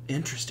see.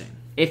 interesting.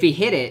 If he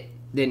hit it,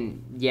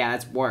 then yeah,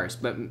 that's worse.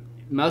 But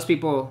most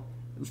people,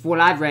 from what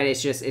I've read,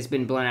 it's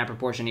been blown out of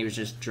proportion. He was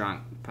just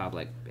drunk,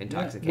 public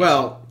intoxication.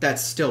 Well,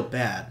 that's still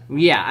bad.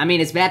 yeah, I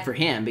mean it's bad for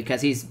him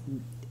because he's.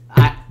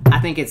 I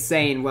think it's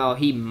saying well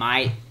he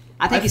might.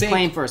 I think he's think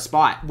playing for a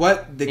spot.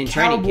 What the In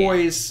training camp.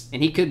 Cowboys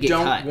And he could get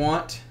don't cut.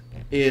 want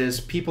is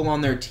people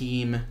on their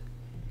team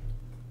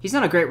He's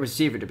not a great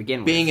receiver to begin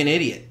with. being an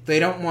idiot. They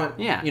don't want,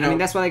 Yeah, you know, I mean,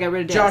 that's why they got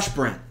rid of Dez. Josh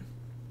Brent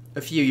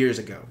a few years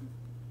ago.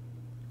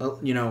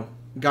 You know,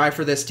 guy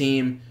for this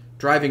team,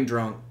 driving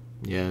drunk,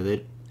 Yeah,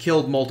 they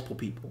killed multiple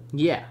people.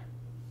 Yeah.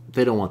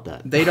 don't want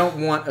that. They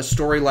don't want a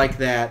story like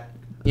that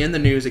in the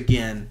news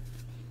again.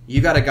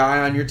 You got a guy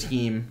on your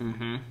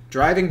team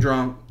driving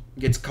drunk,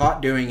 gets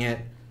caught doing it.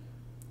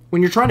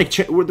 When you're trying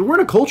to we're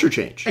in a culture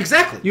change.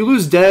 Exactly. You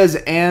lose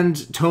Dez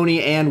and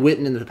Tony and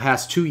Witten in the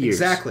past 2 years.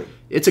 Exactly.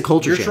 It's a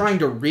culture You're change. trying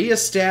to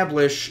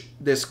reestablish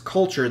this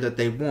culture that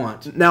they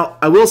want. Now,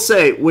 I will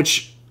say,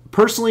 which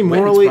personally, Witten's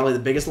morally, probably the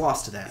biggest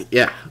loss to that.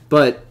 yeah,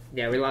 but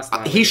Yeah, we lost a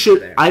lot of he leaders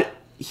should. there.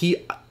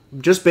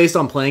 Just based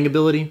on playing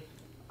ability,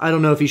 I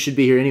don't know if he should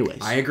be here anyways.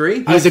 I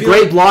agree. He's a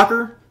great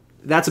blocker.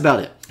 That's about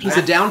it. He's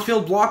a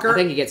downfield blocker. I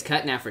think he gets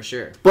cut now for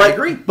sure. But, I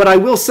agree. But I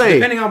will say,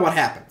 Depending on what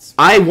happens.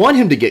 I want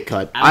him to get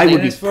cut. I would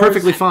think be as far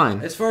perfectly as-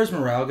 fine. As far as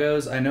morale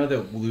goes, I know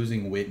that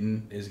losing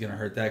Witten is going to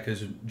hurt that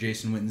because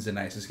Jason Witten's the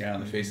nicest guy on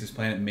the face of this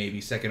planet,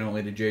 maybe second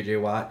only to J.J.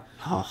 Watt.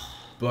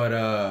 But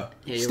Yeah,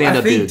 you're Stand I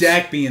up think dudes.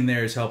 Dak being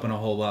there is helping a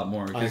whole lot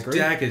more because agree.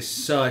 Dak is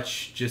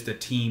such just a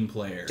team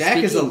player. Dak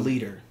is a Speaking-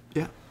 leader.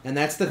 Yeah. And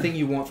that's the thing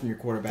you want from your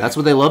quarterback. That's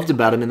what they loved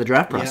about him in the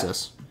draft Yeah.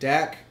 process.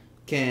 Dak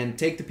can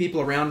take the people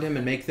around him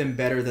and make them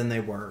better than they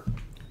were.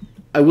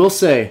 I will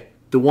say,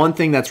 the one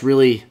thing that's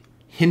really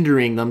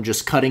hindering them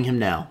just cutting him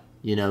now,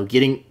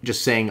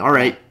 just saying, all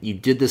right, you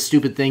did this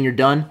stupid thing, you're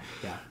done.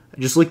 Yeah.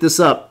 Just look this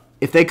up.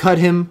 If they cut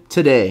him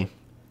today,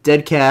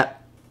 dead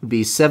cat would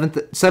be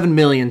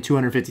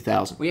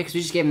 $7,250,000. Well, yeah, because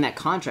we just gave him that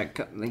contract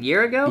a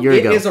year ago.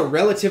 It is a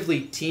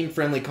relatively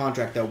team-friendly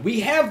contract, though.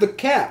 We have the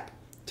cap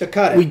to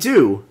cut it. We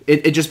do.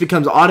 It just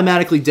becomes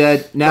automatically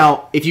dead.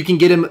 Now, if you can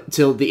get him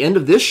till the end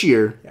of this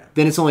year,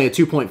 then it's only a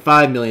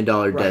 $2.5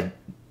 million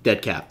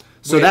dead cap.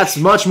 So Which- that's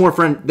much more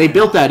They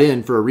built that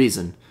in for a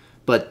reason,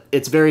 but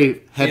it's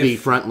very heavy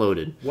If- front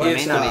loaded. What Yeah, if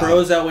may the not be.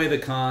 pros outweigh the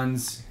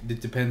cons?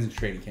 It depends on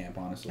training camp,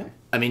 honestly.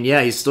 I mean,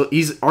 yeah, he's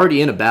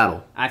already in a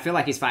battle. I feel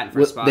like he's fighting for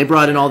a spot. They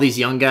brought in all these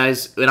young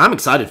guys, and I'm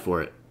excited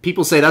for it.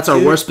 People say that's our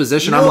Dude, worst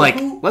position. you I'm know like,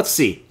 who- let's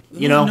see.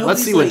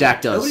 Let's see what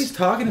Dak does. Nobody's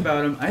talking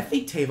about him. I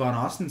think Tavon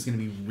Austin's going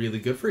to be really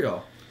good for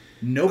y'all.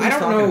 Nobody's I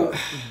don't talking know about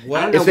him. I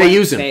what... don't know If they what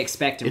use him. They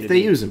expect him If to they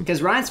be. use him.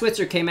 Because Ryan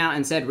Switzer came out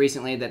and said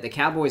recently that the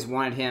Cowboys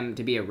wanted him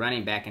to be a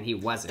running back, and he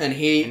wasn't.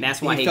 And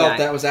that's why he felt got,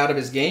 that was out of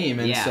his game,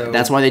 and Yeah. so...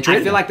 That's why they I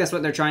traded feel him. like that's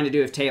what they're trying to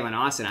do with Taylor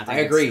Austin. I think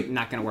I agree. it's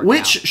not going to work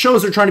Which out.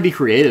 shows they're trying to be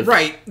creative.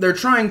 Right. They're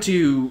trying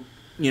to,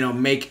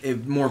 make a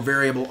more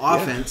variable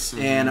offense,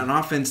 and an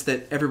offense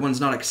that everyone's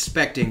not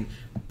expecting.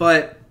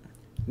 But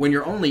when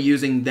you're only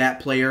using that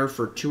player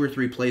for 2 or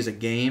 3 plays a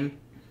game,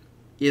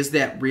 is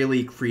that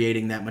really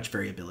creating that much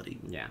variability?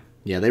 Yeah.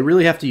 Yeah, they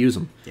really have to use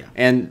them. Yeah.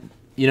 And,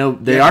 they You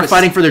are have to-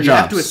 fighting for their You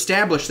jobs. have to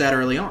establish that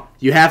early on.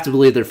 You have to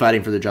believe they're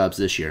fighting for their jobs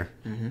this year.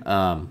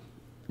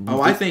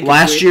 I think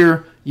Last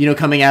year,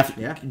 coming after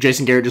Yeah.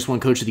 Jason Garrett just won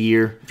Coach of the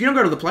Year. if you don't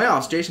go to the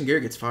playoffs, Jason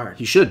Garrett gets fired.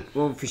 He should.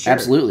 Well, for sure.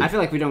 Absolutely. I feel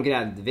like we don't get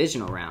out of the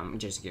divisional round when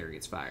Jason Garrett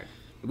gets fired.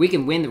 We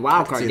can win the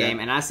wild card see game,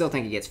 that. and I still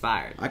think he gets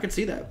fired. I could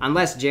see that.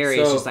 Unless Jerry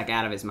is So, just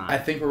out of his mind. I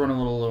think we're running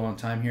a little low on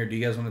time here. Do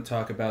you guys want to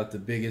talk about the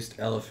biggest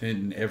elephant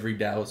in every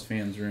Dallas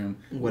fan's room?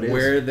 What is?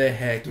 Where the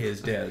heck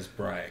is Dez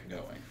Bryant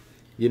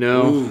going?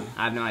 Ooh.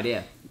 I have no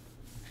idea.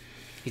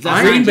 He's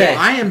I not am, signed yet.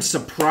 I am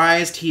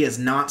surprised he has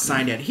not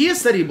signed yet. He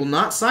has said he will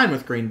not sign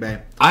with Green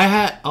Bay.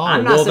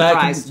 I'm not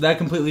surprised. that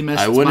completely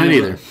messes I wouldn't my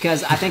either.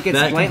 Because I think it's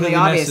That blatantly completely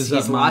obvious messes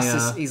he's up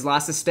my, he's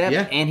lost a step,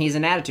 Yeah. and he's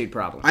an attitude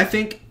problem. I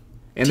think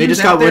And they teams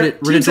just got out there- rid of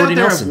teams out Jordy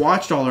there Nelson. have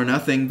watched All or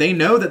Nothing. They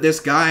know that this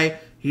guy,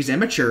 he's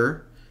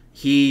immature.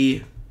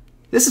 He,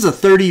 This is a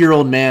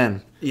 30-year-old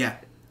man. yeah.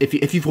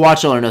 If you've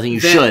watched All or Nothing, you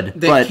should.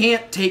 They But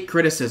can't take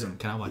criticism.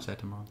 Can I watch that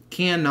tomorrow?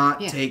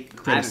 Cannot Yeah. take I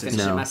haven't criticism.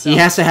 finished it no, myself. he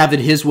has to have it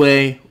his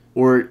way,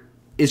 or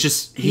it's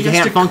just he has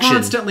can't to function.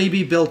 constantly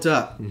be built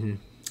up.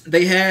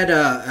 They had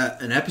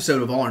an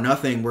episode of All or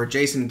Nothing where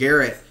Jason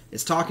Garrett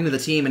is talking to the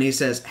team and he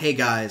says, "Hey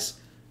guys,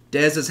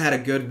 Dez has had a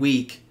good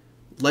week.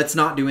 Let's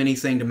not do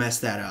anything to mess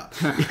that up."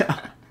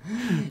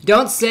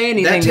 Don't say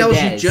anything. That tells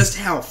to you Dez. just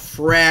how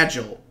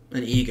fragile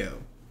an ego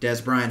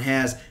Dez Bryant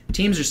has.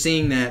 Teams are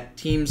seeing that.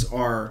 Teams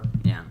are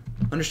Yeah.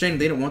 understanding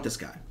they don't want this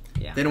guy.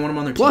 Yeah. They don't want him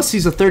on their Plus, team.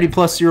 he's a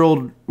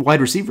 30-plus-year-old wide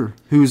receiver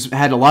who's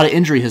had a lot of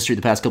injury history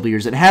the past couple of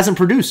years and hasn't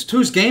produced.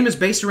 Whose game is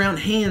based around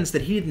hands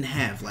that he didn't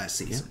have last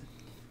season.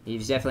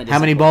 He's definitely How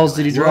many disappointed balls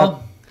did he last drop?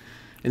 Well,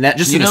 And that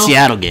just you in a know-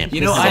 Seattle game. you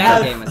year. know, The I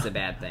Seattle have- game was the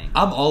bad thing.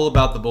 I'm all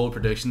about the bold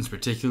predictions,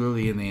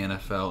 particularly in the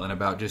NFL, and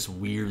about just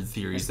weird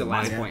theories That's the that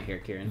last might, point here,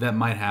 Kieran. that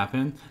might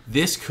happen.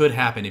 This could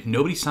happen if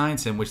nobody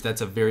signs him, which that's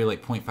a very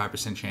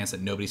 0.5% chance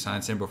that nobody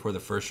signs him before the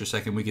first or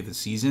second week of the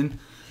season.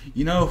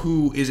 You know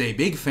who is a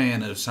big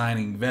fan of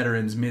signing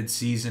veterans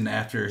mid-season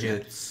after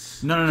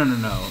his... No,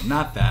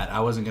 not that.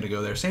 I wasn't going to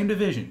go there. Same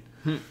division.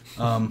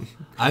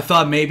 I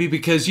thought maybe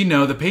because,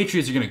 the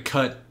Patriots are going to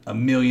cut a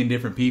million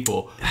different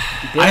people.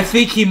 I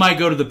think he might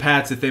go to the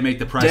Pats if they make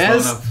the price low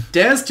enough.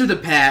 Dez to the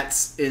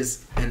Pats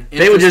is an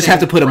They would just have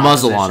to put a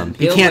interesting muzzle on him.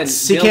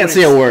 proposition. He can't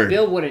say a word.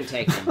 Bill wouldn't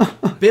take him.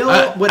 Bill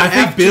I would think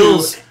have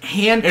Bill's- to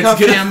handcuff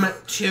him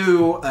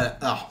to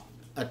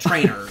a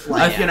trainer,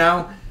 like you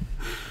know.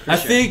 I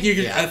think you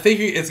can. I think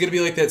it's gonna be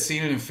like that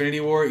scene in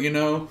Infinity War. You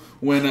know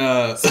when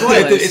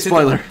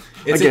Spoiler.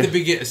 It's at the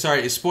beginning.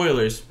 Sorry,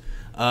 spoilers.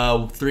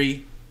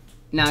 3.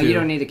 No, 2, you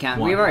don't need to count.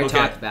 1. We've already Okay.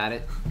 talked about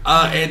it.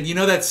 And you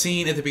know that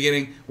scene at the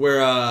beginning where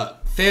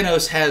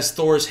Thanos has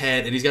Thor's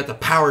head and he's got the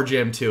power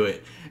gem to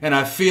it, and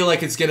I feel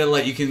like it's gonna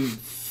you can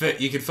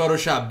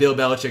Photoshop Bill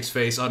Belichick's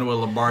face onto a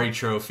Lombardi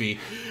trophy,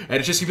 and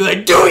it's just gonna be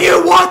like, "Do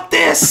you want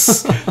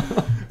this?"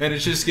 And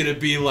it's just gonna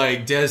be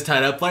like Dez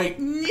tied up, like,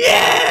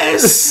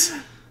 "Yes."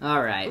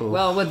 All right.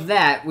 Well, with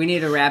that, we need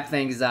to wrap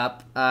things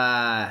up.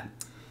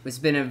 It's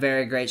been a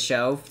very great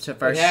show. It's the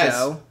first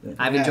show.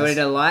 I've enjoyed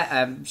it a lot.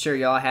 I'm sure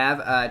y'all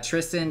have.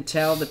 Tristan,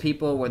 tell the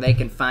people where they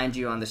can find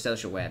you on the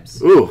social webs.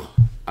 Ooh,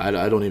 I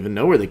don't even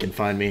know where they can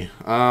find me.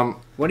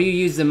 What do you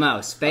use the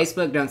most?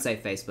 Facebook? Don't say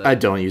Facebook. I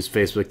don't use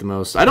Facebook the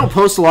most. I don't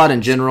post a lot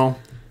in general.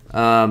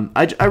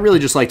 I really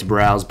just like to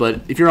browse.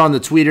 But if you're on the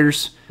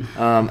tweeters,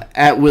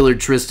 at Willard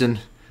Tristan,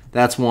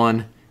 that's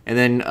one. And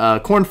then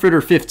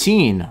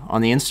Cornfritter15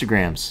 on the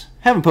Instagrams.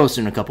 Haven't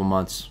posted in a couple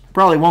months.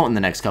 Probably won't in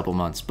the next couple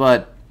months.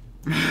 But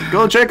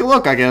go check a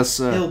look, I guess.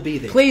 He'll be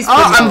there. Please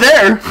I'm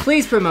there.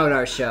 Please promote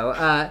our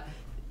show.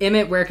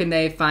 Emmett, where can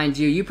they find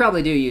you? You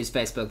probably do use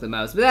Facebook the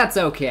most, but that's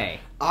okay.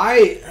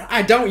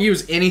 I don't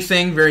use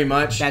anything very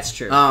much. That's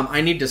true.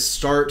 I need to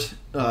start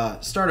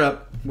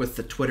up with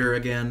the Twitter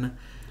again.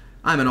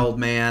 I'm an old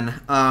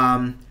man.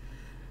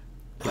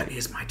 What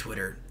is my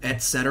Twitter?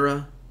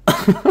 Etc.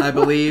 I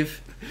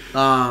believe.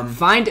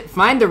 Find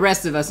the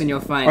rest of us and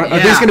you'll find Are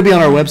it. these going to be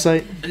on our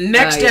website?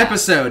 Next yeah.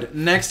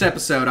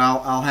 episode,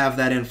 I'll have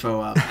that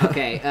info up.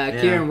 Okay,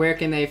 Kieran, where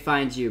can they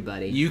find you,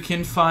 buddy? You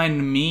can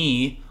find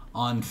me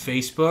on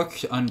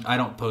Facebook. I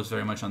don't post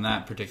very much on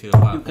that particular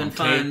platform. You can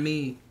find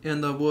me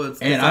in the woods.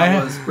 And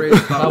I was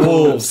raised by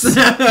wolves.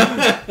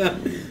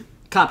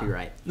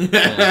 Copyright. I'm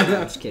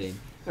just kidding.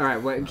 All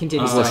right,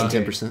 continue. Less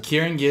than 10%.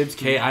 Kieran Gibbs,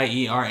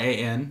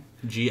 Kieran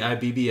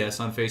Gibbs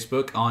on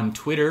Facebook. On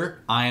Twitter,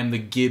 I am the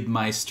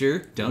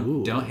Gibmeister.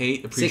 Don't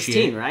hate, appreciate.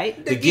 16,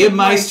 right? The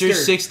Gibmeister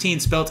 16,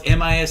 spelled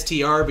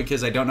Mistr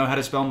because I don't know how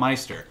to spell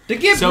Meister. The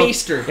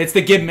Gibmeister. So, it's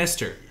the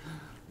Gibmister.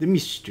 The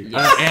mystery.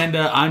 And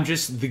I'm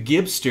just the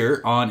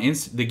Gibster on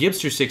the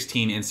Gibster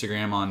 16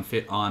 Instagram on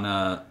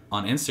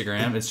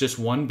Instagram. It's just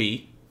 1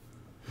 B.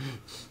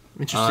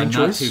 Interesting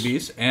not choice. 2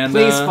 B's. And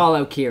Please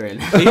follow Kieran.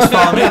 please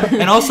follow me,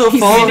 and also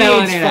follow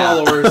spelling me. it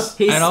out. followers.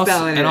 He's And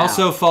spelling it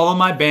also out. follow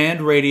my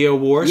band Radio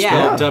War,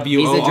 Yeah. spelled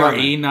He's a WORE,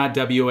 drummer. not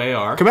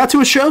WAR. Come out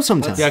to a show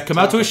sometime. Yeah, come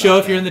out to a show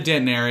if you're in the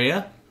Denton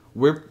area.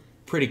 We're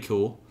pretty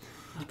cool.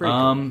 pretty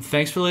cool.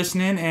 Thanks for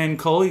listening. And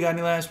Cole, you got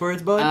any last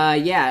words, bud?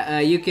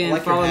 You can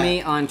like your follow hat.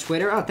 me on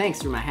Twitter. Oh,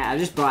 thanks for my hat. I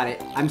just bought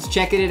it. I'm just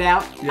checking it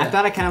out. I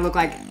thought I kind of looked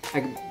like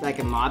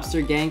a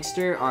mobster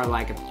gangster or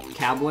like a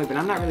cowboy, but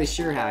I'm not really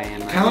sure how I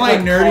am. Kind of like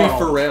Nerdy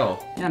Carl.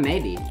 Pharrell. Yeah,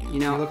 maybe. You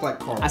know, You look like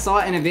Carl. I saw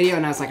it in a video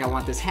and I was like, I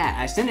want this hat.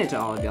 I sent it to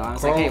all of y'all. I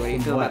was like, Carl hey, what do you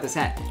from feel what? about this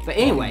hat? But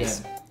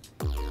anyways,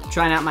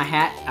 trying out my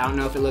hat. I don't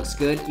know if it looks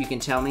good. You can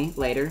tell me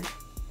later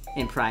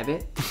in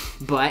private.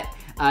 But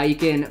you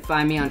can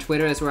find me on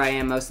Twitter. That's where I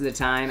am most of the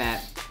time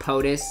at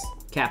POTUS,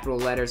 capital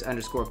letters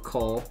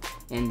 _Cole.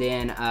 And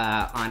then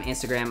on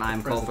Instagram,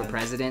 I'm Cole for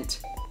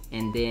President.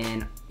 And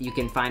then you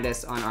can find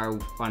us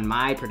on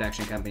my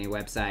production company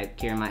website.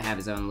 Kieran might have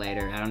his own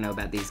later. I don't know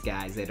about these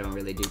guys. They don't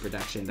really do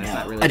production. That's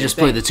not really I their just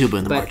play thing. the tuba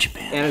in the But marching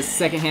band. It was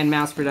Secondhand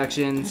Mouse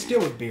Productions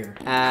Still with beer.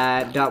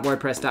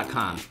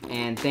 .wordpress.com.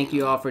 And thank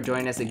you all for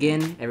joining us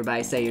again.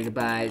 Everybody say your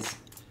goodbyes.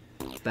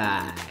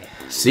 Bye.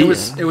 See ya.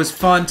 It was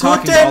fun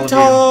talking to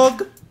all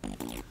of you.